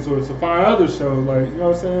energy into it, to find other shows. Like, you know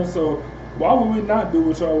what I'm saying? So why would we not do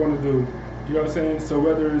what y'all want to do? You know what I'm saying? So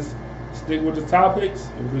whether it's stick with the topics,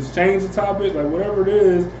 if it's change the topic, like whatever it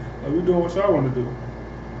is, like we doing what y'all want to do.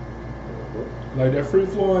 Like that free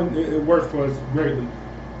flowing, it works for us greatly.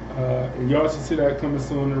 And y'all should see that coming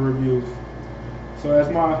soon in the reviews. So as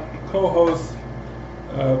my co-host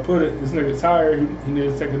put it, this nigga tired. He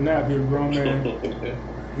needs to take a nap. He's a grown man.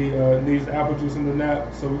 He needs apple juice in the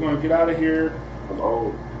nap. So we're gonna get out of here. I'm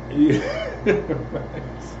old. Yeah.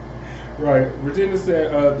 Right. Virginia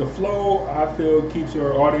said, the flow, I feel, keeps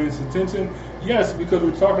your audience attention. Yes, because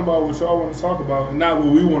we're talking about what y'all want to talk about and not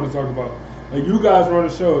what we want to talk about. Like, you guys run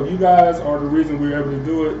the show. You guys are the reason we're able to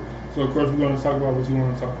do it. So, of course, we're going to talk about what you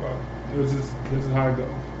want to talk about. This is how it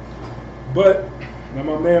goes. But, like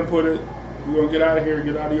my man put it, we're going to get out of here,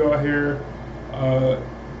 get out of y'all here.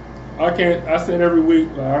 I said every week,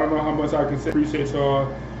 I don't know how much I can say. Appreciate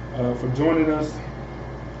y'all for joining us.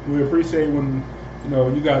 We appreciate when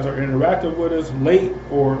you guys are interactive with us, late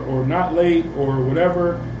or not late or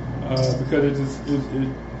whatever, because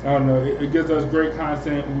I don't know, it gives us great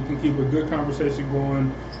content. We can keep a good conversation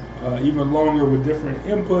going, even longer with different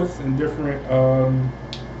inputs and different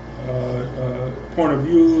point of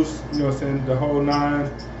views, you know what I'm saying, the whole nine.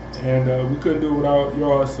 And we couldn't do it without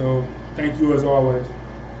y'all, so thank you as always.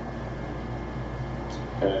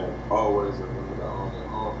 And always remember to own your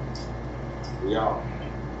own. We out.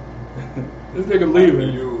 This nigga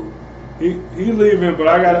leaving. He leaving, but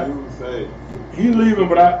I gotta. He leaving,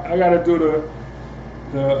 but I gotta do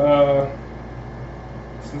the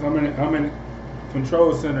since I'm in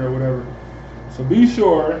control center or whatever. So be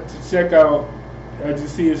sure to check out, as you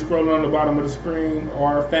see it scrolling on the bottom of the screen,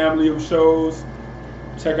 our family of shows.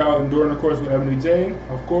 Check out Enduring the Course with Ebony J,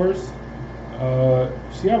 of course.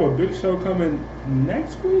 She have a big show coming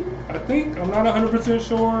next week, I think. I'm not 100%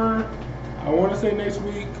 sure. I want to say next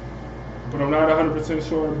week, but I'm not 100%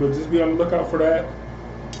 sure. But just be on the lookout for that.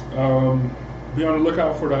 Be on the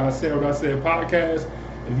lookout for the I Said What I Said podcast.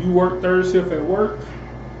 If you work third shift at work,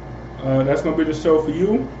 that's going to be the show for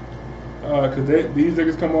you. Because these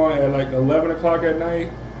niggas come on at like 11 o'clock at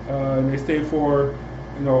night. And they stay for,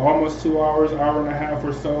 almost 2 hours, hour and a half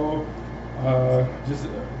or so. Just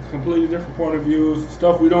completely different point of views,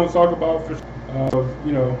 stuff we don't talk about. For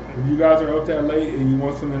you know, if you guys are up that late and you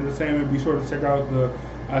want some entertainment, be sure to check out the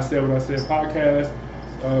I Said What I Said podcast.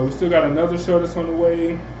 We still got another show that's on the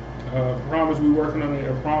way. Promise we working on it.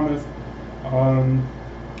 I promise. And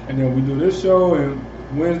then we do this show and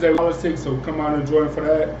Wednesday politics. So come out and join for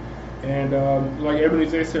that. And like Ebony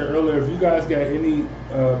J said earlier, if you guys got any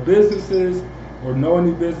businesses or know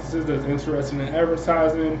any businesses that's interested in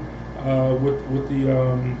advertising with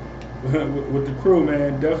the crew,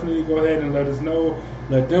 man, definitely go ahead and let us know.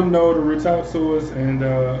 Let them know to reach out to us, and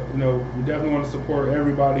you know, we definitely want to support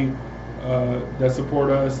everybody that support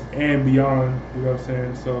us and beyond. You know what I'm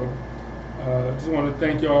saying? So just want to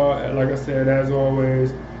thank y'all. Like I said, as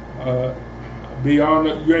always,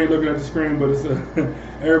 beyond you ain't looking at the screen, but it's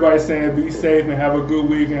everybody's saying be safe and have a good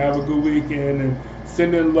week and have a good weekend and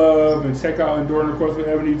send in love and check out Enduring the Course with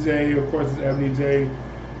Ebony J. Of course, it's Ebony J.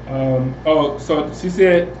 So she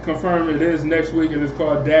said, confirm it is next week, and it's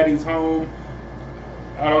called Daddy's Home.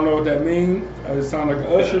 I don't know what that means. It sounds like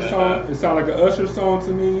an Usher song. It sounds like an Usher song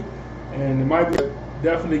to me, and it might be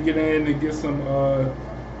definitely get in and get some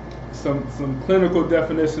clinical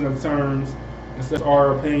definition of terms instead of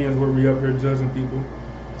our opinions where we up here judging people.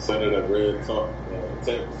 Send it at red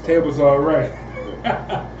tables all right.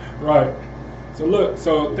 Right. So look,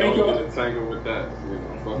 so thank you. Don't get entangled with that. You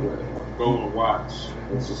know, fuck with it. Go and watch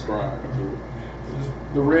and subscribe.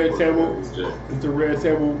 The red table is the red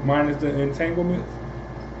table minus the entanglement.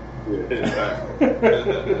 Yeah, exactly.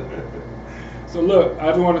 So look, I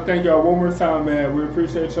just want to thank y'all one more time, man. We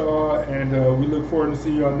appreciate y'all, and we look forward to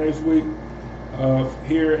see y'all next week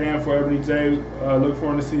here and for Ebony J. Look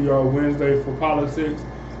forward to see y'all Wednesday for politics.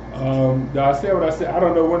 I said what I said. I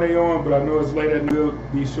don't know when they on, but I know it's late at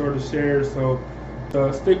night. Be sure to share. So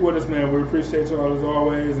stick with us, man. We appreciate y'all as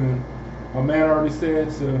always, and my man already said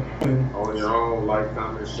to on your own, like,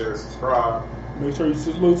 comment, share, subscribe. Make sure you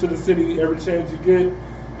salute to the city every chance you get,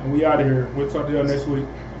 and we out of here. We'll talk to y'all next week.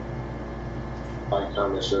 Like,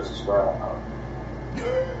 comment, share, subscribe.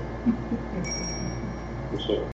 For sure.